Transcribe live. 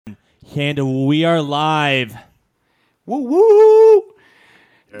And we are live. Woo woo!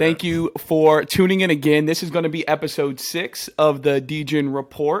 Thank you for tuning in again. This is going to be episode 6 of the Degen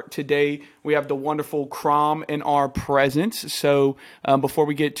Report. Today we have the wonderful Krom in our presence. So before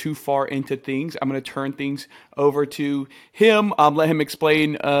we get too far into things, I'm going to turn things over to him. Let him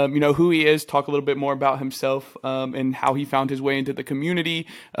explain, who he is. Talk a little bit more about himself and how he found his way into the community.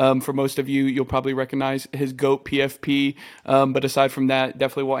 For most of you, you'll probably recognize his GOAT PFP. But aside from that,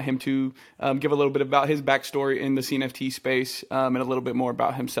 definitely want him to give a little bit about his backstory in the CNFT space and a little bit more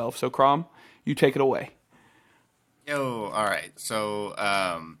about himself. So, Krom, you take it away. Yo, all right. So,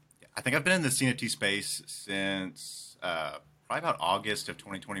 I think I've been in the CNFT space since probably about August of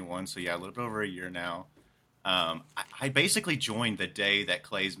 2021. So, yeah, a little bit over a year now. I basically joined the day that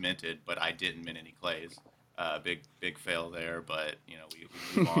clays minted, but I didn't mint any clays. Big fail there, but we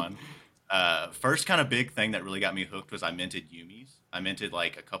move on. First kind of big thing that really got me hooked was I minted Yumis. I minted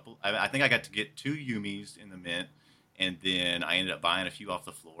like a couple. I think I got to get 2 Yumis in the mint. And then I ended up buying a few off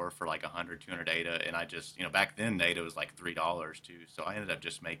the floor for like 100, 200 ADA. And I just, back then ADA was like $3 too. So I ended up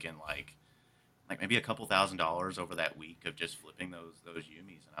just making like maybe a couple $1,000s over that week of just flipping those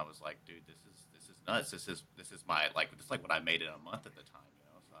Yumis. And I was like, dude, this is nuts. This is my this is like what I made in a month at the time,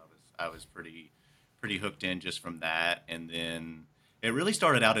 So I was pretty hooked in just from that. And then it really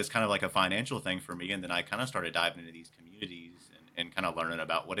started out as kind of like a financial thing for me. And then I kind of started diving into these communities and kind of learning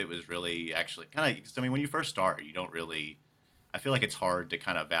about what it was really actually kind of, I mean, when you first start, you don't really, I feel like it's hard to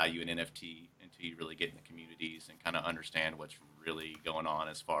kind of value an NFT until you really get in the communities and kind of understand what's really going on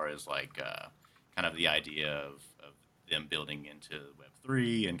as far as like kind of the idea of them building into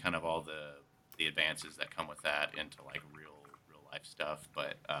Web3 and kind of all the advances that come with that into like real life stuff.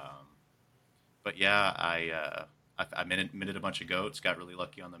 But yeah, I minted a bunch of goats, got really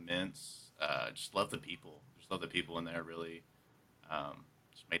lucky on the mints, just love the people in there really.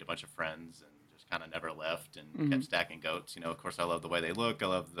 Just made a bunch of friends and just kind of never left and kept stacking goats. Of course, I love the way they look. I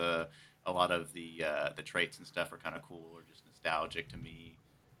love a lot of the traits and stuff are kind of cool or just nostalgic to me.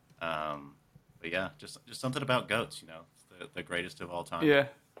 But yeah, just something about goats. It's the greatest of all time. Yeah.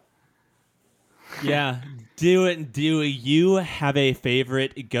 Yeah. Do you have a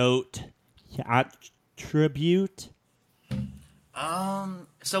favorite GOAT attribute?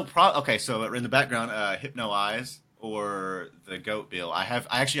 So in the background, Hypno Eyes. Or the goat bill. I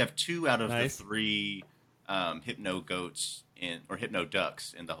actually have 2 out of the 3 hypno goats or hypno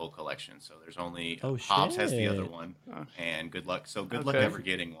ducks in the whole collection. So there's only Hobbs has the other one, and good luck. So good luck ever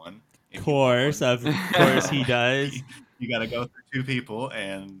getting one. Of course he does. You got to go through 2 people,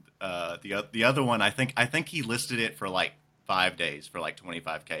 and the other one I think he listed it for like 5 days for like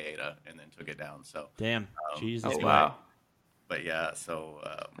 25K ADA, and then took it down. So damn, Jesus, wow. But yeah, so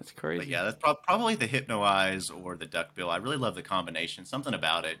that's crazy. But yeah, that's probably the Hypno Eyes or the Duck Bill. I really love the combination. Something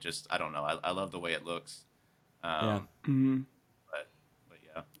about it, just I don't know. I love the way it looks. Yeah. But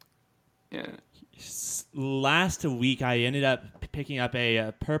yeah. Yeah. Last week, I ended up picking up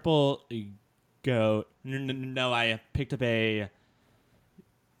a purple goat. No, I picked up a.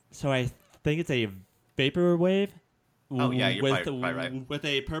 So I think it's a vaporwave. Oh yeah, you're probably right. With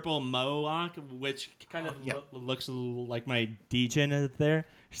a purple mohawk, which kind of looks like my Degen there.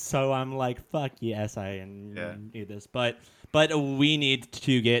 So I'm like, fuck yes, I need this. But we need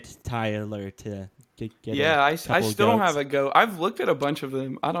to get Tyler to get. Yeah, I still don't have a goat. I've looked at a bunch of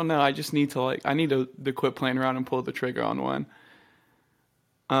them. I don't know. I just need to I need to quit playing around and pull the trigger on one.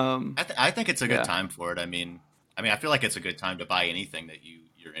 I think it's a good time for it. I mean, I feel like it's a good time to buy anything that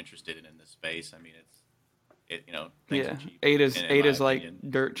you're interested in this space. I mean, things are cheap. Ada's like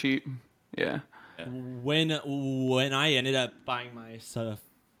dirt cheap. Yeah. When I ended up buying my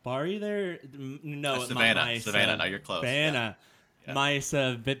Safari there, no, Savannah. No, you're close. Savannah, my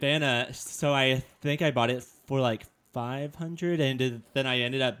Savannah. So I think I bought it for like 500, and then I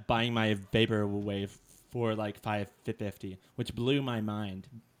ended up buying my Vaporwave for like 550, which blew my mind.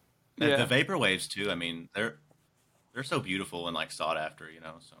 The Vaporwaves too. I mean, they're so beautiful and like sought after.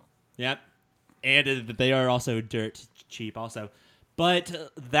 So. Yep. And they are also dirt cheap also.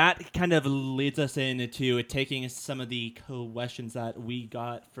 But that kind of leads us into taking some of the questions that we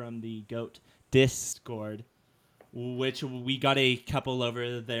got from the GOAT Discord, which we got a couple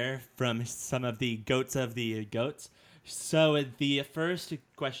over there from some of the goats of the goats. So the first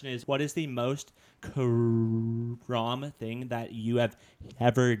question is, what is the most Krom thing that you have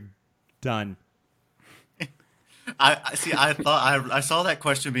ever done? I thought I saw that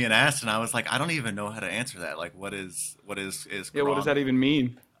question being asked, and I was like, I don't even know how to answer that. Like, what is Krom? Yeah, what does that even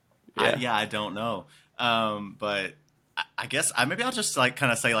mean? I don't know. But I guess maybe I'll just like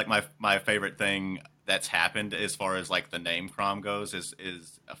kind of say like my favorite thing that's happened as far as like the name Krom goes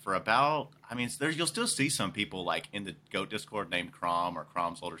is for about, I mean, there's, you'll still see some people like in the GOAT Discord named Krom or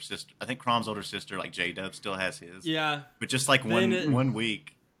Krom's older sister. I think Krom's older sister, like J-Dub, still has his. Yeah. But just like Then one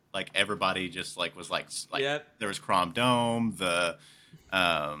week, like everybody just like was like Yep. there was Krom Dome,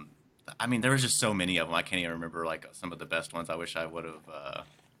 um I mean there was just so many of them. I can't even remember like some of the best ones. I wish I would have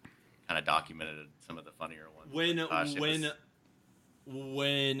kind of documented some of the funnier ones. Gosh,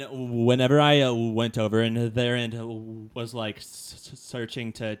 whenever I went over in there and was like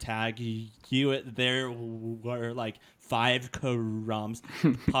searching to tag you, there were like 5 Kroms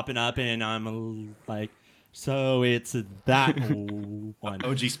popping up, and I'm like, so it's that one.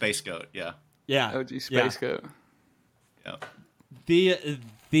 OG Space Goat, yeah. Yeah. OG Space Goat. Yeah.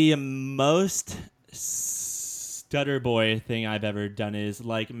 The most stutter boy thing I've ever done is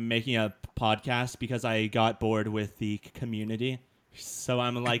like making a podcast because I got bored with the community. So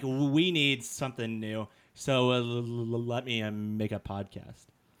I'm like, we need something new. So let me make a podcast.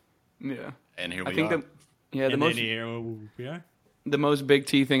 Yeah. And here we are. Here we are. The most big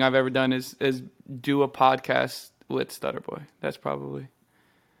T thing I've ever done is do a podcast with Stutterboy. That's probably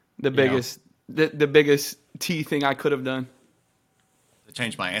the biggest the biggest T thing I could have done. To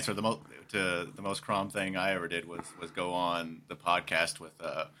change my answer, the most Krom thing I ever did was go on the podcast with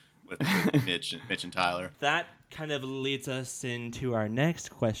Mitch and Tyler. That kind of leads us into our next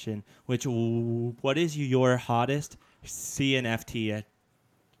question, which what is your hottest CNFT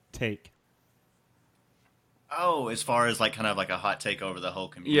take? Oh, as far as like kind of like a hot take over the whole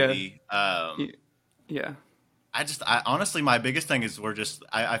community. Yeah. I honestly, my biggest thing is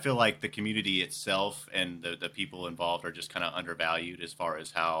I feel like the community itself and the people involved are just kind of undervalued as far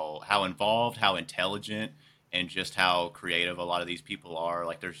as how involved, how intelligent, and just how creative a lot of these people are.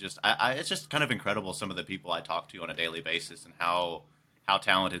 Like there's just, it's just kind of incredible some of the people I talk to on a daily basis and how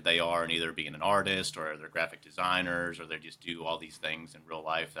talented they are in either being an artist or they're graphic designers or they just do all these things in real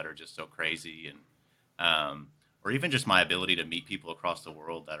life that are just so crazy. And or even just my ability to meet people across the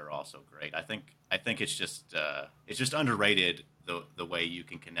world that are also great. I think it's just underrated the way you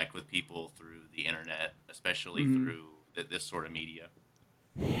can connect with people through the internet, especially through this sort of media.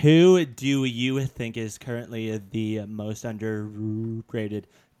 Who do you think is currently the most underrated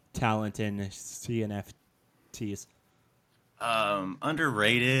talent in CNFTs?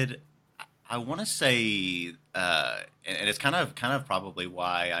 Underrated, I want to say, and it's kind of probably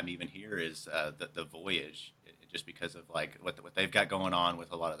why I'm even here is the Voyage. Just because of like what they've got going on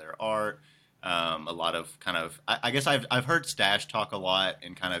with a lot of their art, a lot of kind of I guess I've heard Stash talk a lot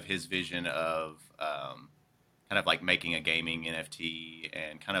and kind of his vision of kind of like making a gaming NFT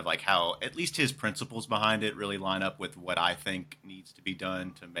and kind of like how at least his principles behind it really line up with what I think needs to be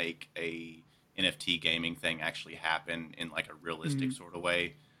done to make a NFT gaming thing actually happen in like a realistic sort of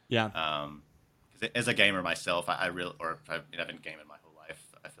way. Yeah. 'Cause as a gamer myself, I've been gaming my whole life.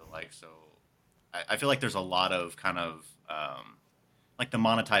 I feel like so. I feel like there's a lot of kind of like the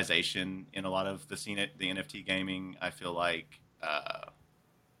monetization in a lot of the NFT gaming. I feel like kind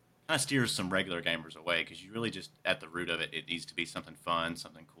of steers some regular gamers away because you really just at the root of it needs to be something fun,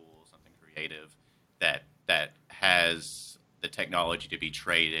 something cool, something creative that has the technology to be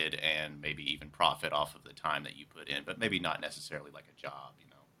traded and maybe even profit off of the time that you put in, but maybe not necessarily like a job, you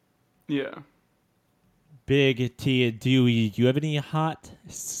know? Yeah. Big T, do you have any hot,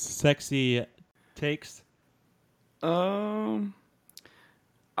 sexy takes?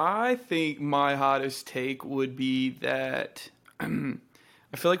 I think my hottest take would be that I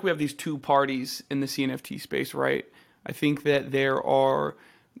feel like we have these two parties in the CNFT space, right? I think that there are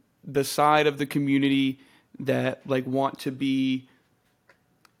the side of the community that like want to be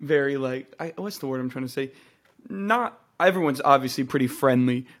very like what's the word I'm trying to say? Not everyone's obviously pretty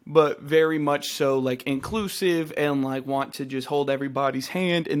friendly, but very much so like inclusive and like want to just hold everybody's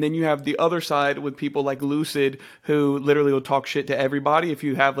hand. And then you have the other side with people like Lucid who literally will talk shit to everybody. If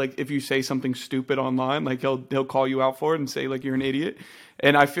you say something stupid online, like he'll call you out for it and say like you're an idiot.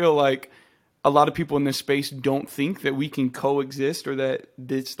 And I feel like a lot of people in this space don't think that we can coexist or that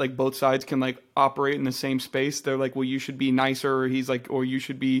this like both sides can like operate in the same space. They're like, well, you should be nicer, or you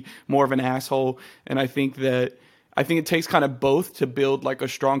should be more of an asshole. And I think it takes kind of both to build like a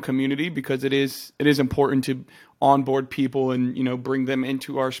strong community because it is important to onboard people and, you know, bring them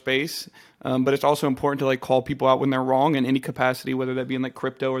into our space. But it's also important to like call people out when they're wrong in any capacity, whether that be in like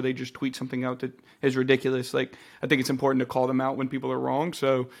crypto or they just tweet something out that is ridiculous. Like, I think it's important to call them out when people are wrong.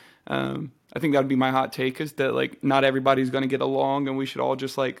 So I think that would be my hot take is that like not everybody's going to get along and we should all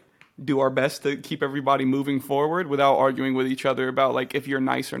just like do our best to keep everybody moving forward without arguing with each other about like if you're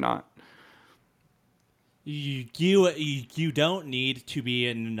nice or not. you don't need to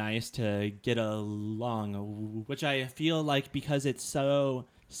be nice to get along, which I feel like because it's so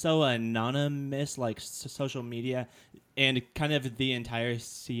anonymous, like social media, and kind of the entire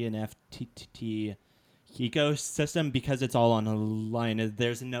CNFT ecosystem, because it's all online.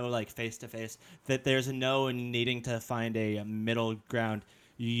 There's no like face to face. That there's no needing to find a middle ground.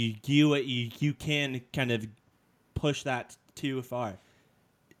 You can kind of push that too far.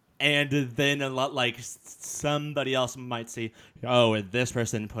 And then a lot like somebody else might see, oh, this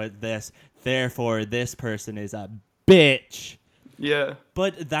person put this, therefore this person is a bitch. Yeah.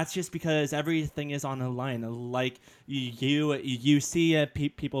 But that's just because everything is on the line. Like you see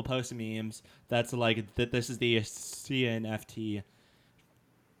people post memes that's like that. This is the CNFT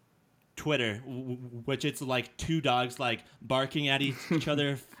Twitter, which it's like two dogs like barking at each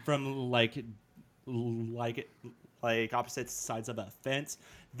other from like like opposite sides of a fence.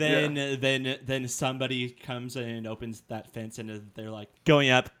 Then somebody comes and opens that fence and they're like going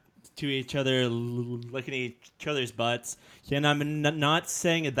up to each other, licking each other's butts. And I'm not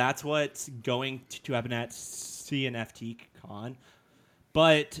saying that's what's going to happen at CNFT Con,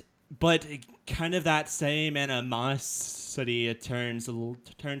 but kind of that same animosity. It turns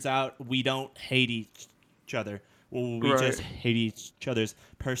out we don't hate each other. We just hate each other's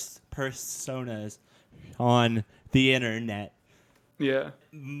personas on the internet. Yeah.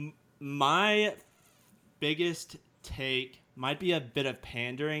 My biggest take might be a bit of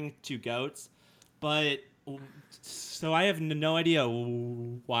pandering to goats, but so I have no idea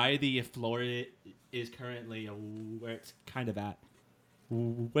why the floor is currently where it's kind of at,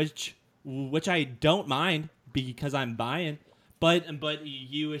 which I don't mind because I'm buying, but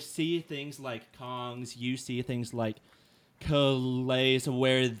you see things like Kongs, you see things like Calais,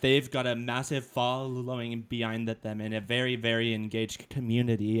 where they've got a massive following behind them and a very, very engaged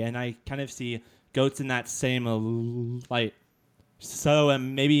community. And I kind of see goats in that same light. So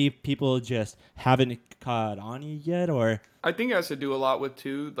maybe people just haven't caught on yet, or I think it has to do a lot with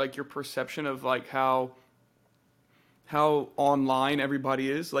too, like your perception of like how online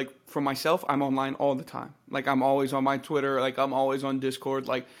everybody is. Like for myself, I'm online all the time. Like I'm always on my Twitter, like I'm always on Discord,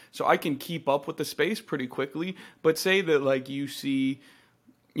 like so I can keep up with the space pretty quickly. But say that like you see,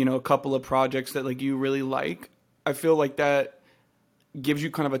 a couple of projects that like you really like, I feel like that gives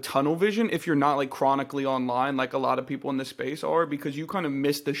you kind of a tunnel vision if you're not like chronically online like a lot of people in the space are, because you kind of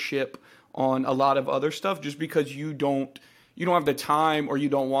miss the ship on a lot of other stuff just because you don't have the time, or you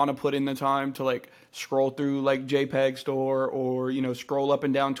don't want to put in the time to like scroll through like JPEG store, or scroll up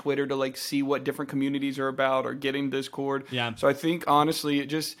and down Twitter to like see what different communities are about, or get in Discord. Yeah. So I think honestly it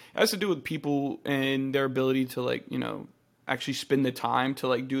just has to do with people and their ability to like actually spend the time to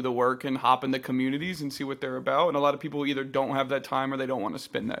like do the work and hop in the communities and see what they're about. And a lot of people either don't have that time or they don't want to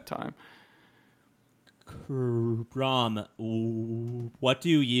spend that time. Krom, what do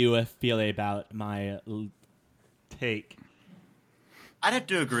you feel about my take? I'd have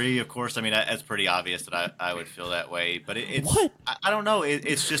to agree, of course. I mean, it's pretty obvious that I would feel that way, but it's What? I don't know.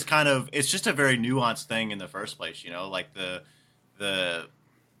 It's just kind of it's just a very nuanced thing in the first place, like the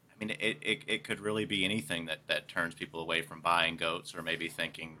I mean, it could really be anything that turns people away from buying goats, or maybe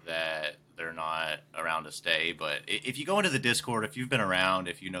thinking that they're not around to stay. But if you go into the Discord, if you've been around,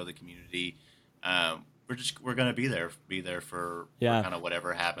 if you know the community, we're gonna be there for kind of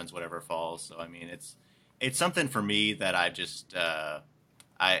whatever happens, whatever falls. So I mean, it's something for me that I just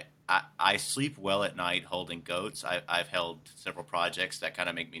I sleep well at night holding goats. I've held several projects that kind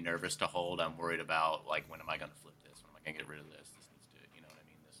of make me nervous to hold. I'm worried about like, when am I going to flip this? When am I going to get rid of this? This needs to, you know what I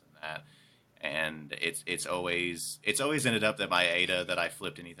mean, this and that. And it's always ended up that my ADA that I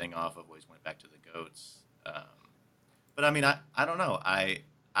flipped anything off of always went back to the goats. But I mean, I don't know.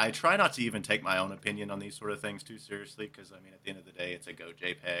 I try not to even take my own opinion on these sort of things too seriously, because I mean, at the end of the day, it's a goat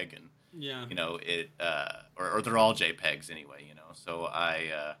JPEG, and or they're all JPEGs anyway, So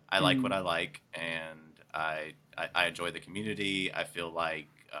I like what I like, and I enjoy the community. I feel like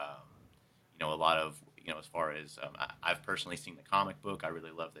a lot of as far as I've personally seen the comic book. I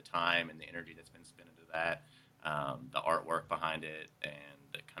really love the time and the energy that's been spent into that, the artwork behind it, and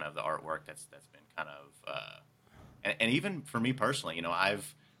the kind of the artwork that's been kind of and even for me personally,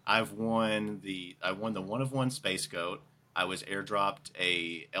 I won the 1 of 1 Space Goat. I was airdropped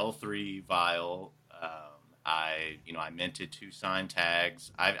a L3 vial. I minted 2 signed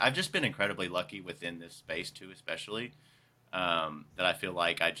tags. I've just been incredibly lucky within this space too, especially that I feel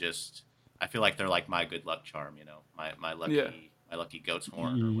like they're like my good luck charm. My lucky goat's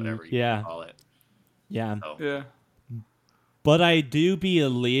horn, or whatever you call it. Yeah. So. Yeah. But I do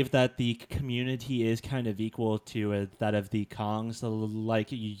believe that the community is kind of equal to that of the Kongs. So, like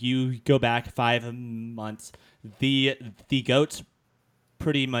you go back 5 months, the goats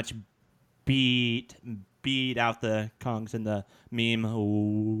pretty much beat out the Kongs in the meme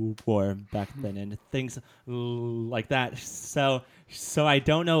war back then and things like that. So I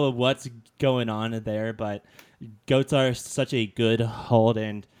don't know what's going on there, but goats are such a good hold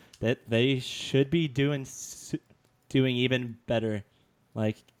and that they should be doing even better,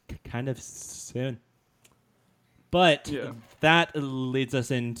 like kind of soon. But Yeah. that leads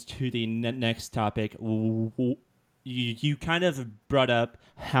us into the next topic. You kind of brought up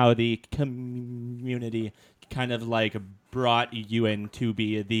how the community kind of like brought you in to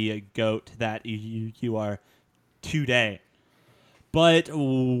be the goat that you are today. But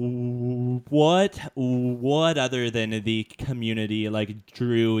what other than the community like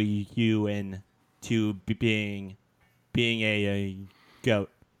drew you in to being a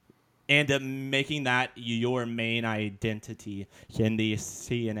goat and making that your main identity in the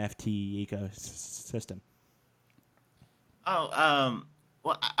CNFT ecosystem?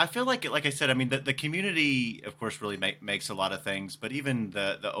 Well, I feel like I said, I mean, the community, of course, really makes a lot of things, but even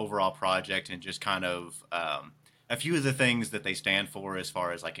the overall project and just kind of a few of the things that they stand for, as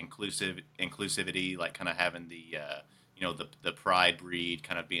far as like inclusivity, like kind of having the pride breed,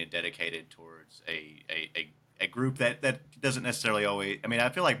 kind of being dedicated towards a group that doesn't necessarily always. I mean, I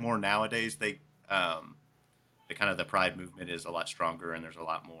feel like more nowadays the kind of the pride movement is a lot stronger, and there's a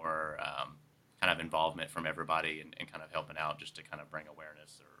lot more. Kind of involvement from everybody and kind of helping out just to kind of bring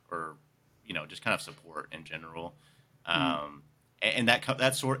awareness or just kind of support in general. And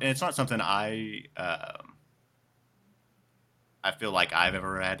it's not something I feel like I've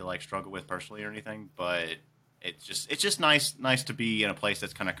ever had to like struggle with personally or anything, but it's just nice to be in a place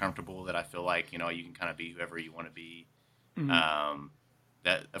that's kind of comfortable, that I feel like, you can kind of be whoever you want to be.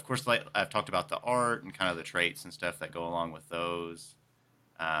 That of course, like I've talked about the art and kind of the traits and stuff that go along with those.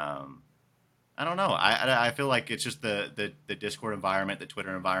 I don't know. I feel like it's just the Discord environment, the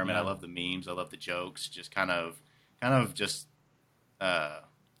Twitter environment. Yeah. I love the memes. I love the jokes. Just kind of just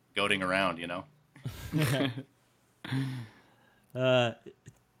goating around,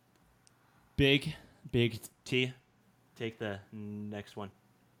 Big T, take the next one.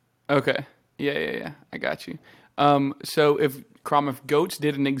 Okay. Yeah. I got you. So if Krom, if goats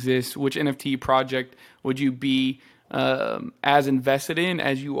didn't exist, which NFT project would you be as invested in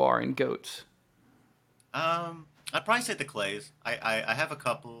as you are in goats? I'd probably say the Clays. I have a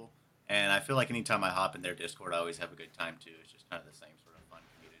couple, and I feel like anytime I hop in their Discord, I always have a good time too. It's just kind of the same sort of fun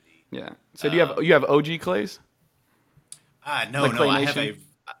community. Yeah. So do you have OG Clays? No, Like no, I Claymation?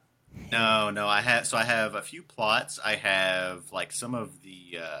 have no. I have a few plots. I have like some of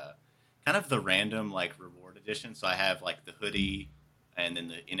the kind of the random like reward editions. So I have like the hoodie, and then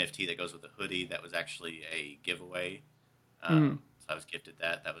the NFT that goes with the hoodie. That was actually a giveaway. So I was gifted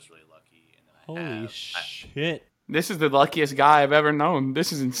that. That was really lucky. And then Holy shit! This is the luckiest guy I've ever known.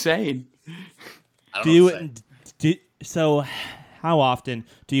 This is insane. I don't know what to say. So how often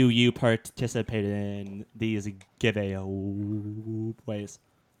do you participate in these giveaways?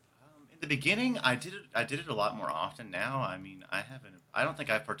 In the beginning, I did it a lot more often. Now, I mean, I don't think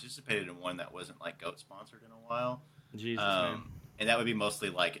I've participated in one that wasn't like goat sponsored in a while. Jesus, man. And that would be mostly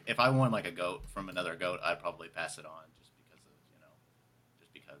like if I won like a goat from another goat, I'd probably pass it on just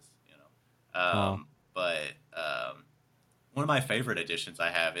because. But one of my favorite editions I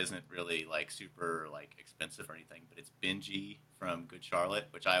have isn't really like super like expensive or anything, but it's Benji from Good Charlotte,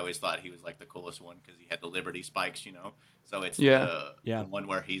 which I always thought he was like the coolest one because he had the Liberty spikes, So it's the one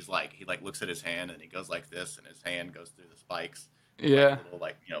where he looks at his hand and he goes like this, and his hand goes through the spikes. Yeah.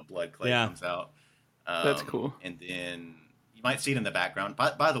 Like, little blood clay comes out. That's cool. And then you might see it in the background.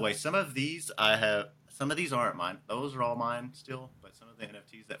 By the way, some of these aren't mine. Those are all mine still, but some of the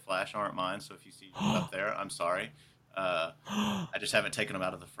NFTs that flash aren't mine. So if you see them up there, I'm sorry. I just haven't taken them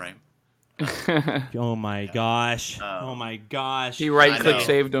out of the frame. Oh my gosh! Oh my gosh! He right-click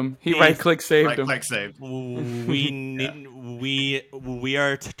saved him. He right-click saved him. Right-click saved. We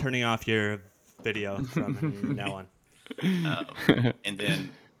are turning off your video from now on. And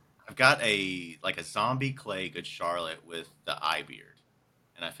then I've got a zombie clay Good Charlotte with the eye beard.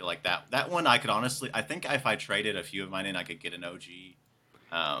 And I feel like that one I could honestly, I think if I traded a few of mine in, I could get an OG.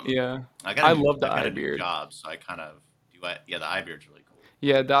 I love the eye beard. Job, so I kind of do. The eye beard's really cool.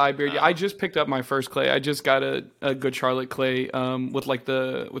 Yeah, the eye beard. I just picked up my first clay. I just got a Good Charlotte clay with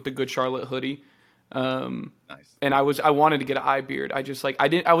the Good Charlotte hoodie. Nice. And I wanted to get an eye beard.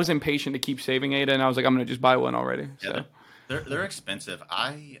 I was impatient to keep saving it, and I was like, I'm gonna just buy one already. Yeah, so they're expensive.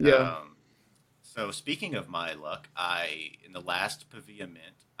 So speaking of my luck, in the last Pavia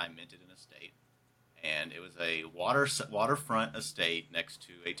mint, I minted an estate, and it was a waterfront estate next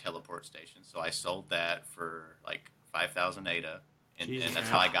to a teleport station. So I sold that for like 5,000 ADA, and Jesus. that's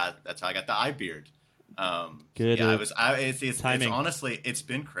how I got the eye beard. So Good yeah, it's timing. honestly it's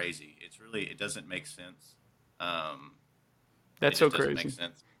been crazy. It doesn't make sense. Um, it That's so just doesn't make crazy.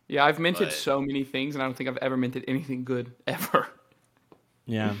 sense. Yeah, I've minted But so many things, and I don't think I've ever minted anything good ever.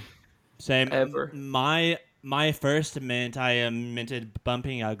 Yeah. Same. Ever. My first mint, I minted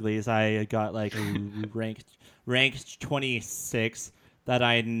bumping uglies. I got like ranked 26 that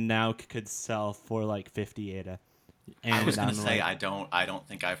I now could sell for like 50 ADA. I was And gonna I'm say like, I don't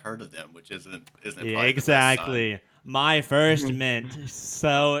think I've heard of them, which isn't yeah, probably the best sign. exactly. My first mint.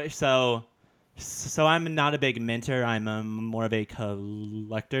 So I'm not a big minter. I'm more of a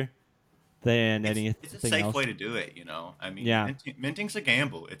collector than It's a anything safe way else. to do it, you know. I mean, Yeah. minting's a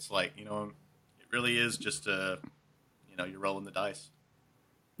gamble. It's like it really is just you're rolling the dice.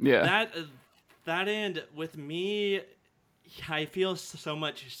 Yeah. That and with me, I feel so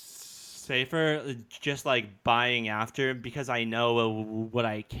much safer just like buying after because I know what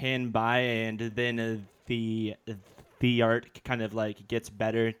I can buy, and then the art kind of like gets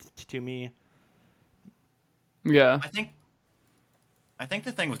better to me. Yeah. I think I think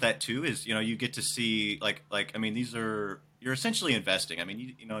the thing with that too is you get to see I mean you're essentially investing. I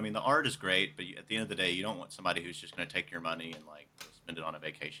mean I mean the art is great, but at the end of the day you don't want somebody who's just going to take your money and like spend it on a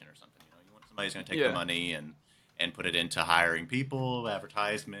vacation or something. You want somebody who's going to take the Yeah. money and put it into hiring people,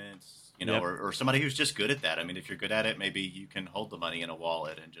 advertisements, Yep. or somebody who's just good at that. I mean if you're good at it, maybe you can hold the money in a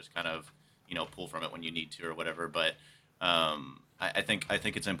wallet and just kind of pull from it when you need to or whatever. But I think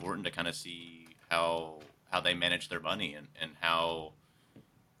it's important to kind of see how they manage their money and how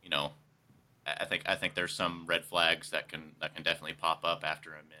you know, I think there's some red flags that can definitely pop up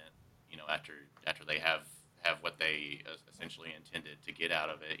after a mint. After they have what they essentially intended to get out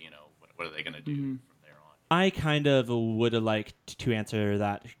of it. What are they going to do Mhm. from there on? I kind of would like to answer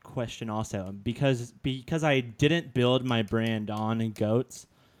that question also because I didn't build my brand on goats,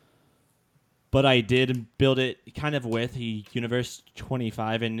 but I did build it kind of with Universe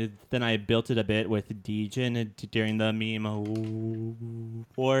 25, and then I built it a bit with Degen during the meme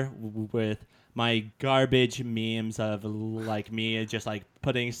war with my garbage memes of like me just like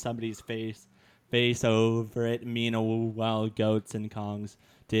putting somebody's face over it. Meanwhile, goats and Kongs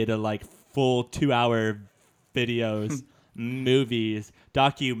did a like full 2 hour videos, movies,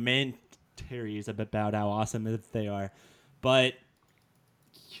 documentaries about how awesome they are, but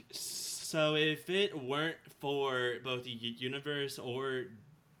so if it weren't for both the universe or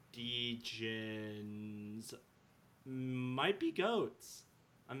Degens, might be goats.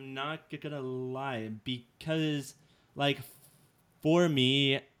 I'm not gonna lie because, like, for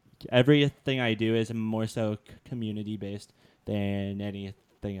me, everything I do is more so community based than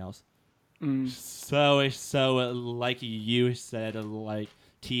anything else. Mm. So like you said, like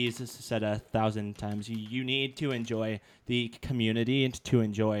T's said 1,000 times, you need to enjoy the community and to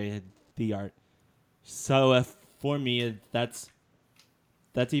enjoy the art. So for me, that's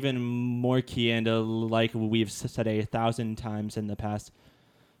even more key, and like we've said 1,000 times in the past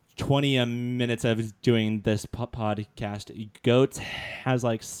 20 minutes of doing this podcast, Goats has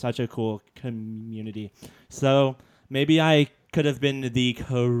like such a cool community. So maybe I could have been the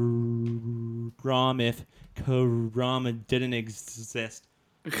Krom if Krom didn't exist.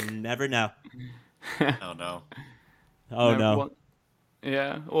 Never know. Oh no. Oh Never, no. well,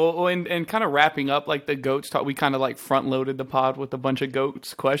 yeah. Well, and kind of wrapping up like the goats talk, we kind of like front loaded the pod with a bunch of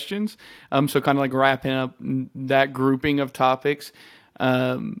goats questions. So kind of like wrapping up that grouping of topics.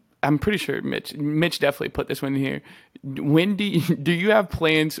 I'm pretty sure Mitch definitely put this one in here. When do you have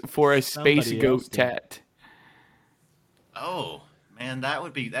plans for a space Somebody else goat did. tat? Oh man, that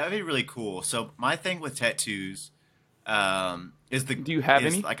would be really cool. So my thing with tattoos Do you have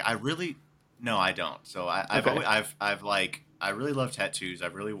is any? like I really no I don't. So I've Okay. always I've like I really love tattoos.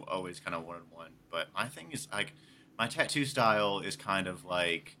 I've really always kind of wanted one. But my thing is like my tattoo style is kind of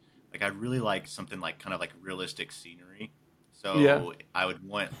like I really like something like kind of like realistic scenery. Yeah. So I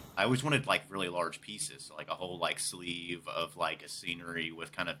always wanted like really large pieces, so like a whole like sleeve of like a scenery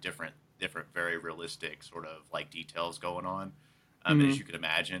with kind of different very realistic sort of like details going on. And as Hmm. you can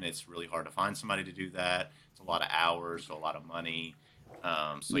imagine, it's really hard to find somebody to do that. It's a lot of hours, so a lot of money.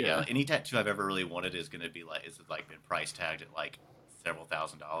 So yeah, Yeah. any tattoo I've ever really wanted is going to be like is like been price tagged at like several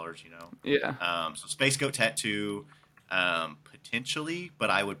 $1,000s, you know. Yeah. So space goat tattoo, potentially, but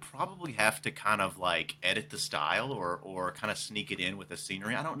I would probably have to kind of like edit the style or kind of sneak it in with the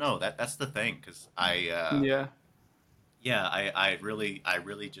scenery. I don't know. That's the thing because Yeah. yeah, I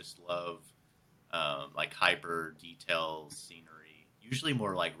really just love like hyper detail scenery. Usually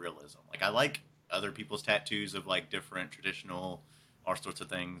more like realism. Like I like other people's tattoos of like different traditional all sorts of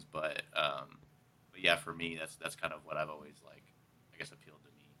things, but yeah, for me that's kind of what I've always like I guess appealed to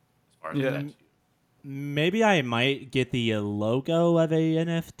me as far as the Yeah. tattoo. Maybe I might get the logo of a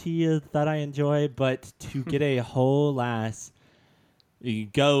NFT that I enjoy, but to get a whole ass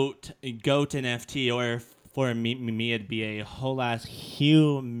goat NFT, or for me it'd be a whole ass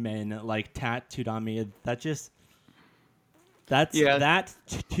human like tattooed on me. Yeah. That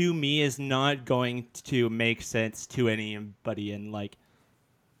to me is not going to make sense to anybody in like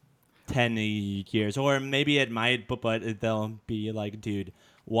 10 years, or maybe it might, but they'll be like, dude,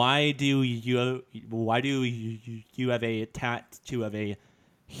 why do you have a tattoo of a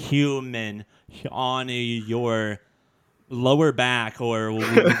human on your lower back or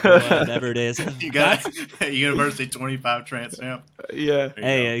whatever it is? You got That's a University 25 tramp stamp. Yeah.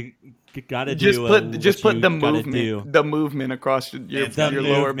 There you go. hey, gotta Just do put what just put you the gotta do. movement across It's the your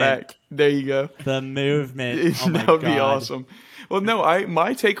lower movement. back. There you go. The movement. Oh my That would be god. awesome. Well, no,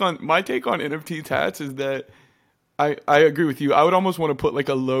 my take on NFT tats is that I agree with you. I would almost want to put like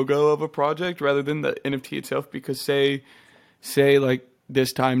a logo of a project rather than the NFT itself, because say like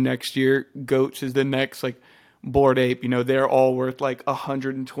this time next year, Goats is the next like Bored Ape. You know, they're all worth like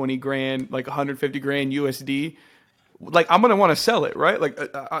 120 grand, like 150 grand USD. Like I'm gonna want to sell it, right? Like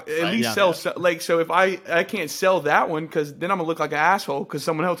at least Yeah. sell. Like so, if I can't sell that one, because then I'm gonna look like an asshole because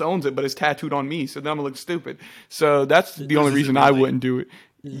someone else owns it, but it's tattooed on me, so then I'm gonna look stupid. So that's the only Is it reason I really? wouldn't do it.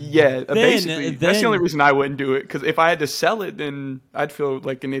 Yeah, basically, that's the only then- reason I wouldn't do it. Because if I had to sell it, then I'd feel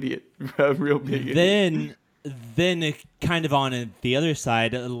like an idiot, a real big idiot. Then kind of on the other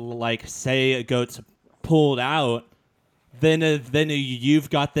side, like say a goat's pulled out, then you've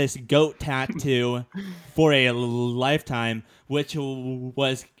got this goat tattoo for a lifetime, which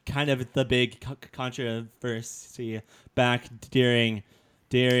was kind of the big controversy back during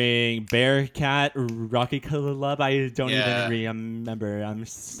Bearcat Rocky Club. I don't Yeah. even remember. I'm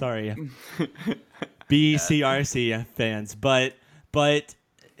sorry. BCRC fans, but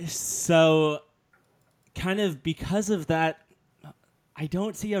so kind of because of that, I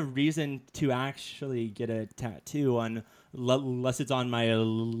don't see a reason to actually get a tattoo unless it's on my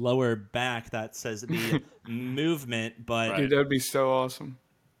lower back that says the movement. But Right. Dude, that would be so awesome.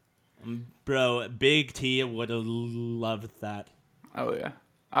 bro, Big T would have loved that. Oh yeah,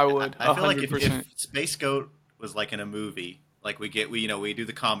 I would. I feel like 100%. if Space Goat was like in a movie, like we do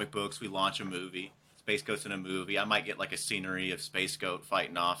the comic books, we launch a movie. Space Goat's in a movie. I might get like a scenery of Space Goat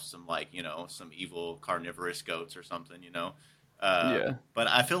fighting off some like some evil carnivorous goats or something. Yeah. But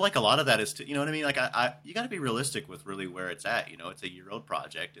I feel like a lot of that is you know what I mean. Like you got to be realistic with really where it's at. It's a year-old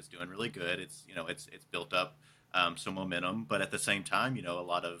project. It's doing really good. It's it's built up some momentum, but at the same time, a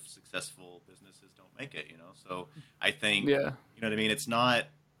lot of successful businesses don't make it. So I think Yeah. you know what I mean. It's not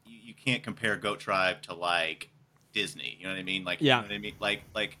you can't compare Goat Tribe to like Disney. You know what I mean? Like Yeah. you know what I mean?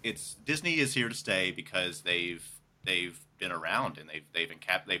 Like it's Disney is here to stay because they've been around and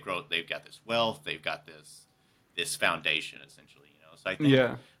they've grown, they've got this wealth, they've got this foundation essentially.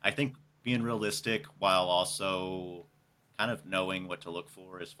 So I think being realistic while also kind of knowing what to look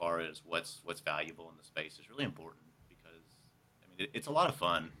for as far as what's valuable in the space is really important, because I mean it's a lot of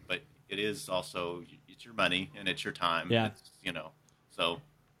fun, but it is also it's your money and it's your time. Yeah. So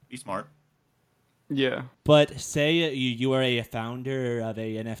be smart. Yeah. But say you are a founder of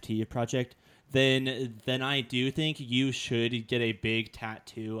a NFT project, then I do think you should get a big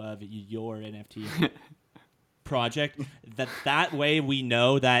tattoo of your NFT project. That way we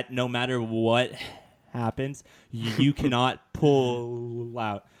know that no matter what happens, you cannot pull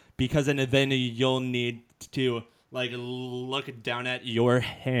out, because then you'll need to like look down at your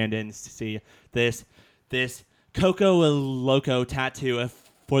hand and see this Coco Loco tattoo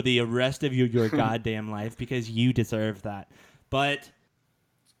for the rest of your goddamn life, because you deserve that. But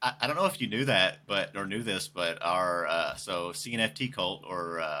I don't know if you knew that, or knew this, but our so CNFT cult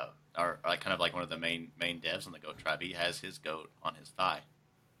or our kind of like one of the main devs on the Goat Tribe, he has his goat on his thigh.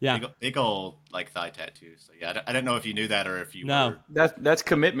 yeah, Big old like thigh tattoo. So yeah, I don't know if you knew that or if you No. were. That's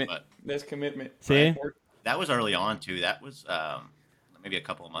commitment. But- That's commitment. See? Right? That was early on too. That was maybe a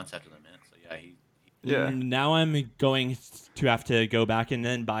couple of months after the mint. So yeah, he Yeah. now I'm going to have to go back and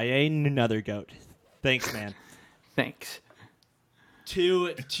then buy another goat. Thanks, man. Thanks.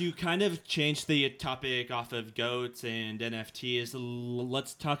 To kind of change the topic off of goats and NFTs,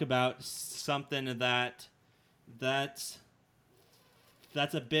 let's talk about something that's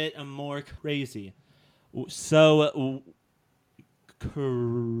a bit more crazy. So,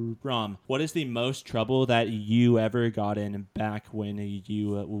 Krom, what is the most trouble that you ever got in back when you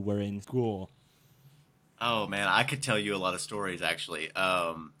were in school? Oh man, I could tell you a lot of stories actually.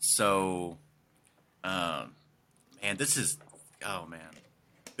 Um, man,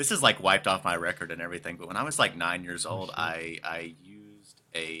 this is like wiped off my record and everything. But when I was like 9 years Oh old, shit. I used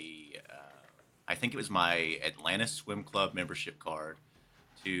I think it was my Atlanta Swim Club membership card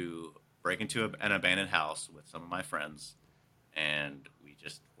to break into an abandoned house with some of my friends, and we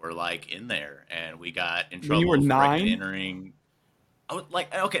just were like in there, and we got in When you were trouble for breaking and 9? entering. I was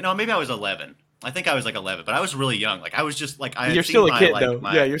like, okay, no, maybe I was 11. I think I was like 11, but I was really young. Like I was just like I You're had seen still a my kid, like though. Yeah,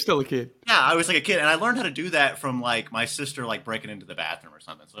 my you're still a kid. yeah, I was like a kid, and I learned how to do that from like my sister like breaking into the bathroom or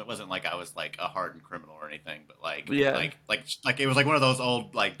something. So it wasn't like I was like a hardened criminal or anything, but Yeah. like it was like one of those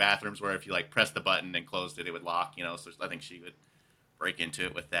old like bathrooms where if you like pressed the button and closed it, it would lock. So I think she would break into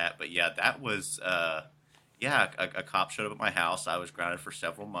it with that. But yeah, that was yeah, a cop showed up at my house. I was grounded for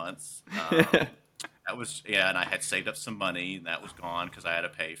several months. That was yeah, and I had saved up some money, and that was gone because I had to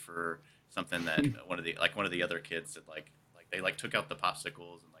pay for something that one of the other kids had like they like took out the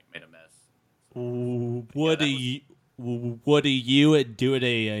popsicles and like made a mess. Yeah, What do you what do you do it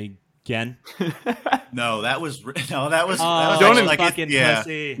again? No, that was no, that was Don't actually like fucking yeah.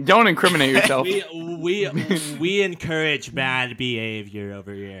 pussy. Don't incriminate yourself. We encourage bad behavior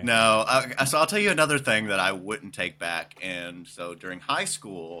over here. No, so I'll tell you another thing that I wouldn't take back. And so during high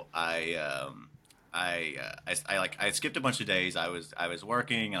school, I skipped a bunch of days. I was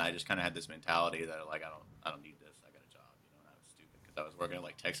working, and I just kind of had this mentality that like I don't need this. I got a job, and I was stupid because I was working at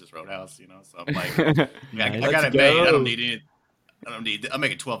like Texas Roadhouse, So I'm like, I got it made. I don't need it. I don't need. I'm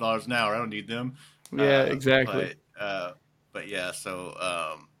making $12 an hour. I don't need them. Yeah, exactly. But yeah, so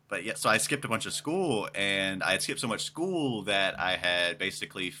I skipped a bunch of school, and I had skipped so much school that I had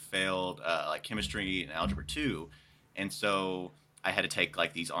basically failed like chemistry and algebra 2, and so I had to take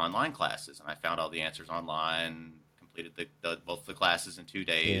like these online classes, and I found all the answers online, completed both the classes in 2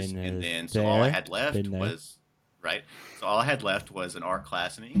 days, and then so all I had left was right. So all I had left was an art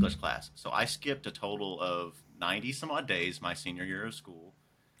class and an English class. So I skipped a total of 90 some odd days my senior year of school.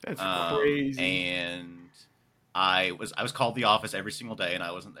 That's crazy. And I was called to the office every single day, and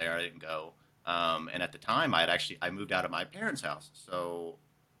I wasn't there. I didn't go. And at the time, I moved out of my parents' house. So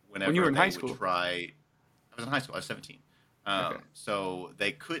whenever When you were in they high would school? I was in high school. I was 17. Okay. So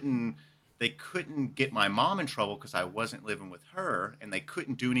they couldn't get my mom in trouble because I wasn't living with her, and they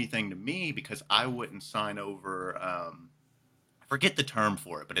couldn't do anything to me because I wouldn't sign over. I forget the term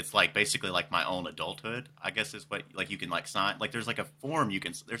for it, but it's like basically like my own adulthood, I guess is what like you can like sign. Like there's like a form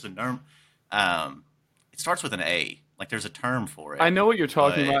there's a term. It starts with an A. Like there's a term for it. I know what you're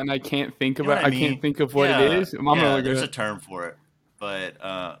talking about, and I can't think You know about. what I I can't mean? think of what Yeah, it is. I'm gonna look there's it a up. term for it. But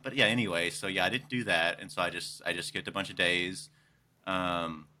yeah. Anyway, so yeah, I didn't do that, and so I just skipped a bunch of days.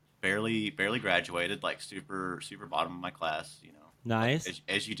 Barely graduated, like super bottom of my class. Nice.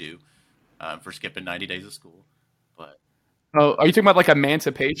 as you do, for skipping 90 days of school. But Oh, are you talking about like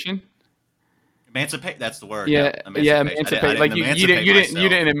emancipation? emancipate, that's the word. Yeah, Yep, yeah, emancipate. emancipate. I Like didn't you emancipate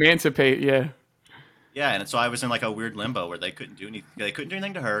didn't myself. emancipate. Yeah. Yeah, and so I was in like a weird limbo where they couldn't do anything. They couldn't do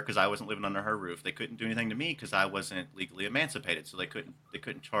anything to her because I wasn't living under her roof. They couldn't do anything to me because I wasn't legally emancipated. So they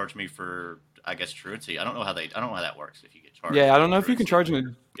couldn't charge me for, I guess, truancy. I don't know how that works. If you get charged. Yeah, I don't know for if you can truancy. charge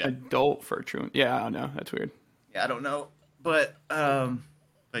an Yeah. adult for a truant. Yeah, I don't know. That's weird. Yeah, I don't know, but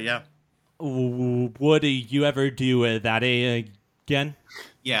yeah, Would you ever do that again?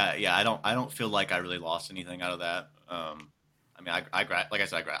 yeah. I don't feel like I really lost anything out of that. I mean, like I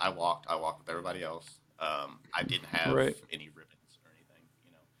said, I walked with everybody else. I didn't have Right. any ribbons or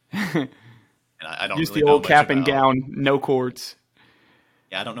anything, and I don't Just really the know old much cap and about. gown, no cords.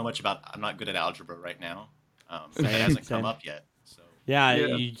 Yeah, I don't know much about. I'm not good at algebra right now. It hasn't Same. come up yet. So Yeah,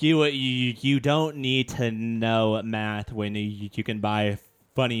 Yeah. you don't need to know math when you can buy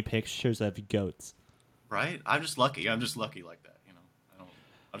funny pictures of goats. right, I'm just lucky. I'm just lucky like that. I don't.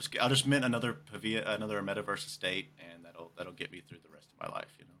 I'll just mint another metaverse estate, and that'll get me through the rest of my life.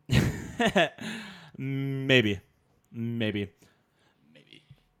 Maybe. Maybe.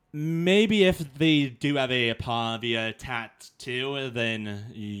 Maybe if they do have a Pavia tattoo, then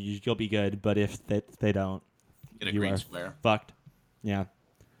you'll be good. But if they don't, Get a you green are square. fucked. Yeah.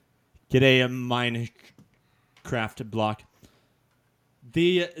 Get a Minecraft block.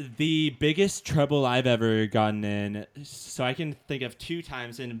 The biggest trouble I've ever gotten in, so I can think of 2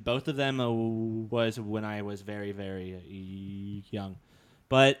 times, and both of them was when I was very, very young.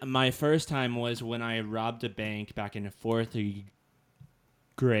 But my first time was when I robbed a bank back in 4th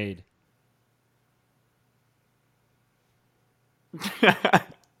grade.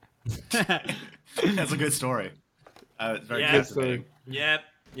 That's a good story. It's very Yeah. captivating.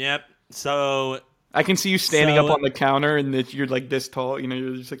 Yep. So I can see you standing up So- on the counter, and that you're like this tall.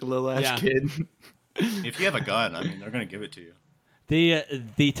 You're just like a little ass Yeah. kid. If you have a gun, I mean, they're gonna give it to you.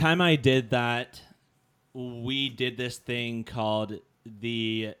 The time I did that, we did this thing called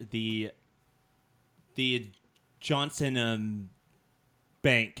the Johnson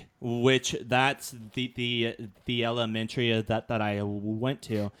Bank, which that's the elementary that I went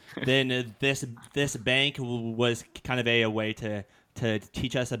to. Then this bank was kind of a way to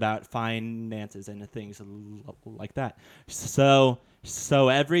teach us about finances and things like that. So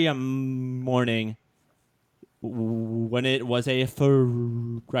every morning when it was a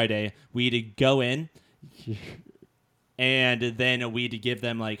Friday, we'd go in, and then we'd give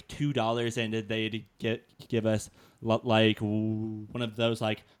them like $2, and they'd give us like one of those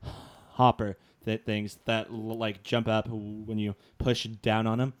like hopper things that like jump up when you push down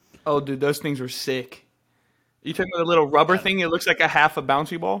on them. Oh, dude, those things were sick. You talking about the little rubber thing? It looks like a half a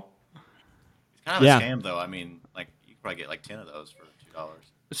bouncy ball. It's kind of a scam, though. I mean, like you could probably get like 10 of those for $2.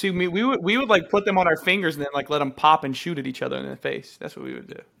 See, we would like put them on our fingers and then like let them pop and shoot at each other in the face. That's what we would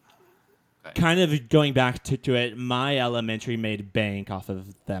do. Okay. Kind of going back to it, my elementary made bank off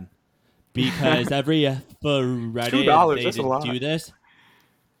of them because every Friday $2, they that's a lot. do this.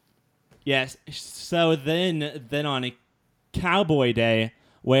 Yes. So then on a Cowboy Day,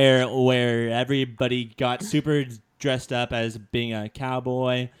 where everybody got super dressed up as being a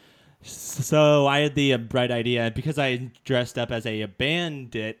cowboy. So I had the bright idea, because I dressed up as a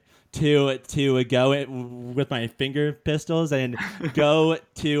bandit, to go with my finger pistols and go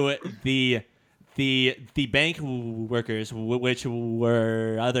to the bank workers, which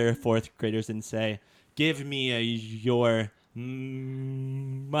were other fourth graders, and say, "Give me your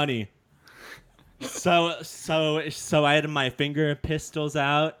money." So I had my finger pistols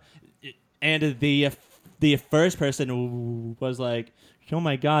out, and the first person was like, "Oh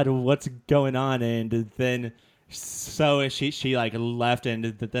my God, what's going on?" And then so she like left, and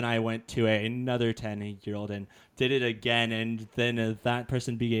then I went to another 10-year-old and did it again, and then that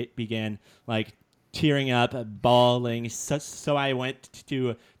person began like tearing up, bawling. So I went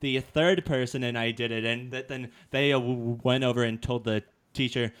to the third person and I did it, and then they went over and told the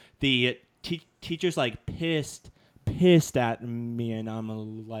teacher. The teacher's like pissed at me, and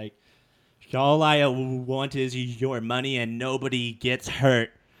I'm like, all I want is your money and nobody gets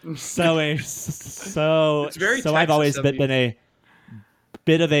hurt. So It's very I've Texas always of been you. a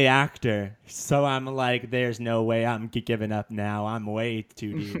bit of a actor. So I'm like, there's no way I'm giving up now. I'm way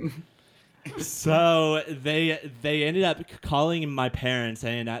too deep. So they ended up calling my parents,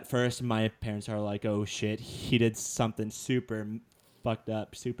 and at first my parents are like, "Oh shit, he did something super fucked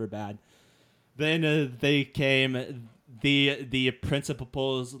up, super bad." Then they came. The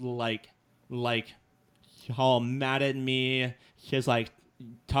principal's like all mad at me. He's like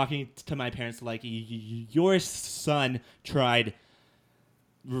talking to my parents like, "Your son tried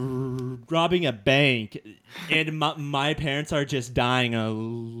robbing a bank," and my parents are just dying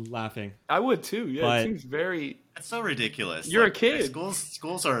laughing. I would too. Yeah, But- it seems very. That's so ridiculous. You're a Like, kid.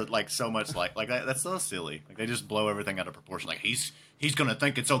 Schools are like so much like that. That's so silly. Like they just blow everything out of proportion. Like he's gonna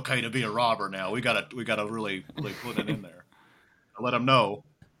think it's okay to be a robber now. We gotta really put it in there. Let him know.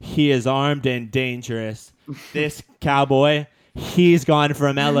 He is armed and dangerous. This cowboy, he's gone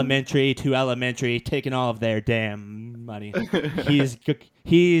from elementary to elementary, taking all of their damn money.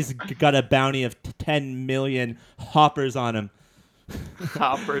 He's got a bounty of 10 million hoppers on him.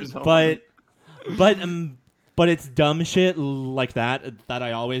 Hoppers. on. But it's dumb shit like that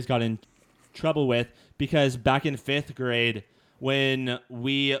I always got in trouble with, because back in 5th grade when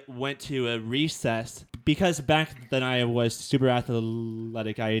we went to a recess, because back then I was super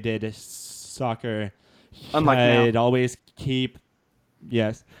athletic, I did soccer. Unlike now. I'd always keep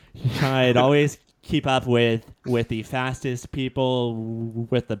up with the fastest people,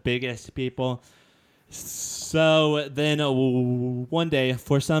 with the biggest people. So then one day,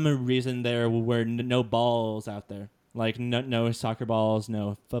 for some reason, there were no balls out there. Like no soccer balls,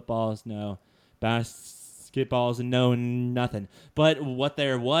 no footballs, no basketballs, no nothing. But what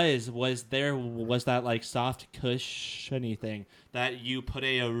there was that like soft cushiony thing that you put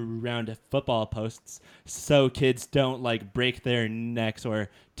around football posts, so kids don't like break their necks or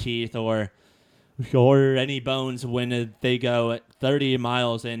teeth or any bones when they go 30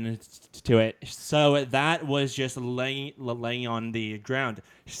 miles into it. So that was just laying on the ground.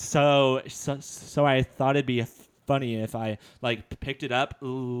 So I thought it'd be funny if I like picked it up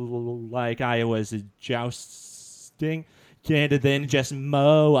like I was jousting, and then just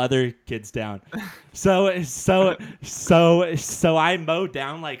mow other kids down. So I mowed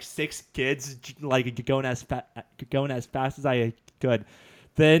down like 6 kids, like going as fast as I could.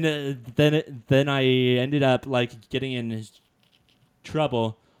 Then I ended up like getting in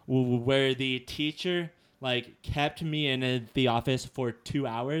trouble where the teacher like kept me in the office for 2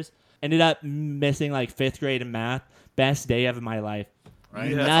 hours. Ended up missing like 5th grade in math. Best day of my life.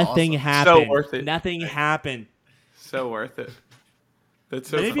 Right? Yeah. Nothing That's awesome. happened. So worth it. Nothing happened. So worth it. That's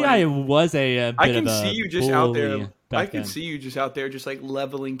so Maybe funny. I was a bit I can of a see you just out there. bully back then. See you just out there, just like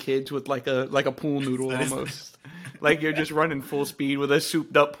leveling kids with like a pool noodle That is- almost. Like you're just running full speed with a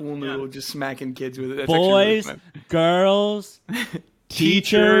souped up pool noodle, just smacking kids with it. That's Boys, actually really girls,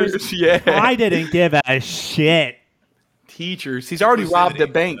 teachers. yeah. I didn't give a shit. Teachers. He's already robbed a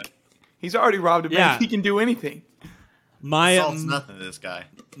Inclusivity. bank. He's already robbed a bank. Yeah. He can do anything. My Salt's nothing to this guy.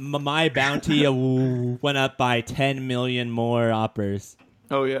 my bounty went up by 10 million more uppers.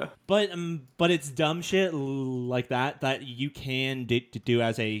 Oh yeah. But it's dumb shit like that you can do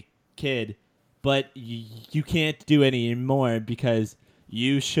as a kid, but you can't do anymore because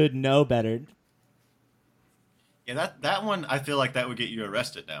you should know better. Yeah, that one, I feel like that would get you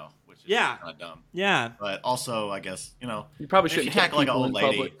arrested now, which is Yeah. kind of dumb. Yeah. But also, I guess, You probably if you shouldn't hit tackle like an people old in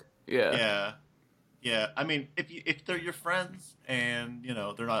lady. public. Yeah. Yeah. Yeah. I mean, if they're your friends and,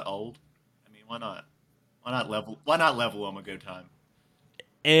 they're not old, I mean, why not? Why not level them a good time?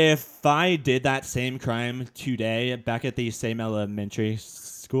 If I did that same crime today back at the same elementary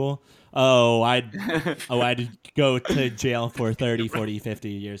school, I'd go to jail for 30, 40, 50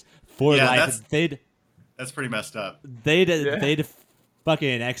 years. For Yeah, life. That's pretty messed up. They'd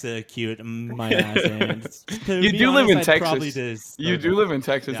fucking execute my ass. And to You be do live in honest, I'd probably Texas. just You do live in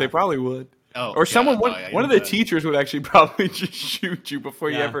Texas. Yeah. They probably would. Oh, Or someone, yeah, no, yeah, one of the you bet. teachers would actually probably just shoot you before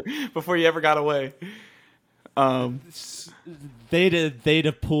you ever got away.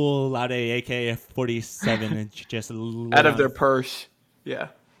 They'd pull out a AK-47 and just Out of their purse. Yeah,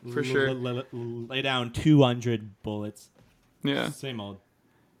 for sure. lay down 200 bullets. Yeah. Same old.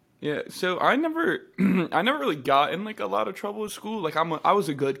 Yeah, so I never really got in like a lot of trouble at school. Like I was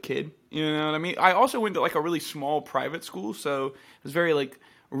a good kid, you know what I mean? I also went to like a really small private school, so it was very like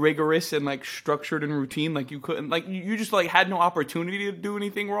rigorous and like structured and routine. Like you couldn't like you just like had no opportunity to do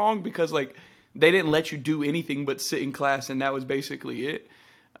anything wrong because like they didn't let you do anything but sit in class, and that was basically it.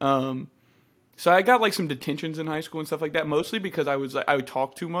 So I got like some detentions in high school and stuff like that, mostly because I would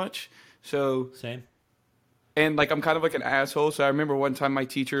talk too much. So Same. and like I'm kind of like an asshole. So I remember one time my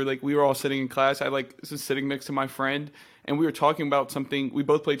teacher, like we were all sitting in class. I like was sitting next to my friend, and we were talking about something. We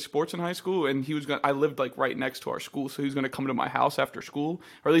both played sports in high school, and I lived like right next to our school, so he was gonna come to my house after school,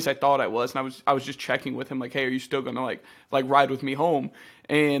 or at least I thought I was. And I was just checking with him, like, hey, are you still gonna like ride with me home?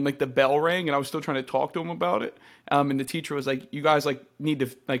 And like the bell rang, and I was still trying to talk to him about it. And the teacher was like, you guys like need to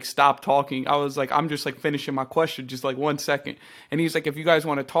like stop talking. I was like, I'm just like finishing my question, just like 1 second. And he's like, if you guys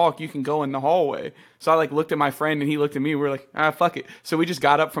want to talk, you can go in the hallway. So I like looked at my friend, and he looked at me. We were like, fuck it. So we just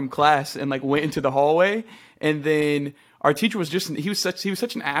got up from class and like went into the hallway. And then our teacher was he was such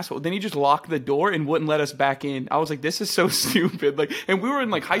an asshole. Then he just locked the door and wouldn't let us back in. I was like, this is so stupid. Like, and we were in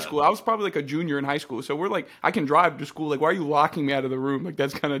like high school. I was probably like a junior in high school. So we're like, I can drive to school. Like, why are you locking me out of the room? Like,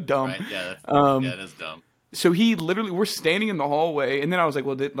 that's kind of dumb. Right? Yeah, that is dumb. So he literally, we're standing in the hallway, and then I was like,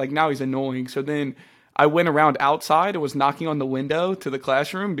 well, like now he's annoying. So then I went around outside and was knocking on the window to the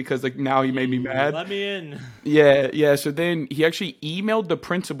classroom because like now he made me mad. Let me in. Yeah. So then he actually emailed the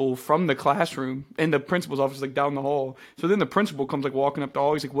principal from the classroom and the principal's office like down the hall. So then the principal comes like walking up the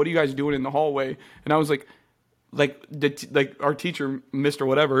hall. He's like, "What are you guys doing in the hallway?" And I was like our teacher, Mr.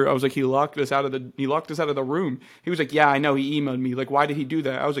 Whatever. I was like, he locked us out of the room. He was like, yeah, I know. He emailed me. Like, why did he do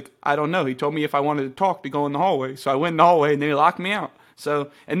that? I was like, I don't know. He told me if I wanted to talk to go in the hallway. So I went in the hallway, and then he locked me out. So,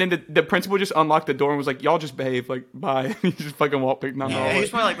 and then the principal just unlocked the door and was like, y'all just behave, like, bye. He just fucking walked down the Yeah, hallway. he's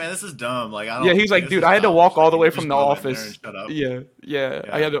probably like, man, this is dumb. Like, I don't. Yeah, he's like, this dude, is I had to dumb. walk all the Like, way you from just the go in there office. and shut up. Yeah.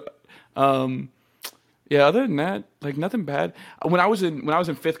 I had to. Yeah, other than that, like nothing bad. When I was in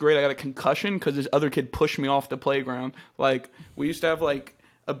 5th grade, I got a concussion because this other kid pushed me off the playground. Like we used to have like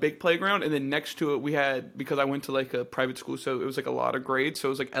a big playground, and then next to it we had, because I went to like a private school, so it was like a lot of grades. So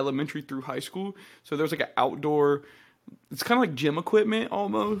it was like elementary through high school. So there was like an outdoor. It's kind of like gym equipment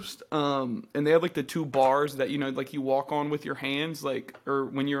almost. And they have like the 2 bars that, like you walk on with your hands, like, or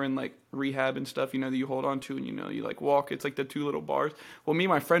when you're in like rehab and stuff, that you hold on to and, you like walk. It's like the 2 little bars. Well, me and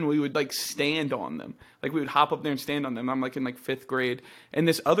my friend, we would like stand on them. Like we would hop up there and stand on them. I'm like in like 5th grade. And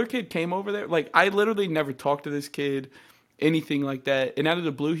this other kid came over there. Like I literally never talked to this kid, anything like that. And out of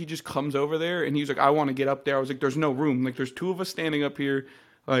the blue, he just comes over there and he was like, I want to get up there. I was like, there's no room. Like there's 2 of us standing up here.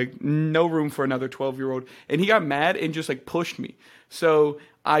 Like, no room for another 12-year-old. And he got mad and just, like, pushed me. So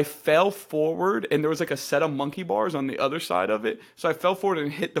I fell forward, and there was like a set of monkey bars on the other side of it. So I fell forward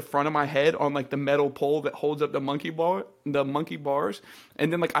and hit the front of my head on like the metal pole that holds up the monkey bars.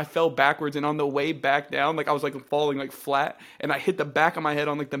 And then like I fell backwards, and on the way back down, like I was like falling like flat, and I hit the back of my head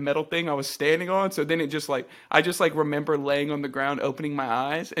on like the metal thing I was standing on. So then I just like remember laying on the ground, opening my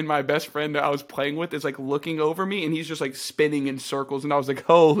eyes, and my best friend that I was playing with is like looking over me, and he's just like spinning in circles, and I was like,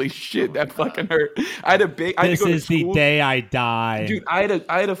 holy shit, that fucking hurt. This is the day I die. Dude,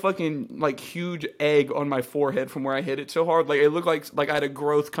 I had a fucking like huge egg on my forehead from where I hit it so hard. Like it looked like I had a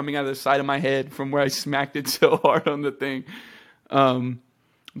growth coming out of the side of my head from where I smacked it so hard on the thing.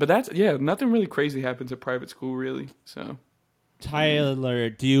 But nothing really crazy happens at private school really. So Tyler,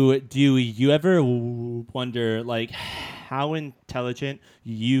 do you ever wonder like how intelligent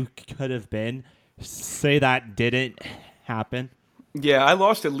you could have been? Say that didn't happen. yeah, I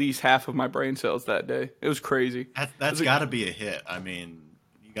lost at least half of my brain cells that day. It was crazy. That's got to be a hit. I mean,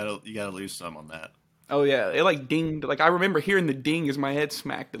 you gotta lose some on that. Oh yeah, it like dinged. Like I remember hearing the ding as my head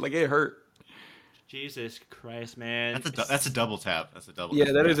smacked it. Like it hurt. Jesus Christ, man. That's a double tap.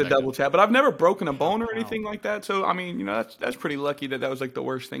 Yeah, that is a double tap. But I've never broken a bone or anything like that. So I mean, that's pretty lucky that was like the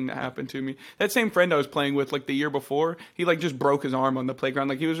worst thing that happened to me. That same friend I was playing with like the year before, he like just broke his arm on the playground.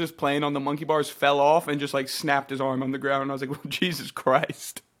 Like he was just playing on the monkey bars, fell off, and just like snapped his arm on the ground. And I was like, well, Jesus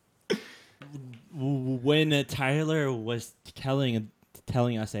Christ. When Tyler was telling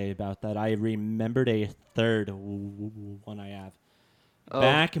us about that, I remembered a third one I have.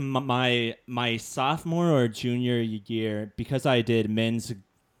 Back my sophomore or junior year, because I did men's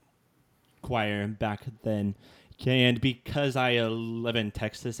choir back then, and because I live in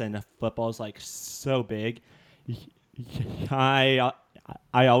Texas and football's like so big, I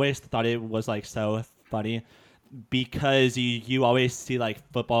always thought it was like so funny because you always see like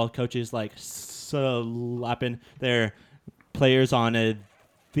football coaches like slapping their players on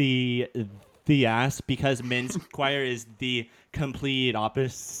the ass, because men's choir is the complete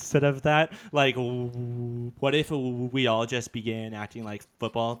opposite of that. Like, what if we all just began acting like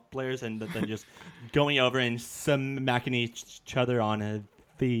football players and then just going over and smacking each other on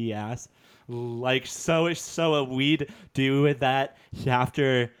the ass? Like, so we'd do that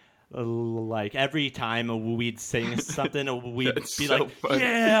after, like, every time we'd sing something, we'd That's be so like, funny.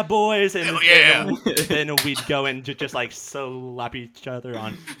 yeah, boys, and Hell yeah. then we'd go and just like slap each other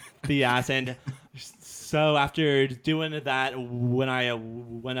on the ass. And so after doing that, when I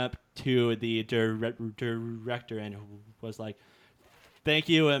went up to the director and was like, thank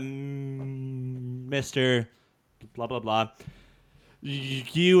you, Mr. blah, blah, blah.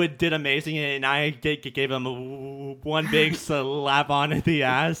 You did amazing, and I gave him one big slap on the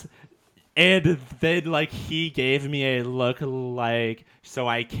ass. And then, like, he gave me a look like, so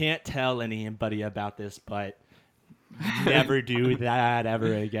I can't tell anybody about this, but never do that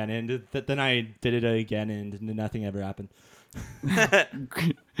ever again. And then I did it again, and nothing ever happened.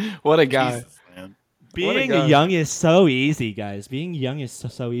 What a guy. Jesus, man. Being young is so easy, guys. Being young is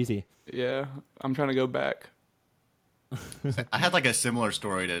so easy. Yeah, I'm trying to go back. I had like a similar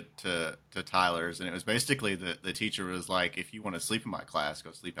story to Tyler's, and it was basically the teacher was like, if you want to sleep in my class,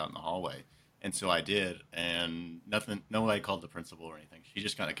 go sleep out in the hallway. And so I did, and nobody called the principal or anything. She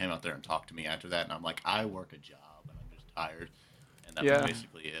just kind of came out there and talked to me after that, and I'm like, I work a job, and I'm just tired. And that was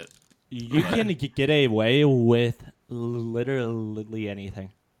basically it. You can get away with literally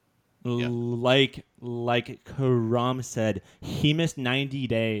anything. Yeah. Like Krom said, he missed 90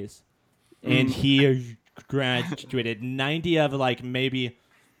 days, and he graduated 90 of like maybe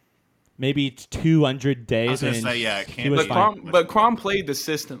 200 days. I was gonna and say, yeah, it he can't was be. fine. But Krom played the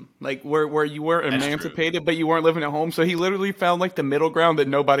system, like where you weren't That's emancipated, true. but you weren't living at home. So he literally found like the middle ground that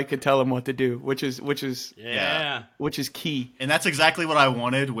nobody could tell him what to do, which is Yeah. key. And that's exactly what I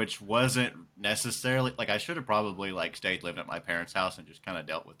wanted, which wasn't necessarily like I should have probably like stayed living at my parents' house and just kind of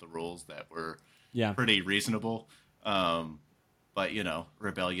dealt with the rules that were pretty reasonable. But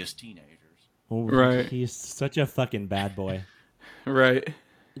rebellious teenagers. Oh, Right. He's such a fucking bad boy. Right.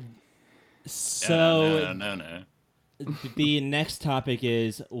 So No. the next topic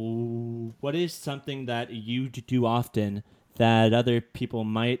is, what is something that you do often that other people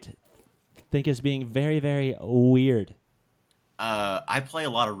might think is being very, very weird? I play a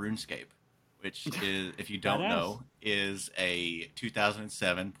lot of RuneScape, which is, if you don't Badass. know, is a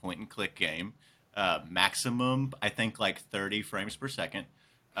 2007 point-and-click game. Maximum, I think, like 30 frames per second.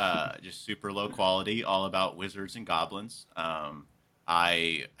 Just super low quality, all about wizards and goblins.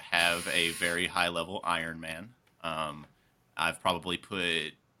 I have a very high-level Iron Man. I've probably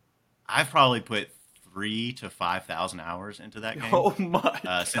put 3,000 to 5,000 hours into that game. Oh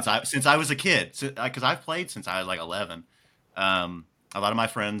my! Since I was a kid, because I've played since I was like 11. A lot of my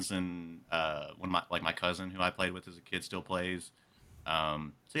friends and my cousin who I played with as a kid still plays. So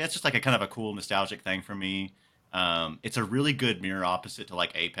yeah, it's just like a kind of a cool nostalgic thing for me. It's a really good mirror opposite to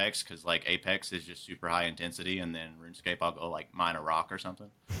like Apex because like Apex is just super high intensity, and then RuneScape I'll go like mine a rock or something.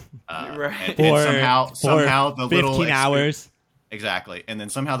 Right. And For somehow the little 15 hours. exactly, and then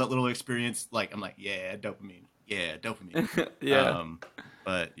somehow that little experience, like I'm like, yeah, dopamine. Yeah.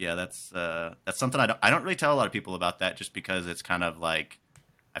 But yeah, that's something I don't really tell a lot of people about that, just because it's kind of like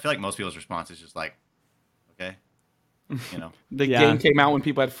I feel like most people's response is just like, okay, you know. The Yeah. game came out when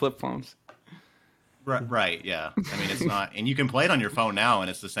people had flip phones. Right, yeah. I mean, it's not, and you can play it on your phone now, and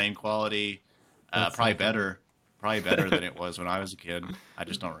it's the same quality, probably better than it was when I was a kid. I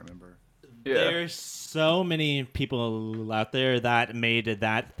just don't remember. Yeah. There's so many people out there that made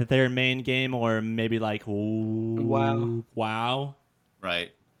that their main game, or maybe like WoW,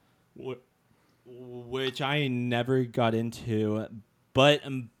 Right. which I never got into, but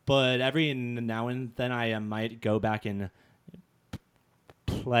every now and then I might go back and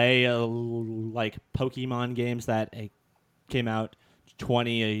play like Pokemon games that came out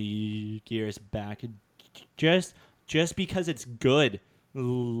 20 years back, just because it's good,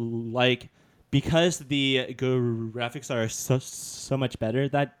 like because the graphics are so much better.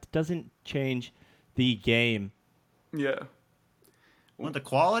 That doesn't change the game. Yeah. Well, the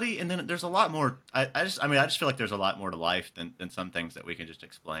quality, and then there's a lot more. I just feel like there's a lot more to life than some things that we can just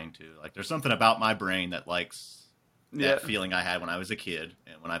explain to. Like, there's something about my brain that likes that feeling I had when I was a kid,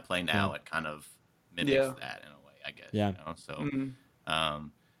 and when I play now, it kind of mimics that in a way, I guess. Yeah. You know? So,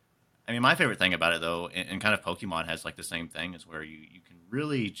 I mean, my favorite thing about it, though, and kind of Pokemon has like the same thing, is where you can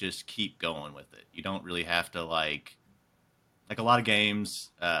really just keep going with it. You don't really have to like a lot of games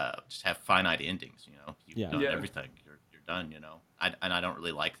just have finite endings. You know, you've done everything. You're done. You know, I don't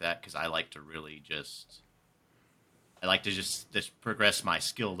really like that, because I like to really just progress my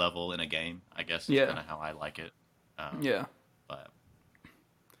skill level in a game, I guess. Is kind of how I like it. But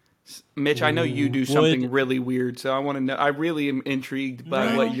Mitch, I know you do something really weird, so I want to know. I really am intrigued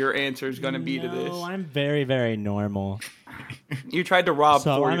by what your answer is going to be to this. No, I'm very, very normal. You tried to rob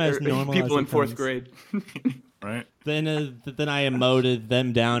I'm as normal people as in it fourth comes. grade. right. Then I emoted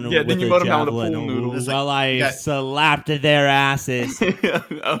them down Yeah, with then you a emoted them down with a javelin pool noodle. while I slapped their asses.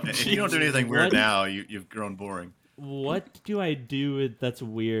 If you don't do anything weird now, you've grown boring. What do I do that's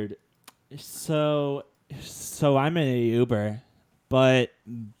weird? So I'm an Uber, but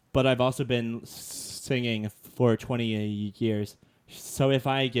I've also been singing for 20 years. So if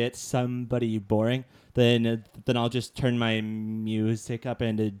I get somebody boring, then I'll just turn my music up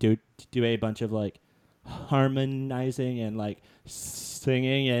and do a bunch of like harmonizing and like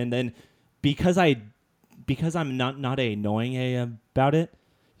singing, and then because I'm not annoying about it,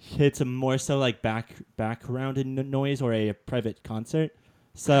 it's more so like background noise or a private concert.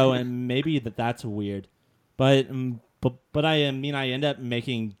 So and maybe that's weird, but I mean I end up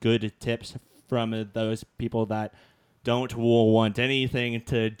making good tips from those people that don't want anything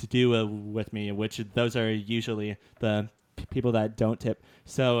to do with me, which those are usually the people that don't tip.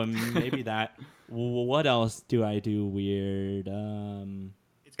 So maybe that. What else do I do weird?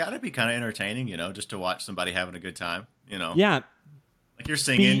 It's got to be kind of entertaining, you know, just to watch somebody having a good time, you know. Yeah. Like you're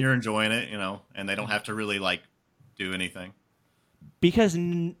singing, you're enjoying it, you know, and they don't have to really like do anything. Because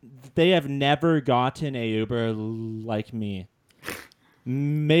they have never gotten a Uber like me.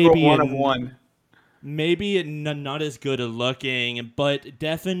 Maybe one of one. Maybe not as good looking, but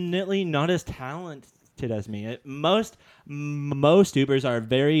definitely not as talented as me. Most Ubers are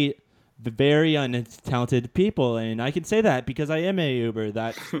very, very untalented people, and I can say that because I am a Uber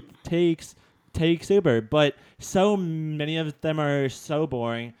that takes Uber. But so many of them are so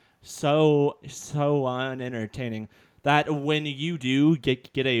boring, so unentertaining, that when you do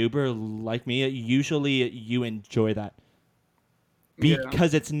get a Uber like me, usually you enjoy that.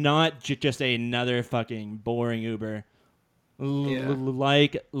 Because it's not just another fucking boring Uber.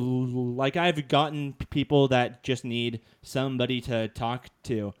 Like I've gotten people that just need somebody to talk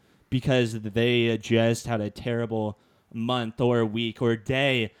to because they just had a terrible month or week or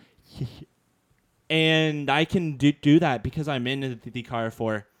day. And I can do that because I'm in the car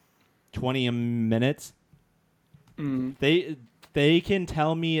for 20 minutes. They can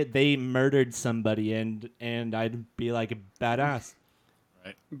tell me they murdered somebody and I'd be like, badass.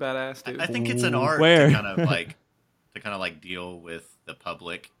 Right. Badass, dude. I think it's an art Where? to kind of like deal with the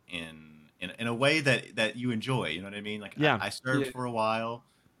public in a way that you enjoy. You know what I mean? Like I served for a while,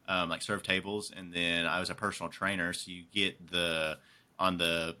 like served tables, and then I was a personal trainer. So you get on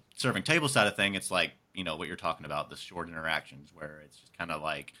the serving table side of thing, it's like, you know, what you're talking about, the short interactions where it's just kind of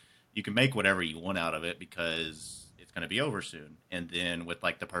like you can make whatever you want out of it because it's going to be over soon. And then with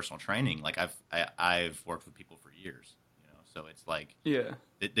like the personal training, like I've worked with people for years, so it's like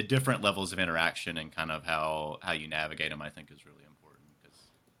the different levels of interaction and kind of how you navigate them, I think is really important, because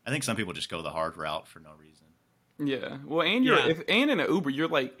I think some people just go the hard route for no reason. Yeah. Well, and in an Uber,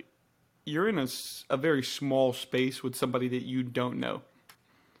 you're in a very small space with somebody that you don't know.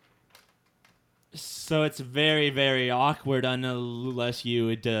 So it's very, very awkward unless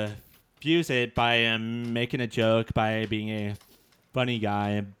you diffuse it by making a joke, by being a funny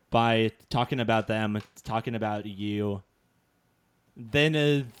guy, by talking about them, talking about you. Then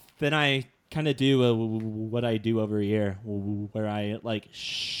I kind of do what I do over here, where I like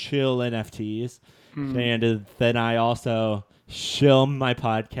shill NFTs, and then I also shill my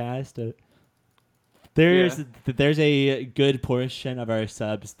podcast. There's a good portion of our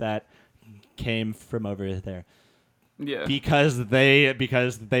subs that came from over there. Yeah. Because they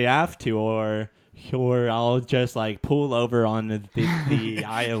have to, or I'll just like pull over on the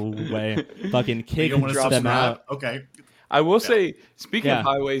highway, fucking kick them out. Okay. I will say, speaking of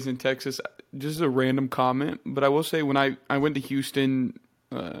highways in Texas, just a random comment, but I will say when I went to Houston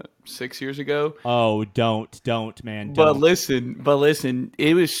 6 years ago. Oh, don't, man. But listen,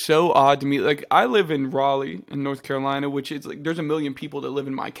 it was so odd to me. Like, I live in Raleigh, in North Carolina, which is like, there's 1 million people that live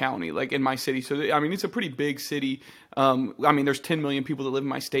in my county, like in my city. So, I mean, it's a pretty big city. There's 10 million people that live in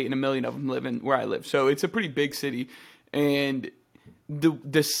my state, and 1 million of them live in where I live. So it's a pretty big city. And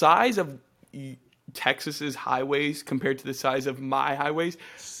the size of Texas's highways compared to the size of my highways.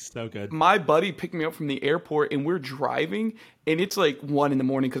 So good. My buddy picked me up from the airport, and we're driving, and it's like 1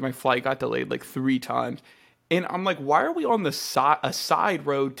 a.m. because my flight got delayed like 3 times. And I'm like, why are we on a side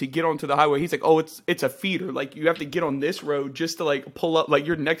road to get onto the highway? He's like, oh, it's a feeder. Like, you have to get on this road just to like pull up, like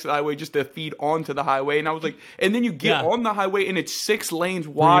you're next to the highway just to feed onto the highway. And I was like, and then you get on the highway and it's 6 lanes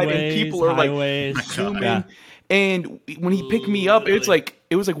wide, and people are like zooming. Yeah. And when he picked me up, it was like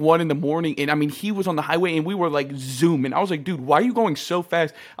 1 a.m. And I mean, he was on the highway and we were like zooming. I was like, dude, why are you going so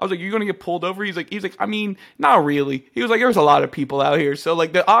fast? I was like, you're going to get pulled over? He's like, I mean, not really. He was like, there's a lot of people out here. So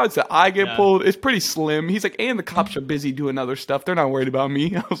like the odds that I get pulled is pretty slim. He's like, and the cops are busy doing other stuff. They're not worried about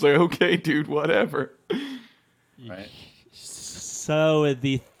me. I was like, okay, dude, whatever. Right. So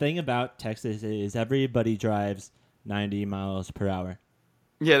the thing about Texas is everybody drives 90 miles per hour.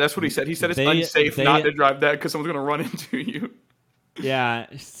 Yeah, that's what he said. He said it's unsafe not to drive that because someone's going to run into you. Yeah,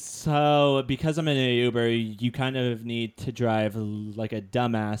 so because I'm in an Uber, you kind of need to drive like a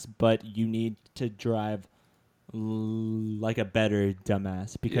dumbass, but you need to drive like a better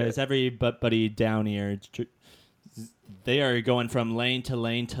dumbass, because everybody down here, they are going from lane to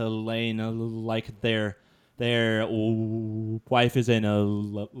lane to lane like their wife is in a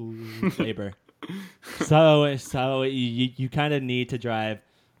labor. So you kind of need to drive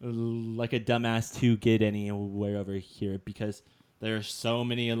like a dumbass to get anywhere over here, because there's so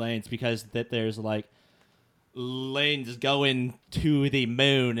many lanes, because there's like lanes going to the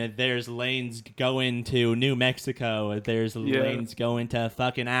moon, and there's lanes going to New Mexico, there's lanes going to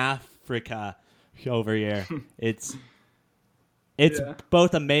fucking Africa over here. It's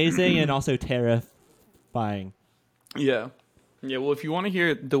both amazing and also terrifying. Yeah. Well, if you want to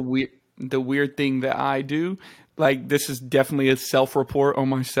hear the weird thing that I do, like, this is definitely a self-report on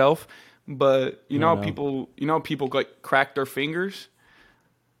myself, but people like crack their fingers.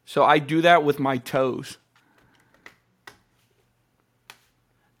 So I do that with my toes.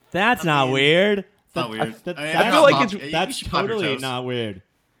 That's not weird. Not weird. I feel like that's totally not weird.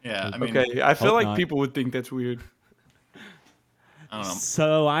 Yeah, I mean, okay. I feel like people would think that's weird. I don't know.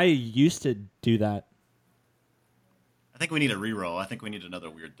 So I used to do that. I think we need a reroll. I think we need another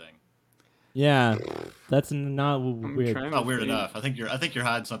weird thing. Yeah, that's not weird. Not weird enough. I think you're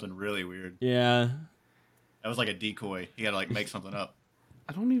hiding something really weird. Yeah, that was like a decoy. You gotta like make something up.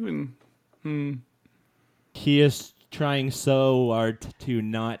 I don't even. He is trying so hard to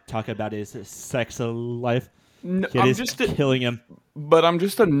not talk about his sex life. No, I'm just killing him. But I'm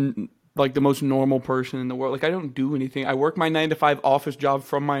just the most normal person in the world. Like, I don't do anything. I work my 9-to-5 office job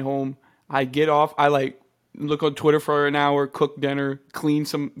from my home. I get off. I look on Twitter for an hour, cook dinner, clean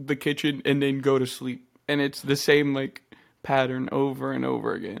the kitchen, and then go to sleep. And it's the same pattern over and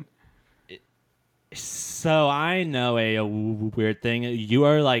over again. So I know a weird thing. You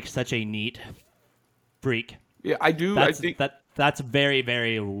are such a neat freak. Yeah, I do. I think that's very,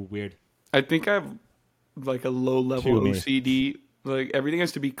 very weird. I think I have a low level OCD. Like, everything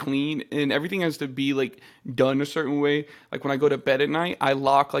has to be clean, and everything has to be done a certain way. Like, when I go to bed at night, I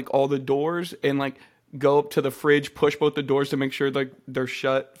lock all the doors and go up to the fridge, push both the doors to make sure they're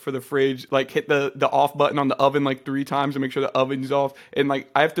shut for the fridge, hit the off button on the oven 3 times to make sure the oven's off, and I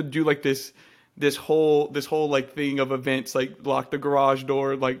have to do this whole like thing of events, like lock the garage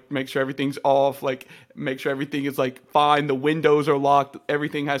door, like make sure everything's off, like make sure everything is like fine, the windows are locked,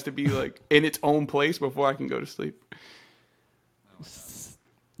 everything has to be like in its own place before I can go to sleep.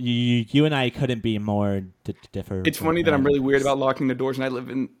 You and I couldn't be more different. It's funny that I'm really weird about locking the doors, and I live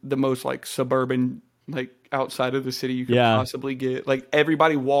in the most like suburban, like outside of the city you could possibly get. Like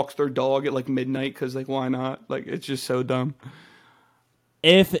everybody walks their dog at like midnight because like why not? Like it's just so dumb.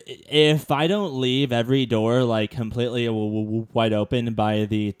 If I don't leave every door like completely wide open by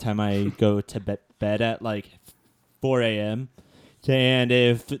the time I go to bed at like 4 a.m., and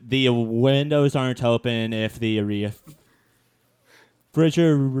if the windows aren't open, if the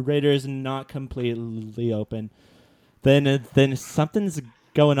refrigerator is not completely open, then something's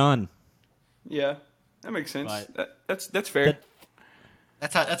going on. Yeah, that makes sense. That's fair.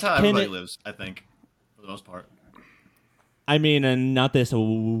 That's how everybody lives, I think, for the most part. I mean, and not this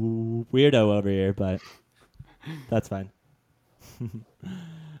weirdo over here, but that's fine.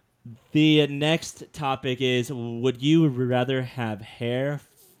 The next topic is: would you rather have hair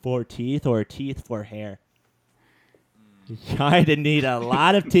for teeth or teeth for hair? I'd need a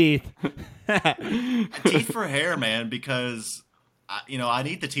lot of teeth. Teeth for hair, man, because I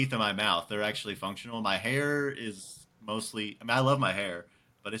need the teeth in my mouth. They're actually functional. My hair is mostly. I mean, I love my hair,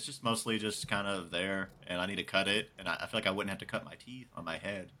 but it's just mostly just kind of there, and I need to cut it. And I feel like I wouldn't have to cut my teeth on my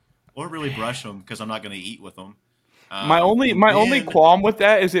head or really brush them because I'm not going to eat with them. My only qualm with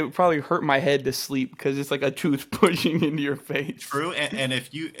that is it would probably hurt my head to sleep because it's like a tooth pushing into your face. True, and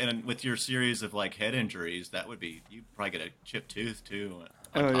if you with your series of like head injuries, that would be you'd probably get a chipped tooth too.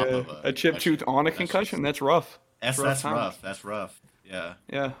 On top of a chipped tooth on a concussion. That's rough. That's rough. That's rough. Yeah.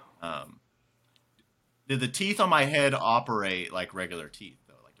 Yeah. Did the teeth on my head operate like regular teeth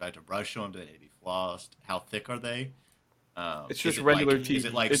though? Like do I have to brush them? Do they need to be flossed? How thick are they? It's just regular teeth. Is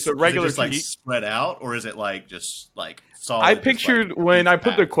it like it's a regular just like teeth. spread out, or is it like just like solid? I pictured when I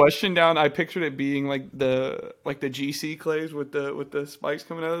put the back? question down, I pictured it being like the GC clays with the spikes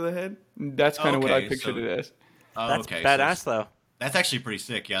coming out of the head. That's kind of what I pictured it as. That's badass though. That's actually pretty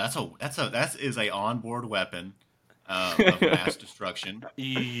sick. Yeah, that is a onboard weapon of mass destruction.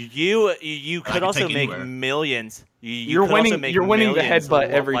 You could also make millions. You're winning the headbutt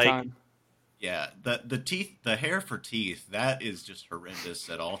every time. Yeah, the hair for teeth, that is just horrendous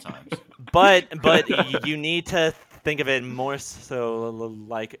at all times. But you need to think of it more so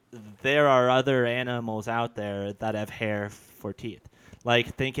like there are other animals out there that have hair for teeth.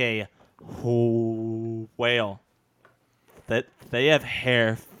 Like think a whale. That they have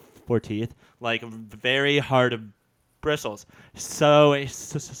hair for teeth, like very hard bristles. So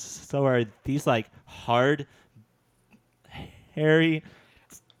are these like hard, hairy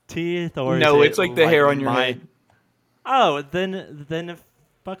teeth, or no? Is it's like the hair on your head. Oh, then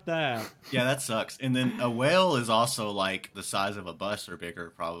fuck that. Yeah, that sucks. And then a whale is also like the size of a bus or bigger,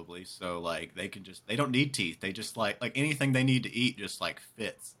 probably. So like they don't need teeth. They just like anything they need to eat just like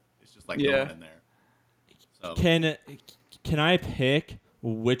fits. It's just like going in there. So Can I pick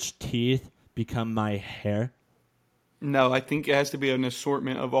which teeth become my hair? No, I think it has to be an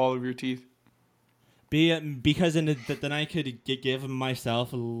assortment of all of your teeth. Because then I could give myself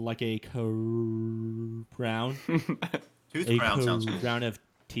like a crown. Tooth crown sounds cool. Crown of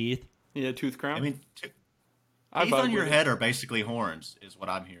teeth. Yeah, tooth crown. I mean, teeth on your head are basically horns, is what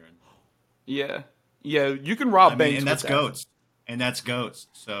I'm hearing. Yeah, you can rob banks, and that's with goats, and that's goats.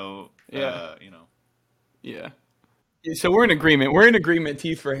 So Yeah. So we're in agreement. We're in agreement.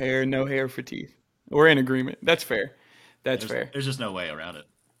 Teeth for hair, no hair for teeth. We're in agreement. That's fair. There's fair. There's just no way around it.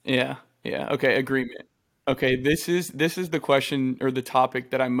 Yeah. Okay. Agreement. Okay. This is the question or the topic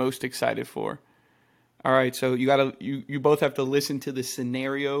that I'm most excited for. All right. So you both have to listen to the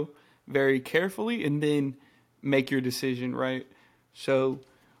scenario very carefully and then make your decision. Right. So,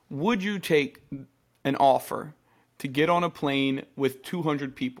 would you take an offer to get on a plane with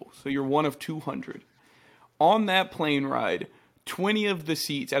 200 people? So you're one of 200. On that plane ride, 20 of the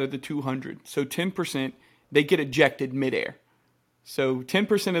seats out of the 200, so 10%, they get ejected midair. So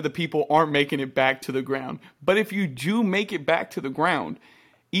 10% of the people aren't making it back to the ground. But if you do make it back to the ground,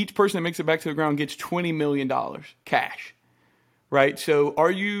 each person that makes it back to the ground gets $20 million cash. Right? So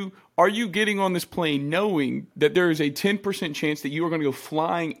are you getting on this plane knowing that there is a 10% chance that you are going to go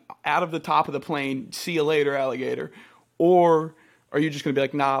flying out of the top of the plane, see you later, alligator? Or are you just going to be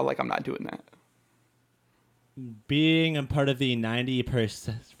like, nah, like I'm not doing that? Being a part of the 90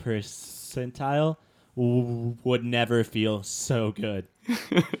 percentile would never feel so good.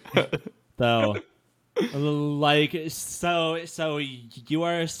 Though, like, so you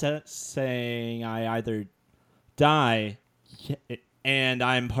are saying I either die and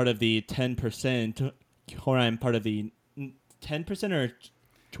I'm part of the 10%, or I'm part of the 10% or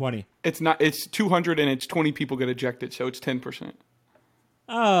 20. It's not. It's 200, and it's 20 people get ejected, so it's 10%.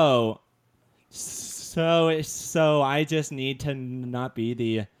 Oh, so I just need to not be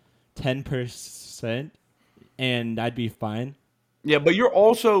the 10%, and I'd be fine. Yeah, but you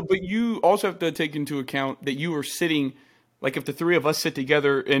also have to take into account that you are sitting. Like if the three of us sit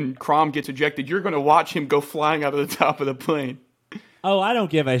together and Krom gets ejected, you're going to watch him go flying out of the top of the plane. Oh, I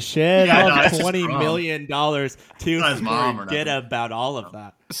don't give a shit. Yeah, I'll no, have it's just $20 Krom. million to not his mom or forget nothing. about all of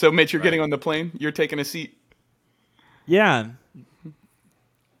that. So, Mitch, you're Right. getting on the plane. You're taking a seat. Yeah.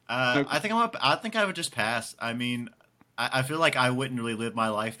 I think I would just pass. I mean, I feel like I wouldn't really live my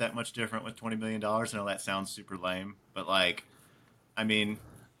life that much different with $20 million. I know that sounds super lame, but like, I mean,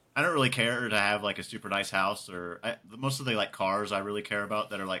 I don't really care to have like a super nice house most of the like cars I really care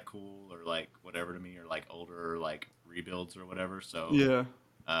about that are like cool or like whatever to me or like older or like rebuilds or whatever. So Yeah.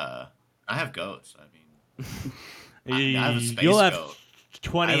 I have goats. I mean, I have a space You'll have goat.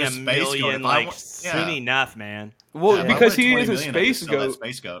 20 I have a space goat. million, If I like, wa- soon yeah. enough, man. Well, Yeah, if I because wanted he 20 is a million, I'd just space sell that goat.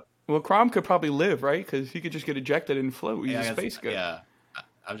 Space goat. Well, Krom could probably live, right? Because he could just get ejected and float. He's Yeah, a space goat. Yeah,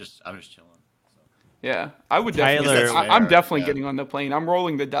 I'm just chilling. Yeah, I would Tyler- definitely. I'm definitely Yeah. getting on the plane. I'm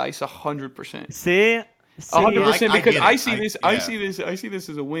rolling the dice 100%. See? 100% I because get it. I see Yeah. this. I see this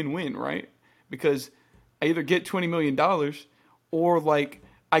as a win-win, right? Because I either get $20 million or like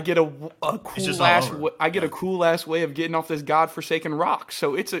I get a cool just all ass. over. I get a cool ass way of getting off this godforsaken rock.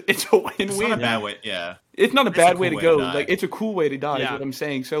 So it's a win-win. It's not a bad way. Yeah. It's not a It's bad a way to cool go. die. Like it's a cool way to die. Is Yeah. what I'm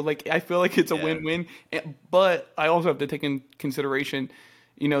saying. So like I feel like it's a Yeah. win-win. But I also have to take in consideration,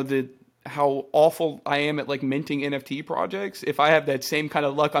 how awful I am at like minting NFT projects. If I have that same kind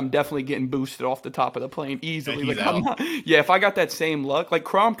of luck, I'm definitely getting boosted off the top of the plane easily. He's Like I'm out. not, yeah, if I got that same luck, like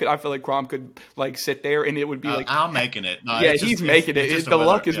Krom could, I feel like Krom could like sit there and it would be like, I'm making it. No, yeah, it's he's just- making it's it. just a The weather-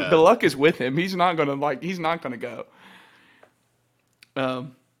 luck is yeah. the luck is with him. He's not gonna go.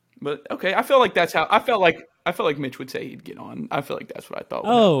 But okay, I feel like that's how I felt like Mitch would say he'd get on. I feel like that's what I thought.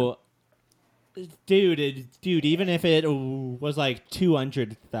 would Oh, dude, even if it was like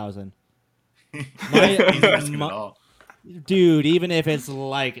 200,000, He's risking it all. dude, even if it's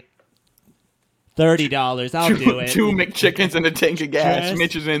like $30, I'll happen. do it. Two McChickens and a tank of gas. Just-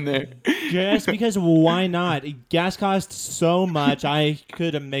 Mitch is in there. Just because, why not? Gas costs so much, I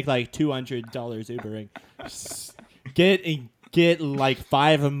could make like $200 Ubering. Get like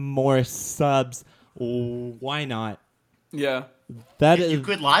 5 more subs. Why not? Yeah. That You is.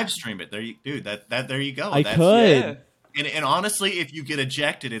 could live stream it. There you there you go. I That's- could. Yeah. And honestly, if you get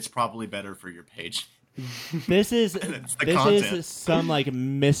ejected, it's probably better for your page. This is It's the this content. is some like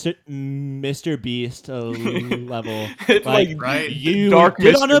Mr. Beast level. It's like Right? You Dark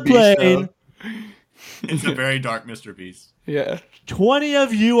get Mr. on a Beast plane. It's a very dark Mr. Beast. Yeah. 20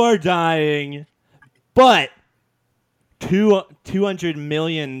 of you are dying, but $200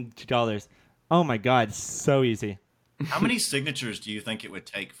 million. Oh my God, so easy. How many signatures do you think it would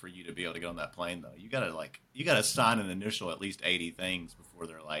take for you to be able to get on that plane, though? You gotta sign an initial at least 80 things before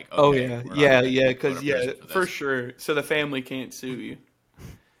they're like, okay, Oh yeah. we're not Yeah. gonna Yeah. go Because to yeah, prison for this. sure. So the family can't sue you.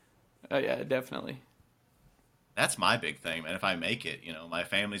 Oh yeah, definitely. That's my big thing, man. If I make it, my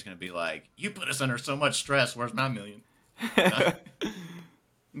family's gonna be like, "You put us under so much stress. Where's my million?"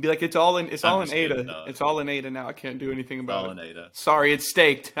 Be like, it's all in I'm just Ada. kidding, no. It's all in Ada now. I can't do anything about All it. in Ada. Sorry, it's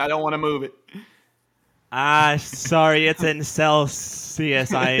staked. I don't want to move it. Sorry, it's in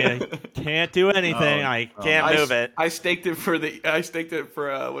Celsius. I can't do anything. Oh, I can't I move it. I staked it for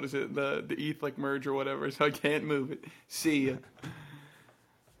what is it, the ETH like merge or whatever, so I can't move it. See ya.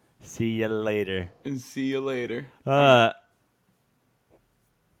 See you later. And see you later. Uh,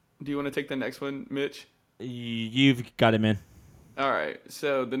 Do you want to take the next one, Mitch? you've got him in. All right.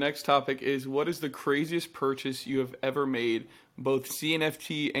 So the next topic is, what is the craziest purchase you have ever made, both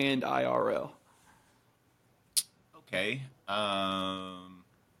CNFT and IRL? Okay.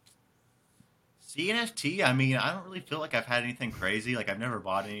 CNFT. I mean, I don't really feel like I've had anything crazy. Like I've never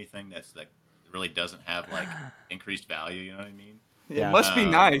bought anything that's like really doesn't have like increased value. You know what I mean? Yeah, it must be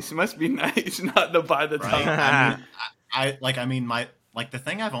nice. It must be nice not to buy the Right. top. I mean, my the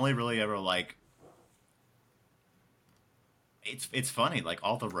thing I've only really ever like. It's funny. Like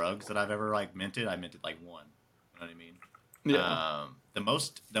all the rugs that I've ever like minted, I minted like one. You know what I mean? Yeah.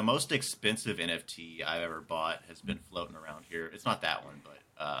 The most expensive NFT I've ever bought has been floating around here. It's not that one,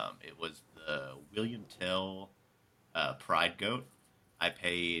 but it was the William Tell Pride Goat. I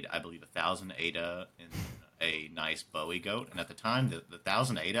paid, I believe, 1,000 ADA in a nice Bowie goat, and at the time, the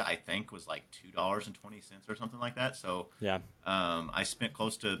 1,000 ADA I think was like $2.20 or something like that. So Yeah. I spent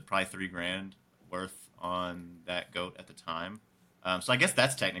close to probably $3,000 worth on that goat at the time. So I guess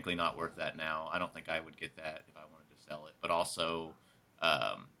that's technically not worth that now. I don't think I would get that if I wanted to sell it. But also,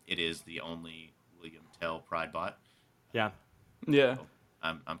 it is the only William Tell Pride bot. Yeah. Yeah. So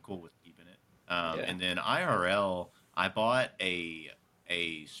I'm cool with keeping it. And then IRL, I bought a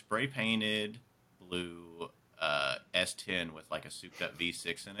spray painted blue S10 with like a souped up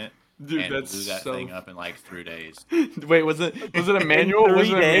V6 in it. Dude, and that's blew that so... thing up in like 3 days. Wait, was it a manual? Was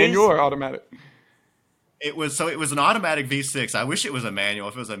it a manual or automatic? It was an automatic V6. I wish it was a manual.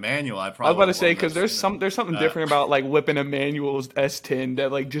 If it was a manual, I probably. I was about to say because there's something different about like whipping a manual S10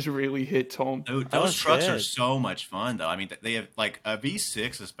 that like just really hits home. Dude, those trucks are so much fun though. I mean, they have like a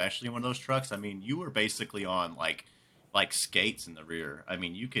V6, especially one of those trucks. I mean, you were basically on like skates in the rear. I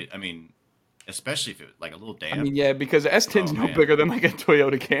mean, especially if it was like a little damp. I mean, yeah, because S10's no bigger than like a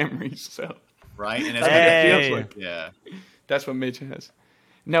Toyota Camry, so. Right, and yeah, that's what Mitch has.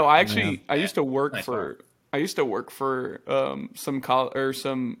 No, I used to work for. I used to work for some car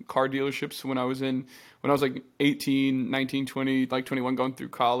dealerships when I was like 18, 19, 20, like 21, going through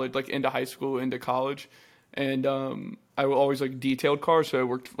college, like into high school, into college. And I always like detailed cars, so I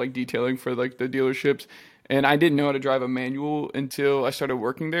worked like detailing for like the dealerships. And I didn't know how to drive a manual until I started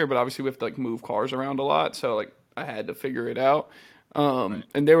working there, but obviously we have to like move cars around a lot, so like I had to figure it out. And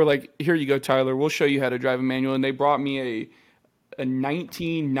they were like, "Here you go, Tyler. We'll show you how to drive a manual." And they brought me a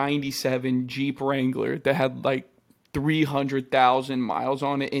 1997 Jeep Wrangler that had like 300,000 miles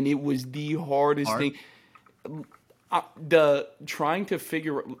on it, and it was the hardest thing. Trying to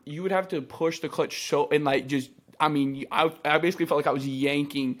figure, you would have to push the clutch and like just. I mean, I basically felt like I was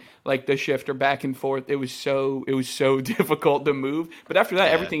yanking like the shifter back and forth. It was so difficult to move. But after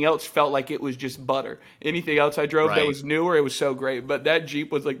that, everything else felt like it was just butter. Anything else I drove that was newer, it was so great. But that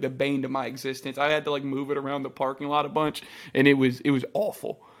Jeep was like the bane to my existence. I had to like move it around the parking lot a bunch, and it was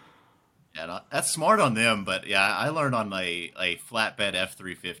awful. Yeah, that's smart on them. But yeah, I learned on a flatbed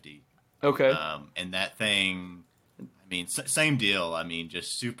F350. Okay. And that thing. I mean, same deal. I mean,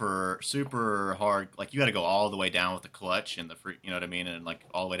 just super, super hard. Like, you got to go all the way down with the clutch and you know what I mean? And, like,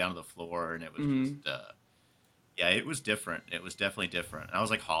 all the way down to the floor. And it was just, it was different. It was definitely different. And I was,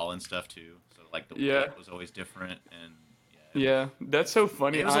 like, hauling stuff, too. So, like, the weight was always different. And, that's so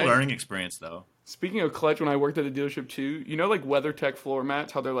funny. It was a learning experience, though. Speaking of clutch, when I worked at a dealership, too, you know, like, WeatherTech floor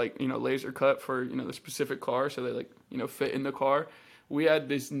mats, how they're, like, you know, laser cut for, you know, the specific car. So they, like, you know, fit in the car. We had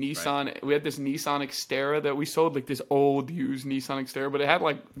this Nissan Xterra that we sold, like this old used Nissan Xterra, but it had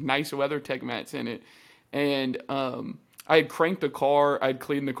like nice WeatherTech mats in it. And I had cranked the car, I'd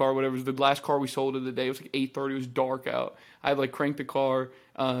cleaned the car, whatever. It was the last car we sold of the day. It was like 8:30. It was dark out. I had like cranked the car,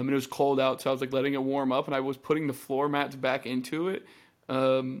 and it was cold out, so I was like letting it warm up, and I was putting the floor mats back into it.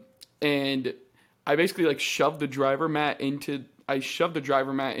 And I basically like shoved the driver mat into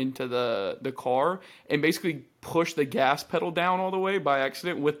the car and basically pushed the gas pedal down all the way by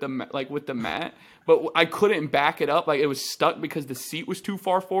accident with the mat, but I couldn't back it up. Like, it was stuck because the seat was too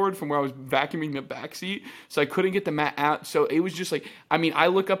far forward from where I was vacuuming the back seat, so I couldn't get the mat out. So it was just like, I mean, I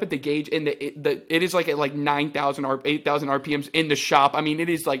look up at the gauge and it is like at like 9,000 or 8,000 RPMs in the shop. I mean, it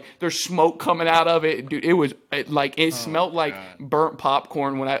is like there's smoke coming out of it, dude. It smelled like burnt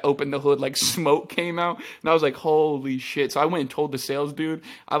popcorn when I opened the hood. Like, smoke came out, and I was like, holy shit. So I went and told the sales dude.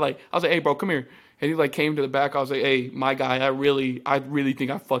 I was like, hey bro, come here. And he like came to the back. I was like, "Hey, my guy, I really think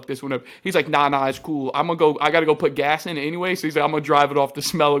I fucked this one up." He's like, "Nah, it's cool. I gotta go put gas in it anyway." So he's like, "I'm gonna drive it off. The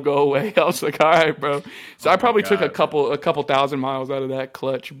smell will go away." I was like, "All right, bro." So I probably took a couple thousand miles out of that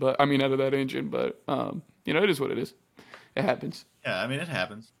clutch, out of that engine. But you know, it is what it is. It happens. Yeah, I mean, it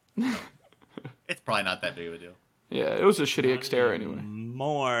happens. It's probably not that big of a deal. Yeah, it was a shitty Xterra anyway.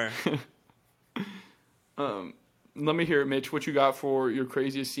 More. Let me hear it, Mitch. What you got for your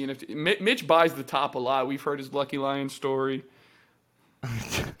craziest CNFT? Mitch buys the top a lot. We've heard his Lucky Lion story.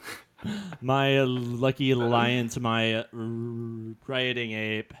 My Lucky Lions, my rioting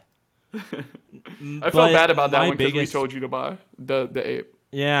ape. I felt bad about that one because we told you to buy the ape.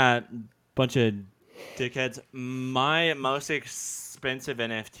 Yeah, bunch of Dickheads. My most expensive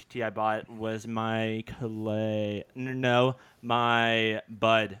NFT I bought was my my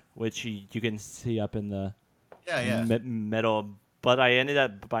Bud, which you can see up in the middle. But I ended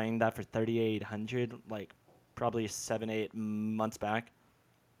up buying that for $3,800, like probably 7-8 months back.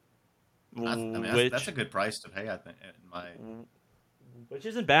 That's a good price to pay, I think. Which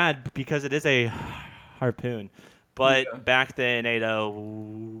isn't bad because it is a harpoon. But back then,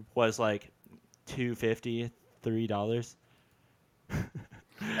 8.0 was like $2.50, $3.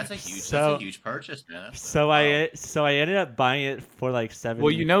 That's a huge purchase, man. I ended up buying it for like $7,000. Well,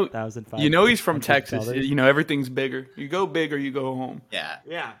 you know he's from Texas. You know everything's bigger. You go big or you go home.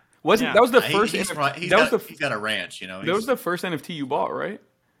 Yeah. Wasn't that was the He- first? he's, NFT pro- he's that was got, the he's got a ranch, you know. that was the first NFT you bought, right?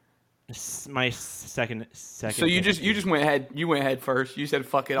 My second. So you just went ahead. You went ahead first. You said,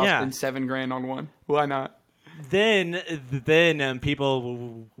 "Fuck it, I'll spend $7,000 on one." Why not? Then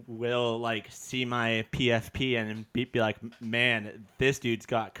people will like see my PFP and be like, man, this dude's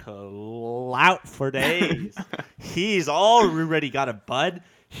got clout for days. He's already got a bud.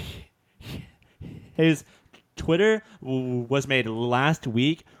 His Twitter was made last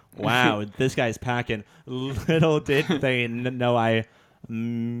week. Wow, this guy's packing. Little did they know I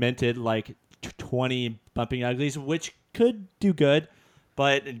minted like 20 bumping uglies, which could do good,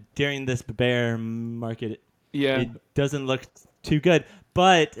 but during this bear market, it doesn't look too good.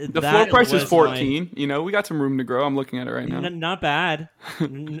 But the floor price is 14. We got some room to grow. I'm looking at it right now. Not bad.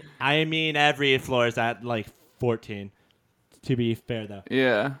 I mean, every floor is at like 14. To be fair, though.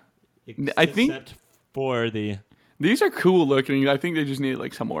 Yeah, Except for these are cool looking. I think they just need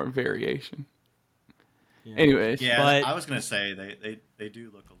like some more variation. Yeah. Anyways, but I was gonna say they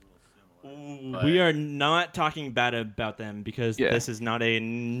do look a little similar. We are not talking bad about them because this is not a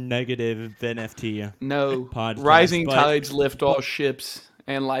negative NFT. No, podcast, rising tides lift all ships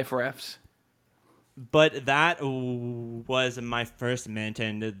and life rafts. But that was my first mint,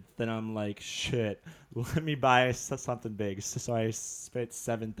 and then I'm like, shit, let me buy something big. So I spent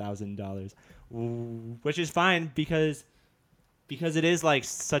 $7,000, which is fine because it is like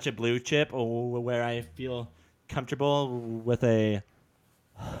such a blue chip where I feel comfortable with a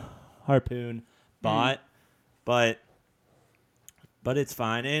harpoon bot, but it's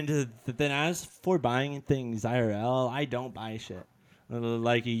fine. And then as for buying things IRL, I don't buy shit.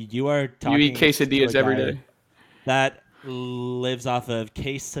 Like you are talking. You eat quesadillas every day. That lives off of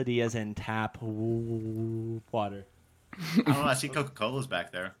quesadillas and tap water. I don't know. I see Coca-Cola's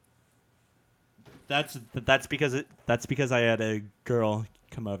back there. That's because I had a girl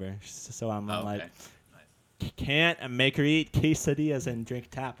come over, so I'm like, nice. Can't make her eat quesadillas and drink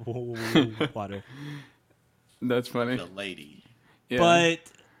tap water. That's funny. The lady. Yeah. But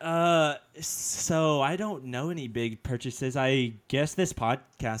so I don't know any big purchases. I guess this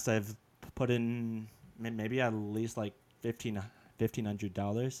podcast I've put in maybe at least like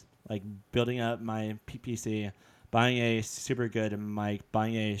 $1,500, like building up my PPC. Buying a super good mic,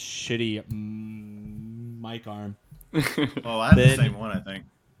 buying a shitty mic arm. Oh, I have the same one, I think.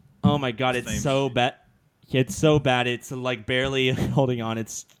 Oh my god, it's so bad. It's so bad. It's like barely holding on.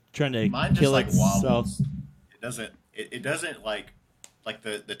 It's trying to Mine kill just, itself. Wobbles. It doesn't like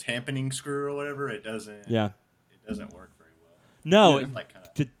the tamponing screw or whatever. It doesn't. Yeah. It doesn't work very well. No,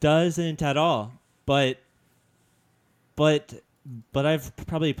 it doesn't at all. But I've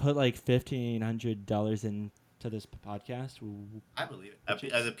probably put like $1,500 in. To this podcast, I believe it.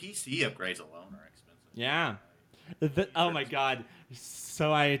 The PC upgrades alone are expensive. Yeah. Oh my god!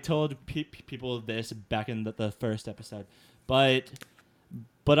 So I told people this back in the first episode, but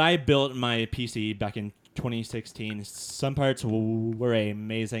I built my PC back in 2016. Some parts were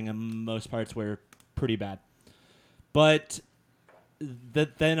amazing, and most parts were pretty bad. But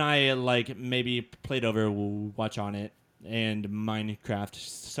then I like maybe played Overwatch on it and Minecraft,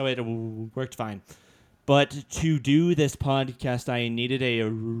 so it worked fine. But to do this podcast, I needed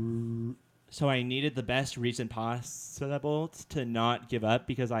the best reason possible to not give up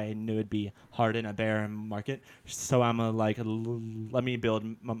because I knew it'd be hard in a bear market. So I'm like, let me build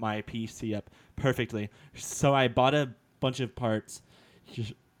my PC up perfectly. So I bought a bunch of parts,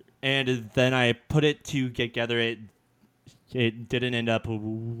 and then I put it together. It didn't end up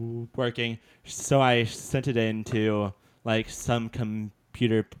working, so I sent it into like some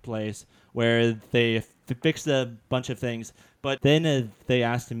computer place where they fixed a bunch of things. But then they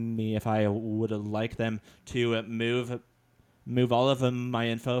asked me if I would like them to move all of my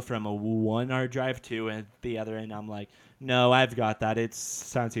info from one hard drive to the other, and I'm like, no, I've got that. It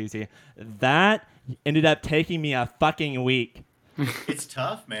sounds easy. That ended up taking me a fucking week. It's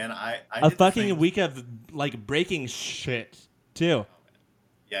tough, man. I a fucking week of like breaking shit too.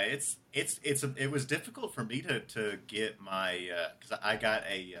 Yeah, it was difficult for me to get my because I got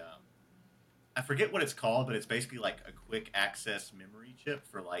a I forget what it's called, but it's basically like a quick access memory chip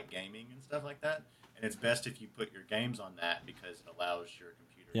for like gaming and stuff like that. And it's best if you put your games on that because it allows your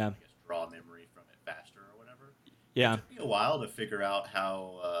computer to draw memory from it faster or whatever. Yeah, it took me a while to figure out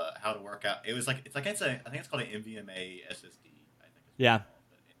how to work out. It was like I think it's called an NVMe SSD. I think. Yeah,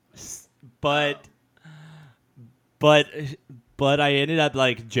 but I ended up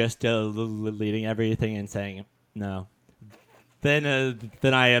like just deleting everything and saying no. Then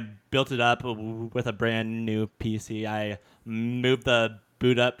I built it up with a brand new PC. I moved the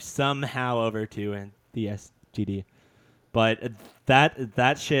boot up somehow over to the SSD. But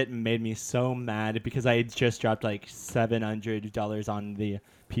that shit made me so mad because I just dropped like $700 on the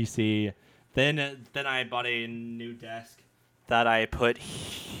PC. Then I bought a new desk that I put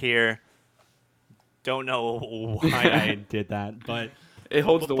here. Don't know why I did that, but It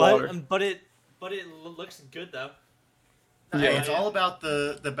holds the water. But it looks good though. Hey, it's all about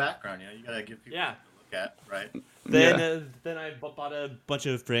the background. You gotta give people something to look at, right? Then I bought a bunch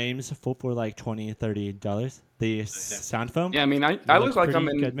of frames for like $20-$30. The sound foam. Yeah, I mean, I look like I'm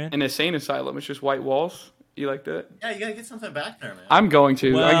good, in an insane asylum. It's just white walls. You like that? Yeah, you gotta get something back there, man. I'm going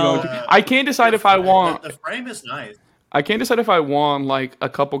to. Well, I can't decide if I want. The frame is nice. I can't decide if I want like a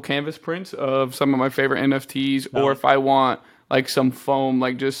couple canvas prints of some of my favorite NFTs, or if I want like some foam,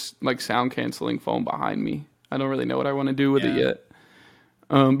 like just like sound canceling foam behind me. I don't really know what I want to do with it yet.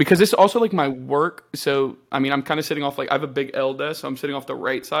 Because it's also like my work. So, I mean, I'm kind of sitting off like I have a big L desk, so I'm sitting off the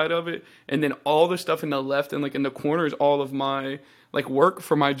right side of it. And then all the stuff in the left and like in the corner is all of my like work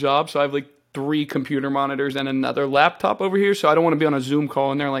for my job. So I have like 3 computer monitors and another laptop over here. So I don't want to be on a Zoom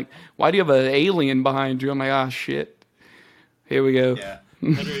call and they're like, why do you have an alien behind you? I'm like, ah, shit. Here we go. Yeah.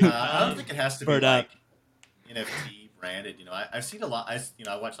 I don't think it has to be like NFT branded. I've seen a lot. I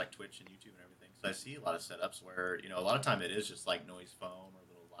watch like Twitch and YouTube and everything. So I see a lot of setups where, a lot of time it is just like noise foam or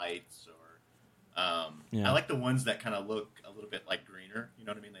little lights or I like the ones that kind of look a little bit like greener. You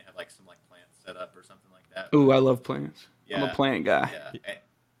know what I mean? They have like some like plant setup or something like that. Ooh, I love plants. Yeah. I'm a plant guy. Yeah.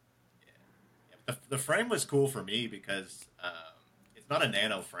 The frame was cool for me because it's not a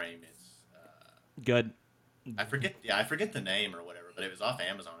nano frame. It's good. I forget the name or whatever, but it was off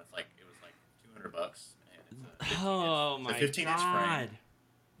Amazon. It was like $200, and it's a 15-inch frame.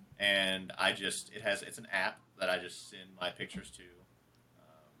 And it's an app that I just send my pictures to.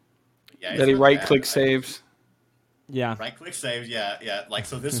 That he right click saves. Yeah. Right click saves. Yeah. Like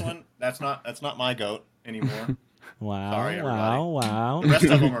so, this one that's not my goat anymore. Wow. Sorry, everybody. Wow. The rest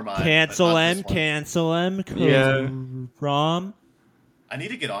of them are mine. Cancel him. Yeah. Krom. I need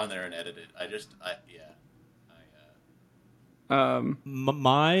to get on there and edit it.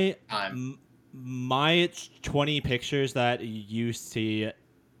 My 20 pictures that you see,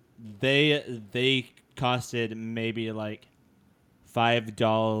 they costed maybe like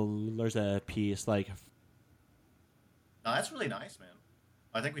 $5 a piece. Like, no, that's really nice, man.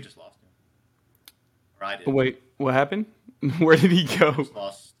 I think we just lost him. Or I did. Wait, what happened? Where did he go? Just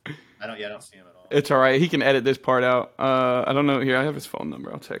lost. I don't see him at all. It's all right. He can edit this part out. I don't know. Here, I have his phone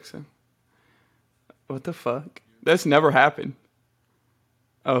number. I'll text him. What the fuck? That's never happened.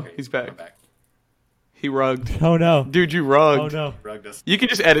 Oh, Okay, he's back. I'm back. He rugged. oh no. Dude, you rugged. Oh no. Rugged us. You can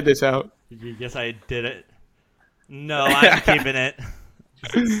just edit this out. Yes, I did it. No, I'm keeping it.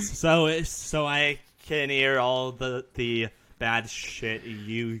 So I can hear all the bad shit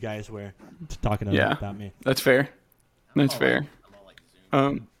you guys were talking about me. That's fair. That's fair. I'm all like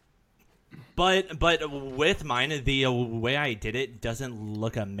Zoom. But with mine, the way I did it doesn't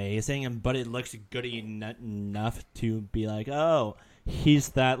look amazing, but it looks good enough to be like, oh, he's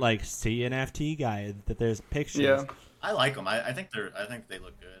that like CNFT guy that there's pictures. Yeah. I like them. I think they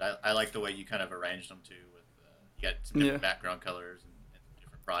look good. I like the way you kind of arranged them too. With you got some different background colors and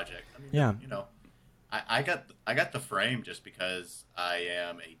different projects. I mean, I got the frame just because I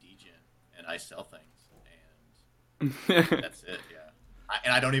am a degen and I sell things, and that's it. Yeah.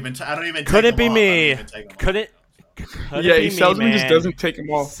 And I don't even. Could it be off. me? Could it? Could Yeah, it be he sells them, me, just man? doesn't take them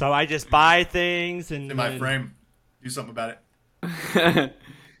off. So I just buy things and in my frame. Do something about it.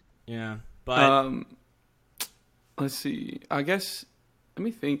 Yeah, but Let's see. I guess. Let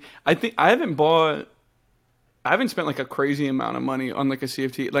me think. I think I haven't spent like a crazy amount of money on like a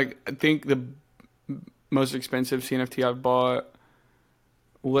CFT. Like I think the most expensive CNFT I've bought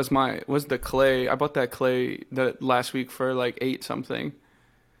was the clay. I bought that clay that last week for like $8 something.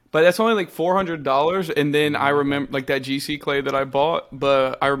 But that's only like $400, and then I remember like that GC clay that I bought.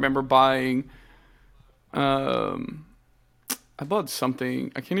 But I remember buying, I bought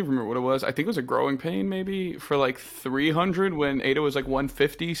something. I can't even remember what it was. I think it was a growing pain maybe for like $300 when Ada was like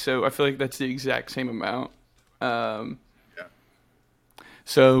 $150. So I feel like that's the exact same amount.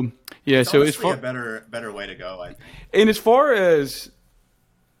 So yeah. It's so it's a better way to go, I think. And as far as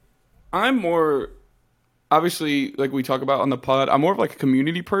I'm more, obviously, like we talk about on the pod, I'm more of like a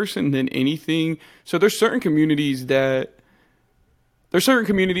community person than anything. So there's certain communities that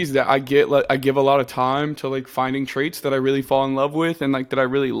I give a lot of time to like finding traits that I really fall in love with and like that I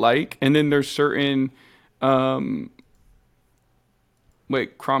really like. And then there's certain,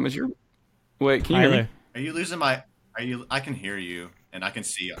 wait, Krom, can you hear me? Are you losing my? I can hear you and I can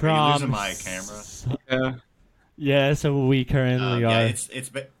see you. Are Krom, you losing my camera? Yeah. Yeah, so we currently are. Yeah,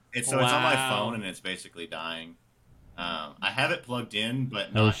 it's on my phone and it's basically dying. I have it plugged in, but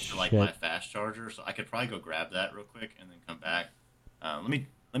Oh, not to like my shit. fast charger, so I could probably go grab that real quick and then come back. Let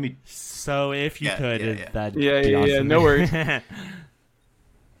me. So if you Yeah, could, yeah, yeah. that'd Yeah, be yeah, awesome. yeah, no worries.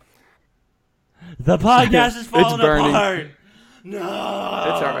 The podcast is It's falling burning. apart. No. It's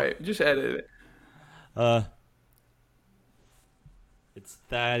all right. Just edit it. It's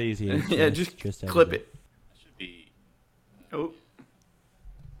that easy. Yeah, just clip edit it. That should be. Oh,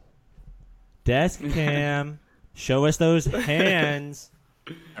 Desk cam. Show us those hands.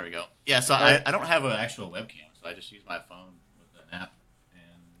 There we go. Yeah, so I don't have an actual webcam, so I just use my phone with an app,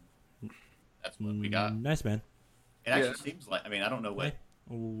 and that's what we got. Nice, man. It actually seems like. I mean, I don't know what.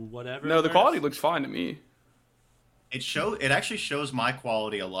 Whatever. no, the works. quality looks fine to me. It actually shows my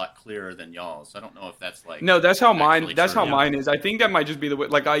quality a lot clearer than y'all's. I don't know if that's like. No, that's how mine. actually That's true. how mine is. I think that might just be the way.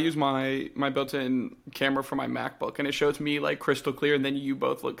 Like I use my built-in camera for my MacBook, and it shows me like crystal clear, and then you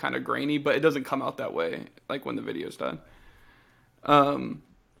both look kind of grainy, but it doesn't come out that way like when the video's done.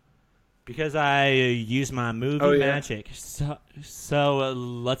 Because I use my movie yeah. magic. So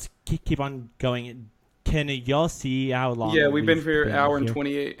let's keep on going. Can y'all see how long? Yeah, we've been for an hour and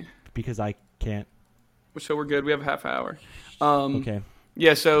 28, Because I can't. so we're good. We have a half hour. Okay.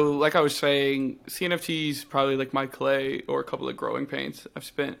 Yeah, so like I was saying, CNFTs probably like my clay or a couple of growing paints I've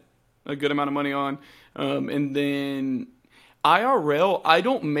spent a good amount of money on. And then IRL, I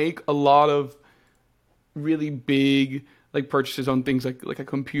don't make a lot of really big like purchases on things like a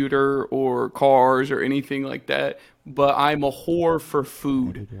computer or cars or anything like that. But I'm a whore for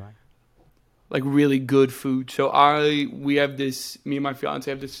food. Like really good food. So me and my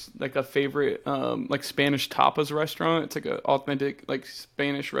fiance have this like a favorite like Spanish tapas restaurant. It's like an authentic like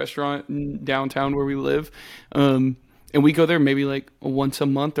Spanish restaurant in downtown where we live. And we go there maybe like once a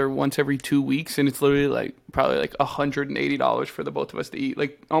month or once every 2 weeks, and it's literally like probably like $180 for the both of us to eat,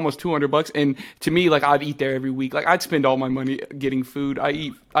 like almost $200. And to me, like I'd eat there every week. Like I'd spend all my money getting food. I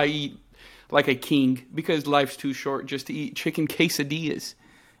eat like a king because life's too short just to eat chicken quesadillas.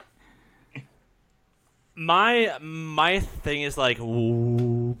 My thing is like,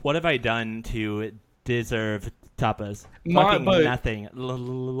 what have I done to deserve tapas? Fucking but- nothing.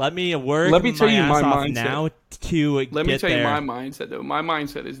 Let me work. Let me tell my you ass my off mindset. now to Let get me tell there. you my mindset though. My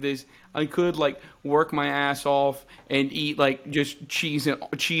mindset is this: I could like work my ass off and eat like just cheese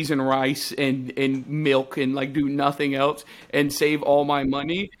and rice and milk and like do nothing else and save all my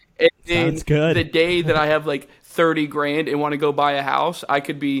money. And then Sounds good. the day that I have like 30 grand and want to go buy a house, I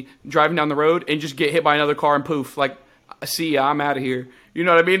could be driving down the road and just get hit by another car and poof, like, see ya, I'm out of here. You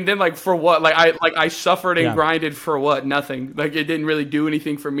know what I mean? Then like for what? Like I suffered and Yeah. grinded for what? Nothing. Like it didn't really do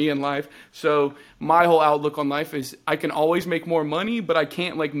anything for me in life. So my whole outlook on life is I can always make more money, but I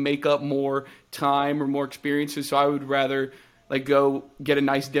can't like make up more time or more experiences. So I would rather like go get a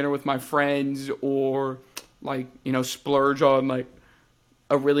nice dinner with my friends or like, you know, splurge on like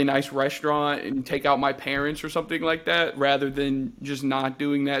a really nice restaurant and take out my parents or something like that rather than just not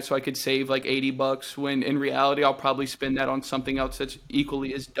doing that so I could save like $80 when in reality I'll probably spend that on something else that's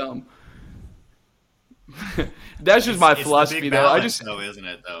equally as dumb. That's just my It's philosophy the big though. balance, though, isn't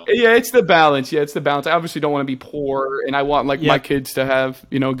it? Though. Yeah, it's the balance. Yeah, it's the balance. I obviously don't want to be poor and I want like my kids to have,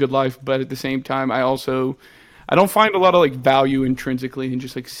 you know, a good life, but at the same time I don't find a lot of like value intrinsically in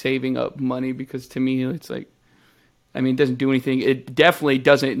just like saving up money because to me it's like I mean, it doesn't do anything. It definitely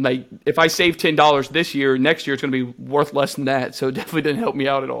doesn't, like, if I save $10 this year, next year it's going to be worth less than that. So it definitely didn't help me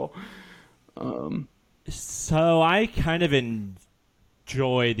out at all. So I kind of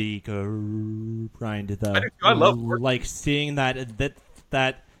enjoy the grind, though. I love work. Like seeing that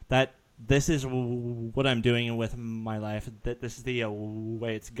this is what I'm doing with my life. That this is the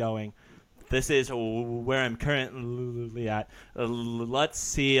way it's going. This is where I'm currently at. Let's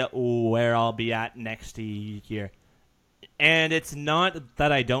see where I'll be at next year. And it's not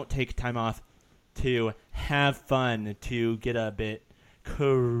that I don't take time off to have fun, to get a bit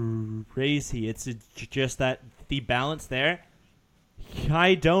crazy. It's just that the balance there,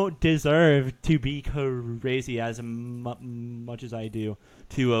 I don't deserve to be crazy as much as I do,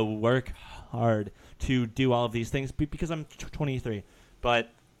 to work hard, to do all of these things because I'm 23. But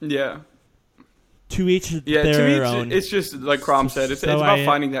Yeah. to each Yeah, their to me, own. it's just like Krom said. It's So about I-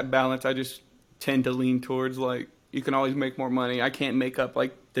 finding that balance. I just tend to lean towards like you can always make more money. I can't make up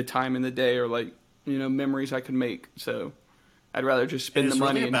like the time in the day or like you know memories I can make. So I'd rather just spend It's the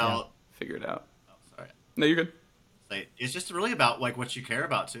money really and about. figure it out. Oh, sorry. No, you're good. Like, it's just really about like what you care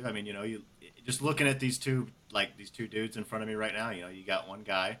about too. I mean, you know, you just looking at these two dudes in front of me right now. You know, you got one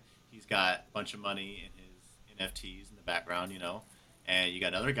guy. He's got a bunch of money in his NFTs in the background. You know. And you got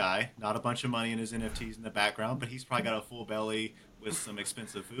another guy, not a bunch of money in his NFTs in the background, but he's probably got a full belly with some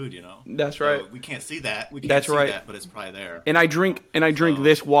expensive food, you know. That's So right. we can't see that. We can't That's see right. that, but it's probably there. And I drink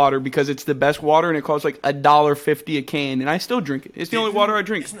this water because it's the best water, and it costs like $1.50 a can, and I still drink it. It's the only water I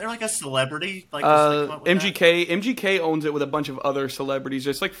drink. Isn't there like a celebrity like come up with MGK owns it with a bunch of other celebrities.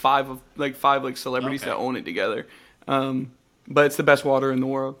 There's like five celebrities that own it together. But it's the best water in the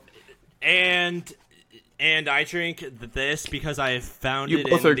world. And I drink this because I found it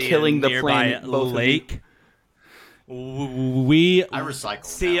both in are killing the nearby planet, both of you. lake. I recycle.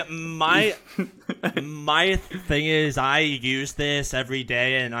 See, now. my thing is I use this every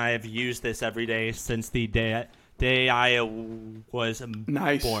day, and I have used this every day since the day I was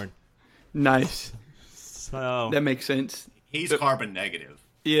born. Nice. So That makes sense. He's carbon negative.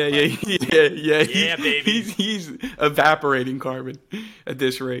 Yeah. Yeah, baby. He's evaporating carbon at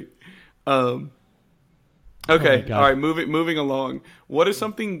this rate. Okay, Oh my God. all right. Moving along. What is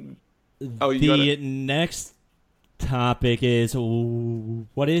something? Oh, you got the it. next topic is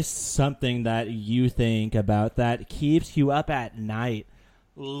what is something that you think about that keeps you up at night?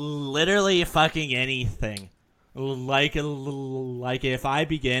 Literally fucking anything. Like if I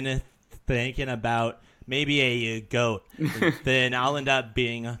begin thinking about maybe a goat, then I'll end up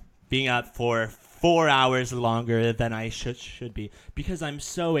being up for 4 hours longer than I should be, because I'm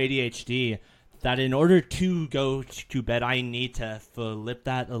so ADHD that in order to go to bed, I need to flip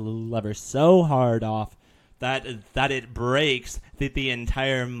that lever so hard off that it breaks the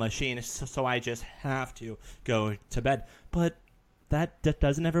entire machine. So I just have to go to bed. But that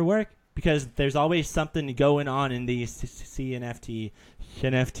doesn't ever work, because there's always something going on in the CNFT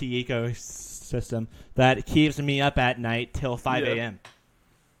ecosystem that keeps me up at night till 5 a.m.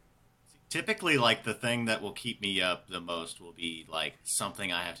 Typically, like the thing that will keep me up the most will be like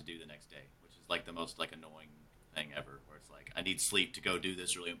something I have to do the next day, which is like the most like annoying thing ever. Where it's like I need sleep to go do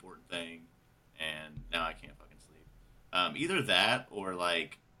this really important thing, and now I can't fucking sleep. Either that or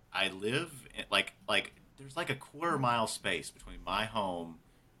like I live in, like there's like a quarter-mile space between my home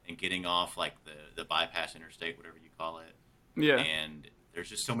and getting off like the bypass interstate, whatever you call it. Yeah. And there's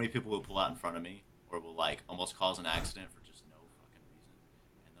just so many people who pull out in front of me or will like almost cause an accident for just no fucking reason.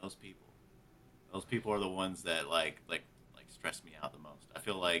 And those people are the ones that like stress me out the most. I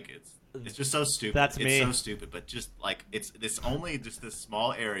feel like it's just so stupid. That's me. It's so stupid, but just like it's this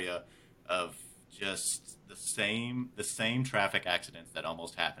small area of just the same traffic accidents that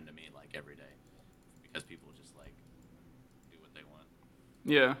almost happen to me like every day, because people just like do what they want.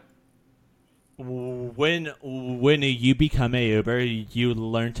 Yeah. When you become a Uber, you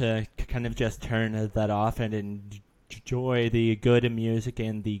learn to kind of just turn that off and enjoy the good music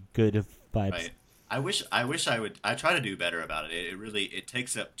and the good vibes. Right. I wish I would. I try to do better about it. It really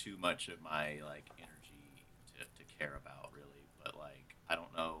takes up too much of my like energy to care about, really. But like I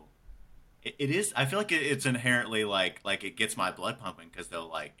don't know. It is. I feel like it's inherently like it gets my blood pumping, because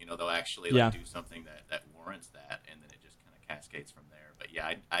they'll actually do something that warrants that, and then it just kind of cascades from there. But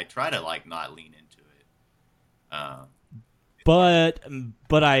yeah, I try to like not lean into it.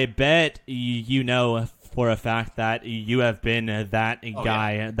 But I bet you know for a fact that you have been that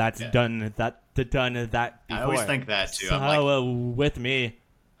guy that's done that before. I always think that too. So I'm like, with me,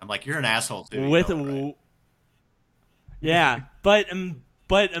 I'm like, you're an asshole too. with right? yeah, but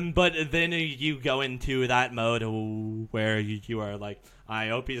then you go into that mode where you are like, I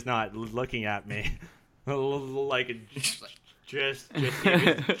hope he's not looking at me, like just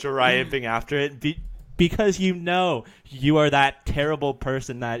driving after it. Because you are that terrible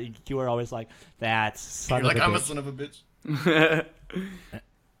person that you are always like, that son You're of like, a I'm bitch. a son of a bitch.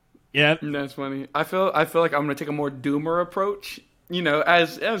 Yep. That's funny. I feel like I'm gonna take a more doomer approach. You know,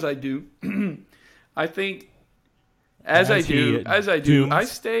 as I do. I think as I do,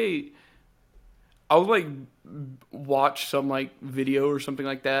 I'll like watch some like video or something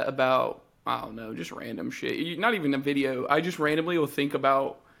like that about, I don't know, just random shit. Not even a video. I just randomly will think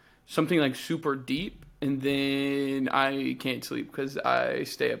about something like super deep, and then I can't sleep because I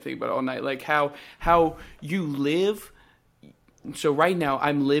stay up thinking about it all night. Like how you live. So right now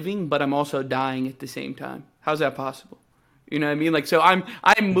I'm living, but I'm also dying at the same time. How's that possible? You know what I mean? Like, so I'm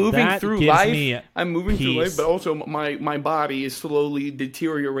moving That through gives life. me I'm moving through life, peace. but also my body is slowly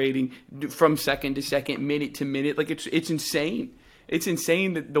deteriorating from second to second, minute to minute. Like it's insane. It's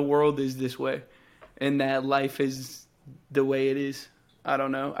insane that the world is this way, and that life is the way it is. I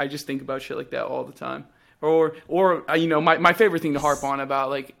don't know. I just think about shit like that all the time. Or you know, my favorite thing to harp on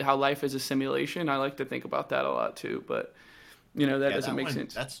about like how life is a simulation. I like to think about that a lot too, but you know that doesn't make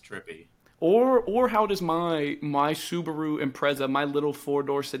sense. That's trippy. Or how does my Subaru Impreza, my little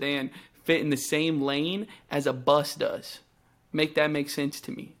 4-door sedan, fit in the same lane as a bus does? Make that make sense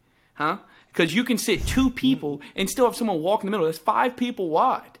to me. Huh? Because you can sit 2 people and still have someone walk in the middle. That's 5 people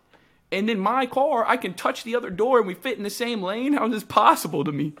wide. And then my car, I can touch the other door and we fit in the same lane. How is this possible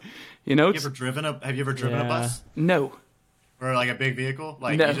to me? You know? Have you ever driven a bus? No. Or like a big vehicle?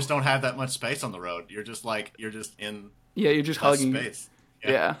 Like No. you just don't have that much space on the road. You're just in Yeah, you're just bus hugging. space.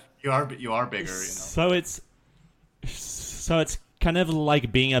 Yeah. You are bigger, you know. So it's kind of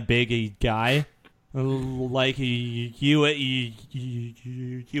like being a big guy. Like you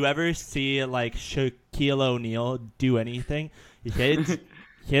ever see like Shaquille O'Neal do anything?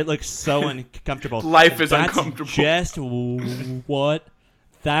 It looks so uncomfortable. Life is That's uncomfortable. Just what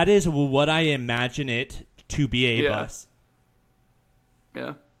that is what I imagine it to be a bus.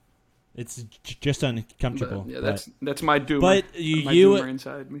 Yeah. It's just uncomfortable. But, yeah, that's my doomer. But my doomer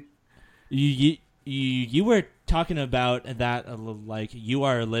inside me. You were talking about that like you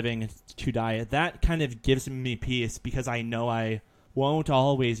are living to die. That kind of gives me peace because I know I won't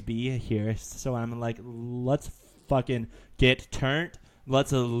always be here. So I'm like, let's fucking get turned.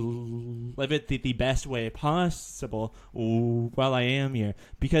 Let's live it the best way possible while I am here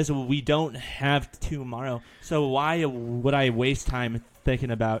because we don't have tomorrow. So why would I waste time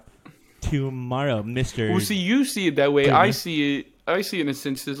thinking about tomorrow, Mr. Well, see, you see it that way. I see it in a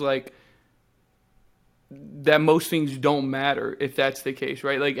sense as like that most things don't matter if that's the case,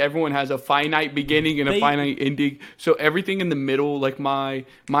 right? Like everyone has a finite beginning and a finite ending. So everything in the middle, like my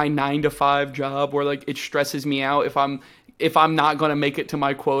 9 to 5 job where like it stresses me out if I'm not going to make it to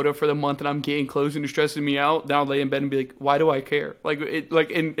my quota for the month and I'm getting close and it stresses me out, then I'll lay in bed and be like, why do I care? Like it,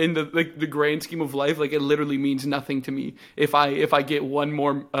 like in the like the grand scheme of life, like it literally means nothing to me if I get one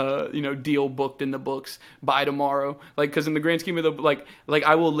more deal booked in the books by tomorrow. Like because in the grand scheme of the like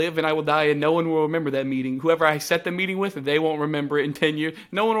I will live and I will die and no one will remember that meeting. Whoever I set the meeting with, they won't remember it in 10 years.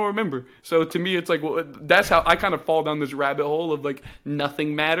 No one will remember. So to me, it's like well, that's how I kind of fall down this rabbit hole of like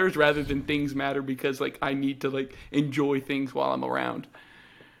nothing matters rather than things matter because like I need to like enjoy things while I'm around.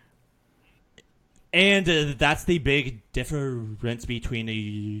 And that's the big difference between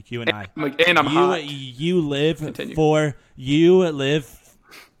you and I. And I'm hot. You live Continue.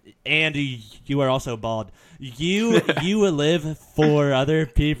 and you are also bald. You live for other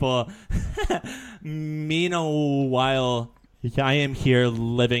people. Meanwhile, I am here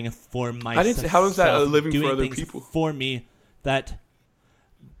living for myself. I didn't say, how is that living doing for other things people? For me, that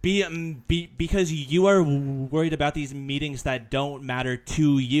because you are worried about these meetings that don't matter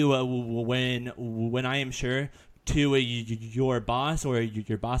to you when I am sure to your boss or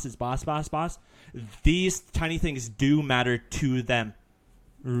your boss's boss, these tiny things do matter to them.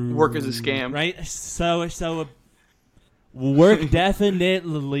 Work is a scam. Right? So work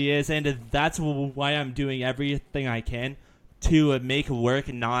definitely is, and that's why I'm doing everything I can to make work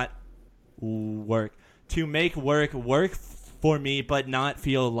not work. To make work for me, but not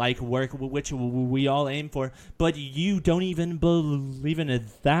feel like work, which we all aim for. But you don't even believe in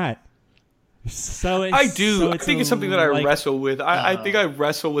that. So I do. I think it's something that I wrestle with. I think I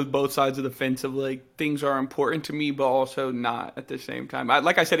wrestle with both sides of the fence of like things are important to me, but also not at the same time.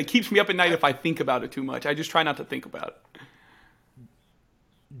 Like I said, it keeps me up at night if I think about it too much. I just try not to think about it.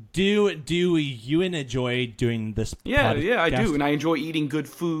 Do you enjoy doing this? Yeah, podcast? I do, and I enjoy eating good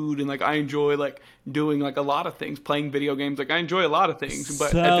food, and like I enjoy like doing like a lot of things, playing video games. Like I enjoy a lot of things,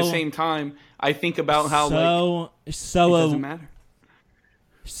 but at the same time, I think about how it doesn't matter.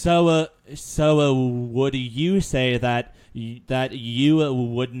 So would you say that you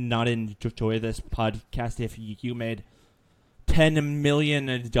would not enjoy this podcast if you made $10 million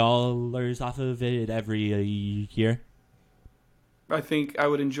off of it every year? I think I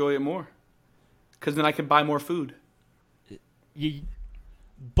would enjoy it more because then I could buy more food.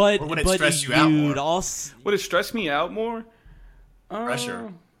 But or would it stress you out more? Would it stress me out more?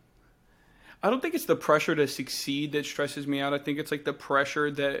 Pressure. I don't think it's the pressure to succeed that stresses me out. I think it's like the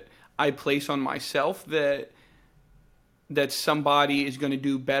pressure that I place on myself that somebody is going to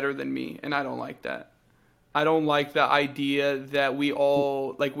do better than me, and I don't like that. I don't like the idea that we're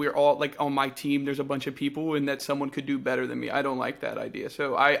all like on my team, there's a bunch of people and that someone could do better than me. I don't like that idea.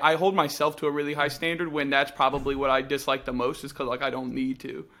 So I hold myself to a really high standard when that's probably what I dislike the most is because like I don't need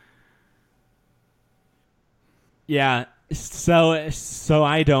to. Yeah. So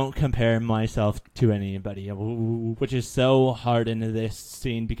I don't compare myself to anybody, which is so hard in this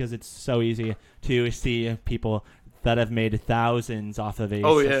scene because it's so easy to see people that have made thousands off of a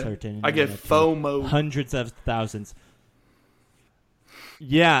certain... I get FOMO. Hundreds of thousands.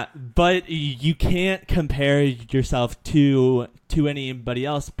 Yeah, but you can't compare yourself to anybody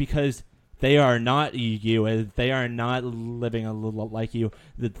else because they are not you. They are not living like you.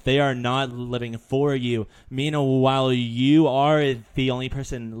 They are not living for you. Meanwhile, you are the only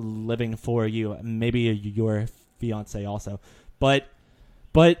person living for you. Maybe your fiance also, but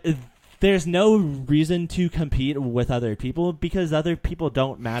there's no reason to compete with other people because other people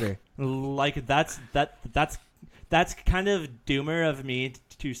don't matter. Like that's kind of doomer of me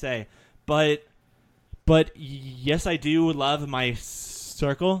to say, but yes, I do love my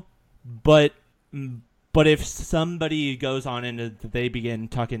circle, but if somebody goes on and they begin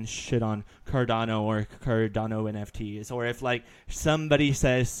talking shit on Cardano or Cardano NFTs, or if like somebody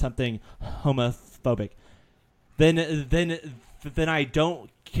says something homophobic, then I don't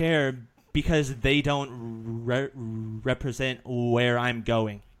care because they don't represent where I'm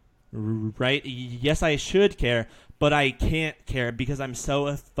going. Right? Yes, I should care, but I can't care because I'm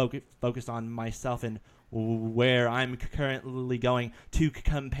so focused on myself and where I'm currently going to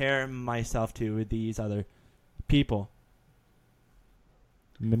compare myself to these other people.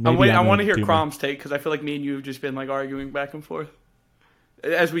 I want to hear Krom's take because I feel like me and you have just been like arguing back and forth.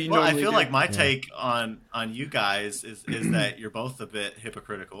 As we well, I normally feel do. like my take on you guys is that you're both a bit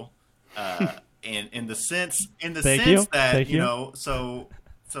hypocritical, in the sense that you know, so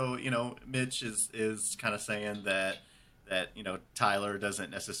Mitch is kind of saying that Tyler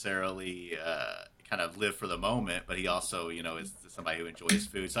doesn't necessarily kind of live for the moment, but he also is somebody who enjoys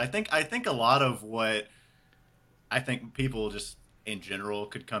food. So I think a lot of what I think people just in general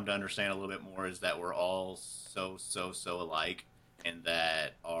could come to understand a little bit more is that we're all so alike. And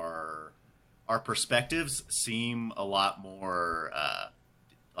that our perspectives seem a lot more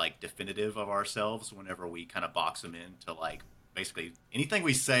like definitive of ourselves whenever we kind of box them into like basically anything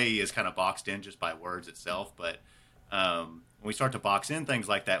we say is kind of boxed in just by words itself. But when we start to box in things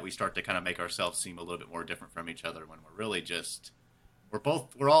like that, we start to kind of make ourselves seem a little bit more different from each other when we're really just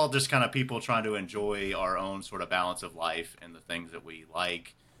we're all just kind of people trying to enjoy our own sort of balance of life and the things that we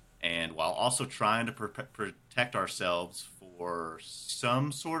like. And while also trying to protect ourselves for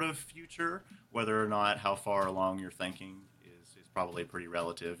some sort of future, whether or not how far along you're thinking is probably pretty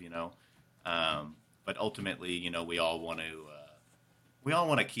relative, But ultimately, we all want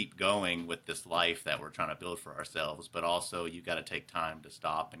to keep going with this life that we're trying to build for ourselves. But also, you got to take time to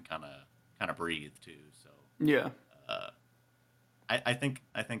stop and kind of breathe too. So yeah, I think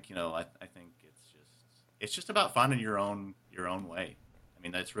it's just about finding your own way. I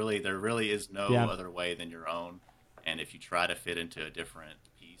mean, there really is no other way than your own. And if you try to fit into a different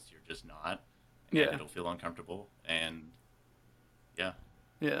piece, you're just not. And it'll feel uncomfortable. And yeah.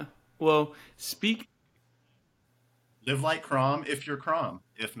 Yeah. Well, live like Krom if you're Krom.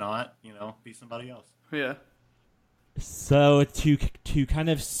 If not, be somebody else. Yeah. So to kind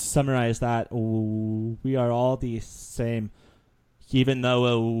of summarize that, we are all the same. Even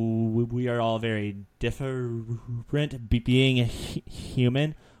though we are all very different, being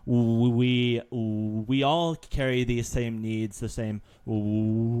human, we all carry these same needs, the same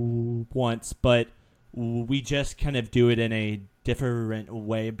wants, but we just kind of do it in a different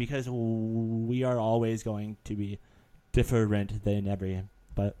way because we are always going to be different than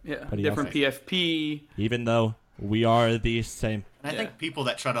everybody different else. PFP. Even though we are the same. And I think people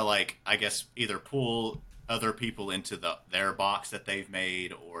that try to either pull other people into their box that they've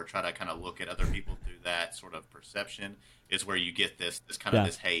made or try to kind of look at other people through that sort of perception is where you get this kind of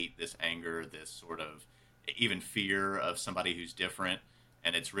this hate, this anger, this sort of even fear of somebody who's different.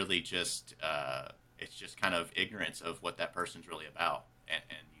 And it's really just kind of ignorance of what that person's really about. And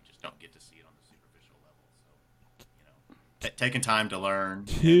you just don't get to see it on the superficial level. So, taking time to learn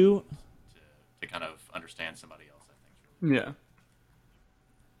to kind of understand somebody else, I think is really Yeah.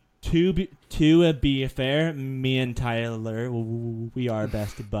 To be fair, me and Tyler, we are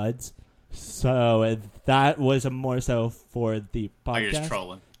best buds. So that was more so for the podcast. Oh, you're just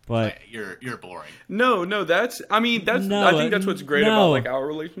trolling. But you're boring. No, I think that's what's great about like our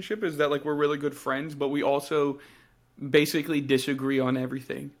relationship is that like we're really good friends, but we also basically disagree on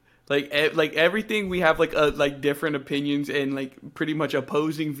everything. Like everything we have like different opinions and like pretty much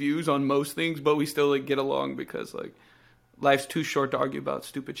opposing views on most things, but we still like get along because like life's too short to argue about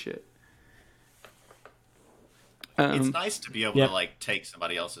stupid shit. It's nice to be able to like take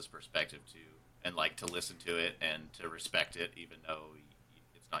somebody else's perspective too, and like to listen to it and to respect it, even though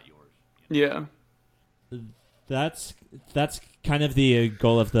it's not yours. Yeah, that's kind of the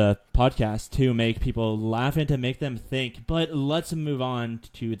goal of the podcast, to make people laugh and to make them think. But let's move on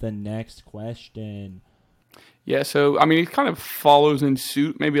to the next question. Yeah, so, I mean, it kind of follows in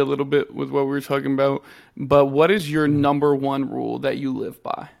suit maybe a little bit with what we were talking about, but what is your number one rule that you live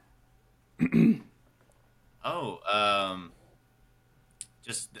by?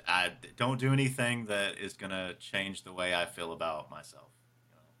 just I don't do anything that is gonna change the way I feel about myself.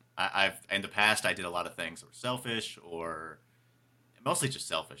 You know, I've in the past I did a lot of things that were selfish or mostly just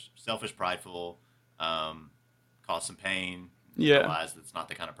selfish, prideful, um, caused some pain. Yeah. Realized that's not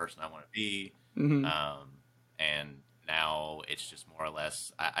the kind of person I want to be. And now it's just more or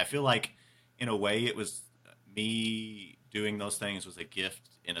less. I feel like, in a way, it was me doing those things was a gift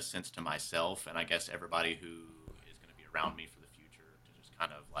in a sense to myself, and I guess everybody who is going to be around me for the future to just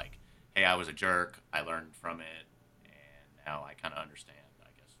kind of like, hey, I was a jerk. I learned from it, and now I kind of understand, I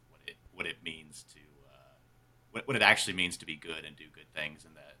guess, what it means to what it actually means to be good and do good things,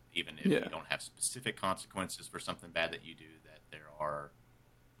 and that even if you don't have specific consequences for something bad that you do, that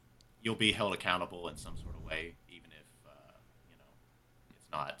you'll be held accountable in some sort of way, even if it's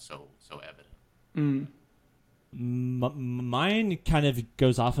not so evident. Mine kind of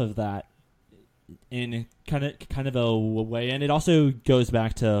goes off of that in kind of a way, and it also goes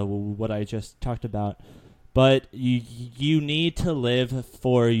back to what I just talked about. But you need to live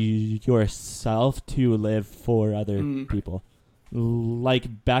for yourself to live for other people.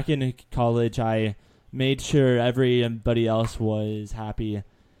 Like back in college, I made sure everybody else was happy.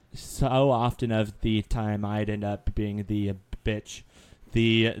 So often of the time, I'd end up being the bitch,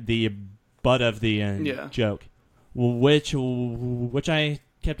 the butt of the joke, which I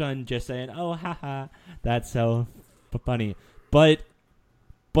kept on just saying, oh, haha, that's so funny. But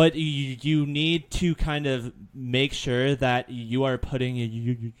you need to kind of make sure that you are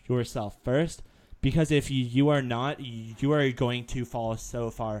putting yourself first, because if you are not, you are going to fall so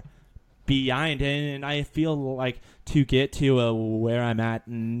far behind. And I feel like to get to where I'm at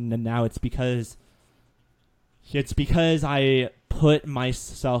now, it's because I put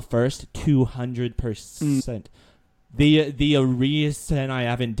myself first 200%. The reason I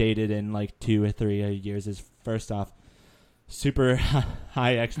haven't dated in like 2 or 3 years is, first off, super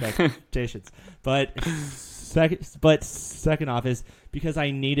high expectations, but second off is because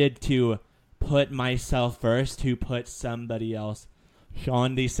I needed to put myself first to put somebody else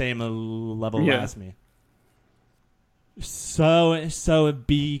on the same level as me. So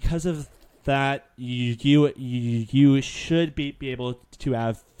because of that, you should be able to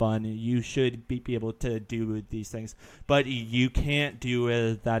have fun. You should be able to do these things, but you can't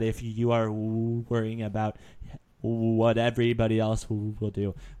do that if you are worrying about what everybody else will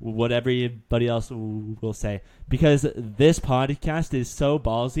do, what everybody else will say. Because this podcast is so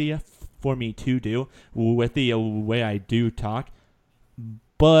ballsy for me to do with the way I do talk,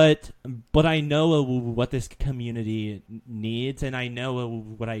 but I know what this community needs, and I know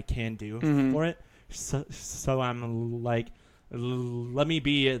what I can do for it. So I'm like, let me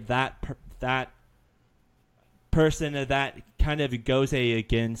be that person that kind of goes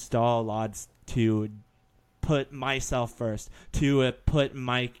against all odds to put myself first, to put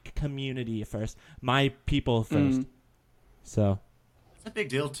my community first, my people first. So it's a big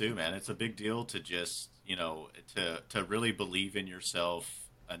deal too, man. It's a big deal to just, to really believe in yourself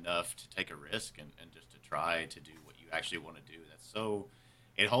enough to take a risk and just to try to do what you actually want to do.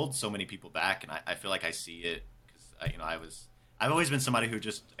 It holds so many people back, and I feel like I see it because I've always been somebody who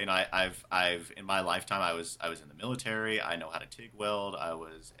just, I've in my lifetime I was in the military. I know how to TIG weld. I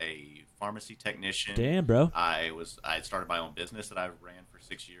was a pharmacy technician. Damn, bro. I started my own business that I ran for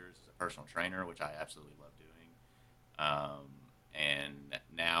 6 years as a personal trainer, which I absolutely love doing. And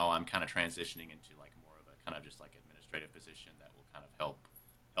now I'm kind of transitioning into like more of a kind of just like administrative position that will kind of help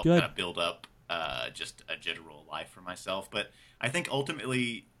kind of build up just a general life for myself. But I think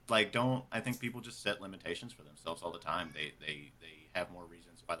ultimately, I think people just set limitations for themselves all the time. They have more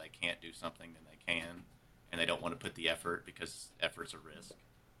reasons why they can't do something than they can, and they don't want to put the effort because effort's a risk.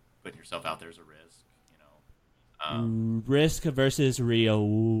 Putting yourself out there is a risk, risk versus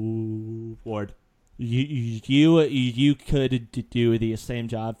reward. You could do the same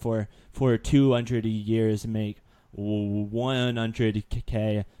job for 200 years, make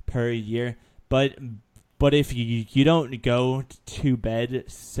 100K per year, but if you don't go to bed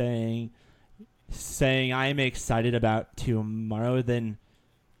saying I'm excited about tomorrow, then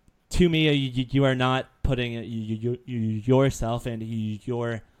to me you are not putting yourself and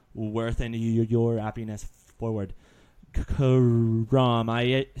your worth and your happiness forward. Krom,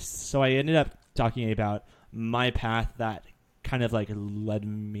 I ended up talking about my path that kind of like led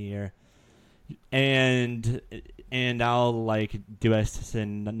me here, and I'll like do a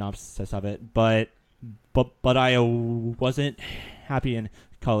synopsis of it, but I wasn't happy in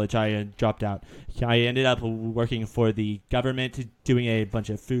college. I dropped out. I ended up working for the government, doing a bunch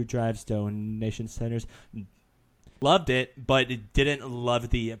of food drives, donation centers. Loved it, but didn't love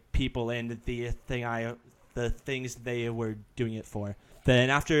the people and the things they were doing it for. then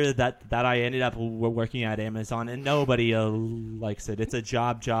after that I ended up working at Amazon, and nobody likes it. It's a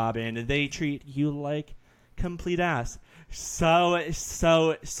job, and they treat you like complete ass.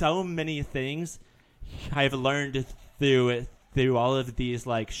 So many things I've learned through all of these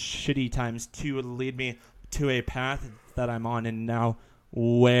like shitty times to lead me to a path that I'm on, and now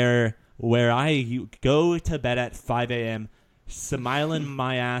where I go to bed at 5 a.m. smiling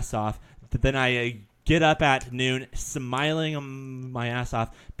my ass off. Then I get up at noon smiling my ass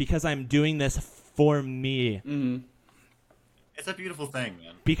off because I'm doing this for me. Mm-hmm. It's a beautiful thing,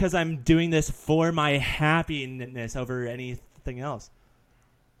 man. Because I'm doing this for my happiness over anything else.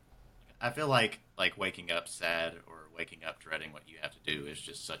 I feel like waking up sad or waking up dreading what you have to do is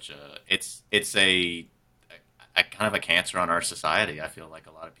just such a it's a kind of a cancer on our society. I feel like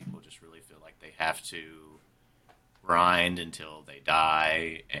a lot of people just really feel like they have to grind until they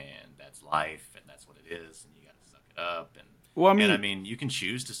die, and that's life, and that's what it is, and you got to suck it up. And well, I mean, you can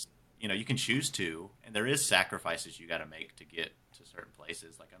choose to, and there is sacrifices you got to make to get to certain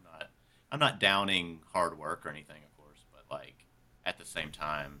places. Like I'm not downing hard work or anything, of course, but like at the same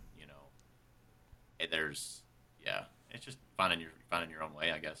time, it's just finding your own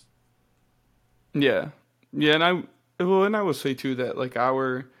way, I guess. Yeah, and I will say too that like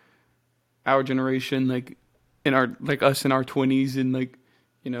our generation, like in our like us in our 20s and like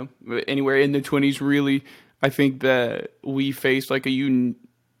anywhere in the 20s, really, I think that we face like a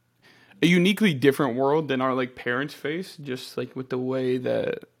uniquely different world than our like parents face, just like with the way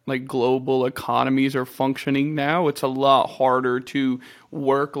that like global economies are functioning now. It's a lot harder to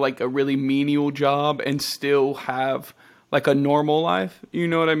work like a really menial job and still have like a normal life. You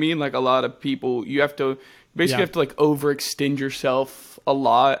know what I mean? Like a lot of people, you have to basically have to like overextend yourself a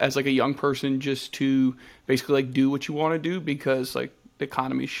lot as like a young person just to basically like do what you want to do, because like the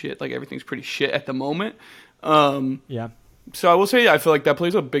economy's shit, like everything's pretty shit at the moment. So I will say, I feel like that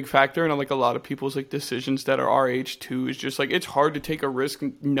plays a big factor in like a lot of people's like decisions that are our age too. Is just like it's hard to take a risk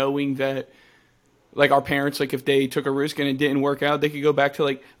knowing that like our parents, like if they took a risk and it didn't work out, they could go back to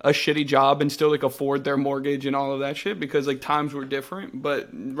like a shitty job and still like afford their mortgage and all of that shit, because like times were different. But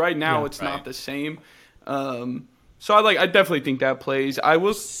right now it's not the same. So I definitely think that plays. I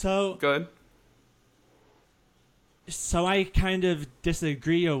will good. So I kind of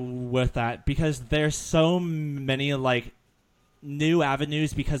disagree with that, because there's so many like new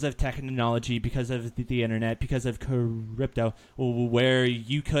avenues because of technology, because of the internet, because of crypto, where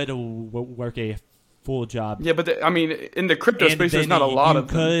you could work a full job. Yeah, but in the crypto space, there's not a lot of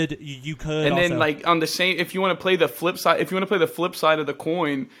them. You could, and also, then like on the same, if you want to play the flip side, of the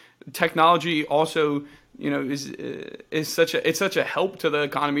coin, technology also is such a help to the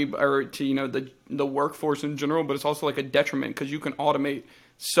economy, or to the workforce in general, but it's also like a detriment because you can automate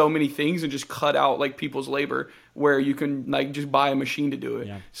so many things and just cut out like people's labor, where you can like just buy a machine to do it.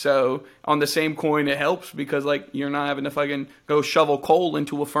 Yeah. So on the same coin, it helps because like you're not having to fucking go shovel coal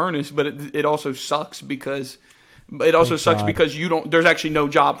into a furnace, but it also sucks because you don't. There's actually no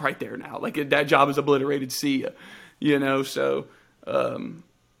job right there now. Like that job is obliterated. See ya. So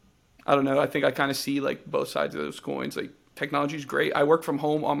I don't know. I think I kind of see like both sides of those coins. Like technology is great. I work from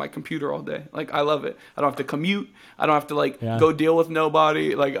home on my computer all day. Like I love it. I don't have to commute. I don't have to go deal with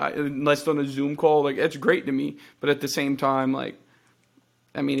nobody. Like unless on a Zoom call. Like it's great to me. But at the same time, like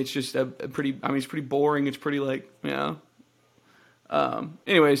it's just it's pretty boring. It's pretty like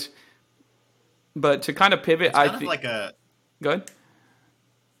anyways, but to kind of pivot, I think like a go ahead.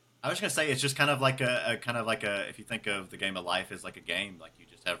 I was gonna say it's just kind of like a if you think of the game of life as like a game, like you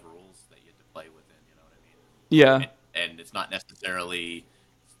just have rules that you have to play within. You know what I mean? Yeah. And it's not necessarily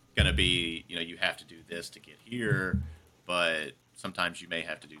gonna be you have to do this to get here, but sometimes you may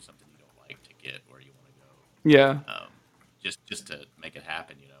have to do something you don't like to get where you want to go. Yeah. Just to make it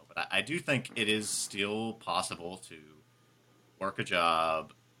happen, But I do think it is still possible to work a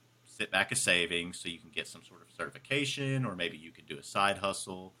job, sit back a savings so you can get some sort of certification, or maybe you can do a side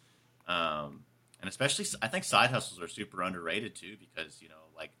hustle. And especially, I think side hustles are super underrated too, because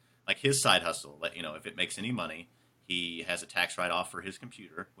like his side hustle, if it makes any money, he has a tax write-off for his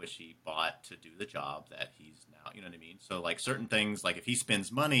computer, which he bought to do the job that he's now. You know what I mean? So like certain things, like if he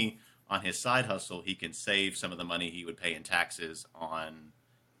spends money on his side hustle, he can save some of the money he would pay in taxes on,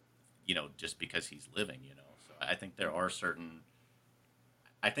 just because he's living. So I think there are certain.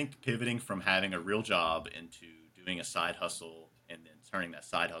 I think pivoting from having a real job into doing a side hustle and then turning that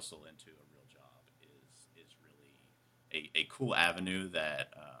side hustle into a real job is really a cool avenue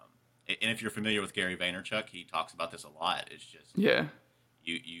that, and if you're familiar with Gary Vaynerchuk, he talks about this a lot. It's just,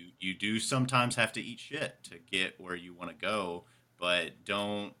 you do sometimes have to eat shit to get where you want to go, but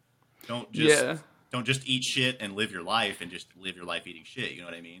don't just don't just eat shit and live your life and just live your life eating shit. You know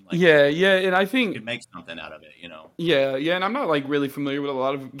what I mean? Like, Yeah, and I you think can make something out of it. You know? yeah, and I'm not like really familiar with a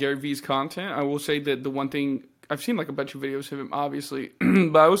lot of Gary Vee's content. I will say that the one thing I've seen like a bunch of videos of him, obviously,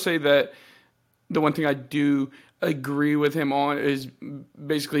 but I will say that the one thing I do agree with him on is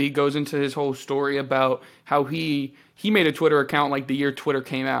basically he goes into his whole story about how he made a Twitter account like the year Twitter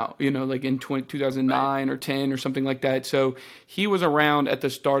came out, like in 2009 or 10 or something like that. So he was around at the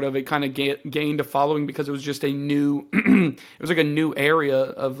start of it, kind of gained a following because it was just a new, it was like a new area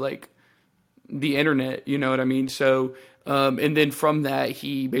of like the internet, you know what I mean? So, and then from that,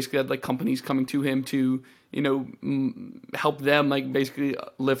 he basically had like companies coming to him to, help them like basically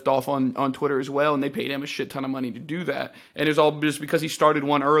lift off on Twitter as well. And they paid him a shit ton of money to do that. And it's all just because he started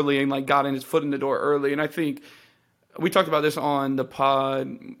one early and like got in his foot in the door early. And I think we talked about this on the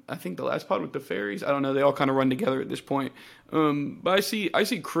pod, I think the last pod with the fairies. I don't know. They all kind of run together at this point. But I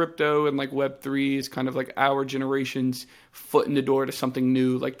see crypto and like Web3 is kind of like our generation's foot in the door to something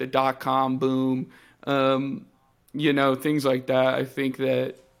new, like the .com boom, things like that. I think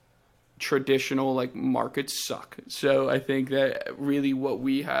that traditional like markets suck. So I think that really what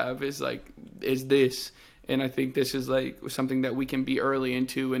we have is this. And I think this is like something that we can be early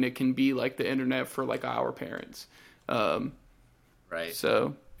into, and it can be like the internet for like our parents. Right.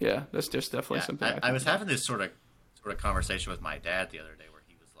 So yeah, that's just definitely something. I was having this sort of conversation with my dad the other day where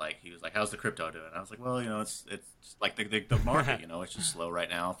he was like, how's the crypto doing? I was like, well, it's just like the market, it's just slow right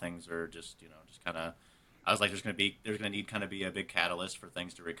now. Things are just, just kind of, I was like, there's going to need kind of be a big catalyst for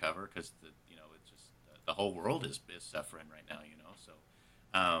things to recover because it's just the whole world is suffering right now, So,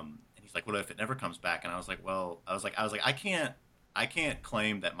 and he's like, what if it never comes back? And I was like, I can't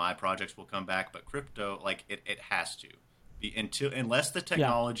claim that my projects will come back, but crypto, like it has to be unless the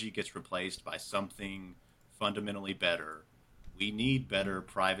technology gets replaced by something fundamentally better. We need better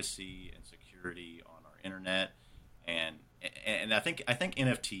privacy and security on our internet, and I think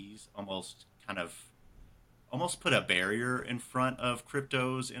NFTs almost put a barrier in front of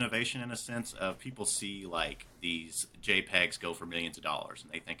crypto's innovation in a sense of people see like these JPEGs go for millions of dollars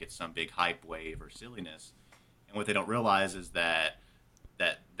and they think it's some big hype wave or silliness. And what they don't realize is that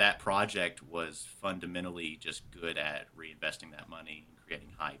project was fundamentally just good at reinvesting that money and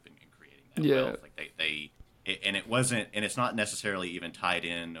creating hype and creating that wealth. Like it's not necessarily even tied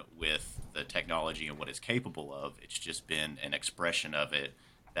in with the technology and what it's capable of. It's just been an expression of it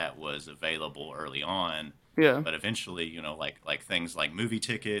that was available early on. Yeah. But eventually, like things like movie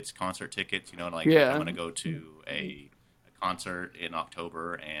tickets, concert tickets, I'm going to go to a concert in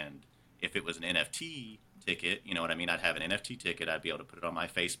October, and if it was an NFT ticket, you know what I mean? I'd have an NFT ticket. I'd be able to put it on my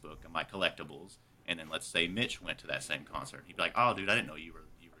Facebook and my collectibles. And then let's say Mitch went to that same concert. He'd be like, "Oh, dude, I didn't know you were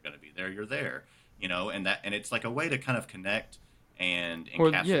going to be there. You're there." And it's like a way to kind of connect and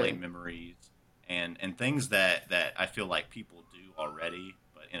encapsulate memories and things that I feel like people do already,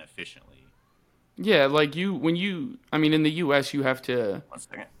 but inefficiently. Yeah, like in the U.S. you have to. 1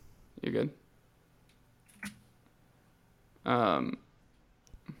 second. You're good.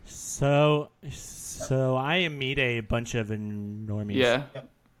 So I meet a bunch of normies. Yeah. Yep.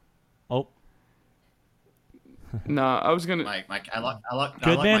 Oh. No, I was gonna. I locked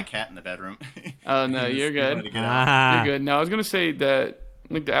man? my cat in the bedroom. Oh no, you're good. You're good. No, I was gonna say that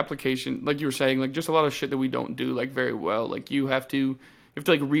like the application, like you were saying, like just a lot of shit that we don't do like very well. Like you have to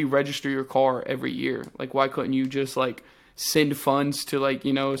like re-register your car every year. Like why couldn't you just like send funds to like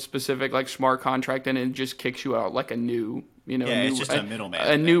a specific like smart contract and it just kicks you out like a new it's just a middleman.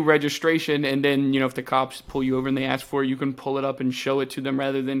 A new registration, and then if the cops pull you over and they ask for it, you can pull it up and show it to them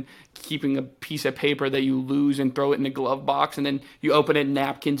rather than keeping a piece of paper that you lose and throw it in the glove box, and then you open it,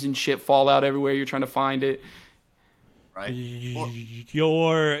 napkins and shit fall out everywhere. You're trying to find it. Right.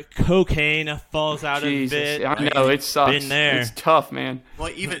 Your cocaine falls out Jesus, of it. I know it sucks. Been there. It's tough, man.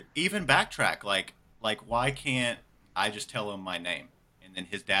 Well, even backtrack. Like why can't I just tell him my name? And then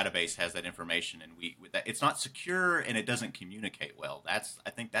his database has that information, and it's not secure and it doesn't communicate well. I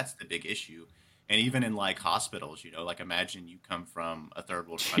think that's the big issue. And even in like hospitals, like imagine you come from a third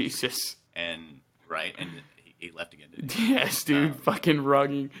world country, Jesus, and he left again. Didn't he? Yes, dude, fucking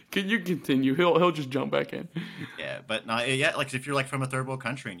rugging. Can you continue? He'll just jump back in. Yeah, but like if you're like from a third world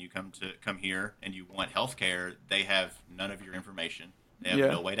country and you come here and you want healthcare, they have none of your information. They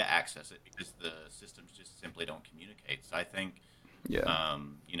have no way to access it because the systems just simply don't communicate. So I think. Yeah.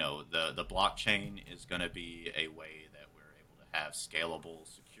 The blockchain is going to be a way that we're able to have scalable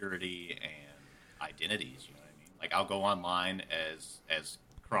security and identities. You know what I mean? Like I'll go online as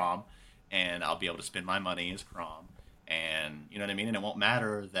Krom, and I'll be able to spend my money as Krom, and you know what I mean. And it won't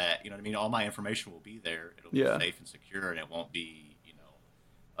matter that all my information will be there. It'll be safe and secure, and it won't be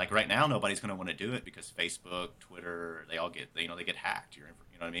like right now, nobody's going to want to do it because Facebook, Twitter, they all get they get hacked. You know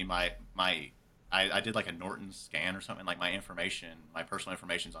what I mean? I did like a Norton scan or something. Like my personal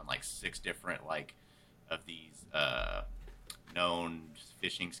information's on like 6 different like of these known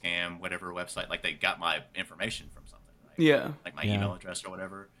phishing scam whatever website. Like they got my information from something, right? Yeah. Like my email address or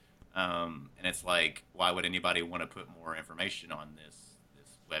whatever. And it's like, why would anybody want to put more information on this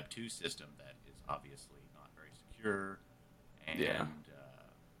Web 2 system that is obviously not very secure? And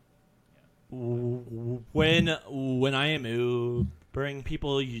when I am Ubering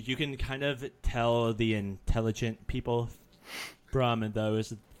people, you can kind of tell the intelligent people from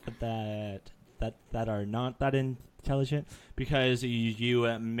those that are not that intelligent, because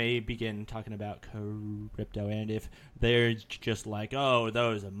you may begin talking about crypto, and if they're just like, oh,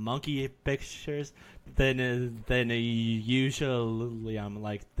 those monkey pictures, then usually I'm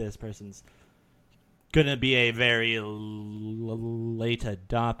like, this person's gonna be a very late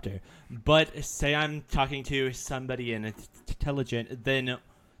adopter. But say I'm talking to somebody intelligent, then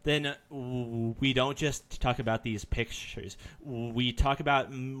we don't just talk about these pictures. We talk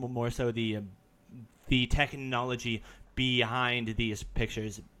about more so the technology behind these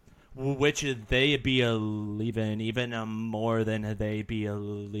pictures, which they believe in even more than they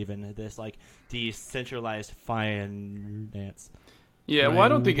believe in this like decentralized finance. Yeah, well, I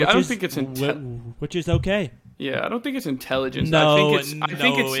don't think it's which is okay. Yeah, I don't think it's intelligence. No, I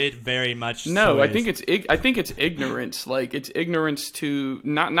think it's it very much. No, so I think it's ignorance. Like it's ignorance to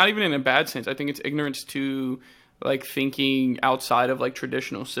not even in a bad sense. I think it's ignorance to like thinking outside of like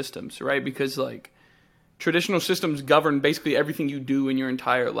traditional systems, right? Because like traditional systems govern basically everything you do in your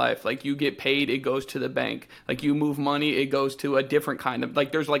entire life. Like you get paid, it goes to the bank. Like you move money, it goes to a different kind of,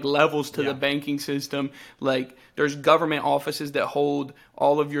 like there's like levels to the banking system. Like there's government offices that hold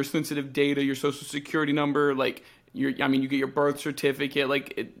all of your sensitive data, your social security number, like you get your birth certificate.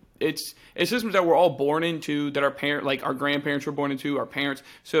 Like it's systems that we're all born into, that our grandparents were born into, our parents.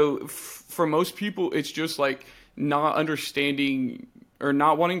 So for most people, it's just like not understanding or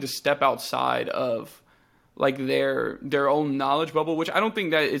not wanting to step outside of like their own knowledge bubble, which I don't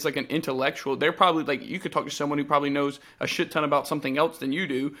think that it's like an intellectual. They're probably like, you could talk to someone who probably knows a shit ton about something else than you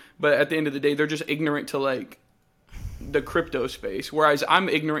do, but at the end of the day, they're just ignorant to like the crypto space. Whereas I'm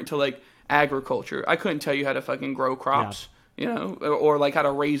ignorant to like agriculture. I couldn't tell you how to fucking grow crops, or like how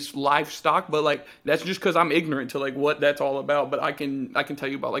to raise livestock, but like that's just because I'm ignorant to like what that's all about. But I can tell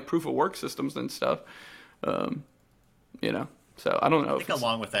you about like proof of work systems and stuff. So I don't know. I think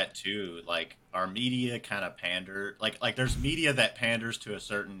along with that too, like our media kind of pander, like there's media that panders to a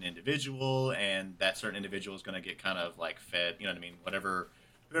certain individual, and that certain individual is going to get kind of like fed. You know what I mean?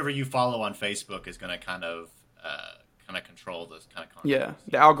 Whoever you follow on Facebook is going to kind of control this kind of content. Yeah,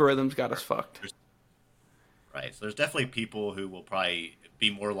 the algorithms got us fucked. Right. So there's definitely people who will probably be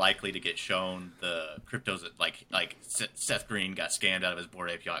more likely to get shown the cryptos that like Seth Green got scammed out of his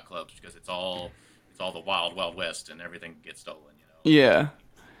Bored Ape Yacht Clubs because it's all the wild west and everything gets stolen. Yeah.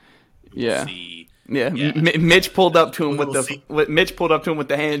 Yeah. Mitch pulled up to him with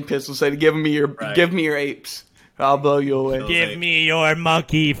the hand pistol, said, "Give me your apes. I'll blow you away. Give me your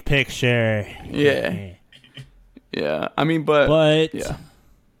monkey picture." Yeah. Yeah. I mean, but yeah,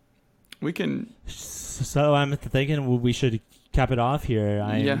 we can. So I'm thinking we should cap it off here.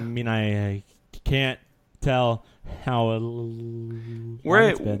 I mean, I can't tell how we're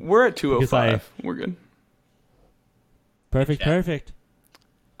at 2:05. We're good. Perfect.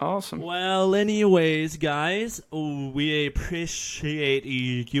 Awesome. Well, anyways, guys, we appreciate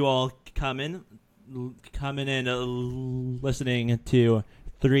you all coming and listening to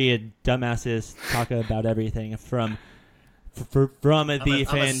 3 dumbasses talk about everything from the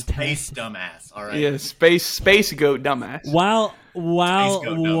fantastic space dumbass. All right. Yeah, space goat dumbass.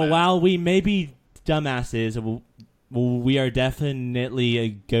 While we may be dumbasses, we are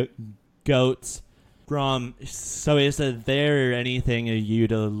definitely goats. So is there anything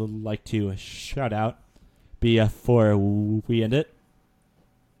you'd like to shout out before we end it?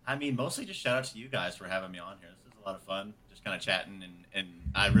 I mean, mostly just shout out to you guys for having me on here. This is a lot of fun, just kind of chatting, and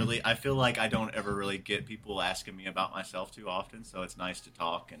I feel like I don't ever really get people asking me about myself too often, so it's nice to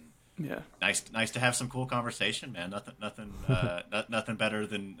talk and nice to have some cool conversation, man. Nothing better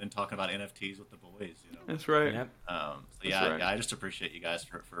than talking about NFTs with the boys. That's right. Yep. I just appreciate you guys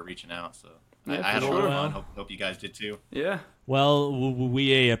for reaching out. So. I had a lot of fun. Hope you guys did too. Yeah. Well,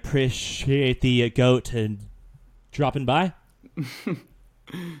 we appreciate the goat dropping by.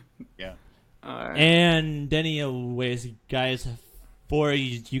 Yeah. All right. And anyways, guys, for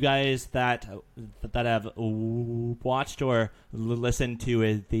you guys that have watched or listened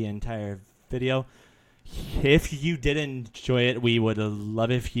to the entire video, If you did enjoy it, we would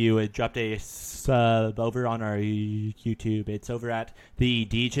love if you dropped a sub over on our YouTube. It's over at the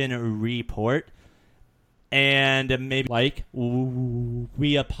Degen Report. And maybe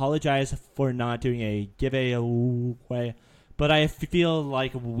we apologize for not doing a giveaway, but I feel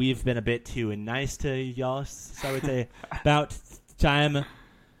like we've been a bit too nice to y'all. So I would say about time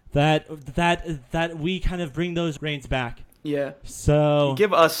that we kind of bring those reins back. Yeah. So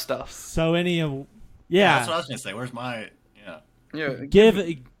give us stuff. So Yeah, that's what I was gonna say. Where's my Yeah.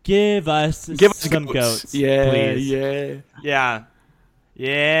 Give us some goats. Yeah, please.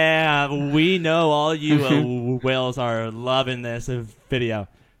 Yeah, we know all you whales are loving this video.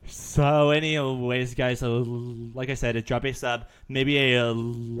 So anyways, guys, like I said, drop a sub, maybe a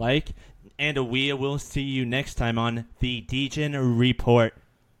like, and we will see you next time on the Degen Report.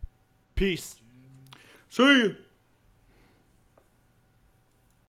 Peace. See you.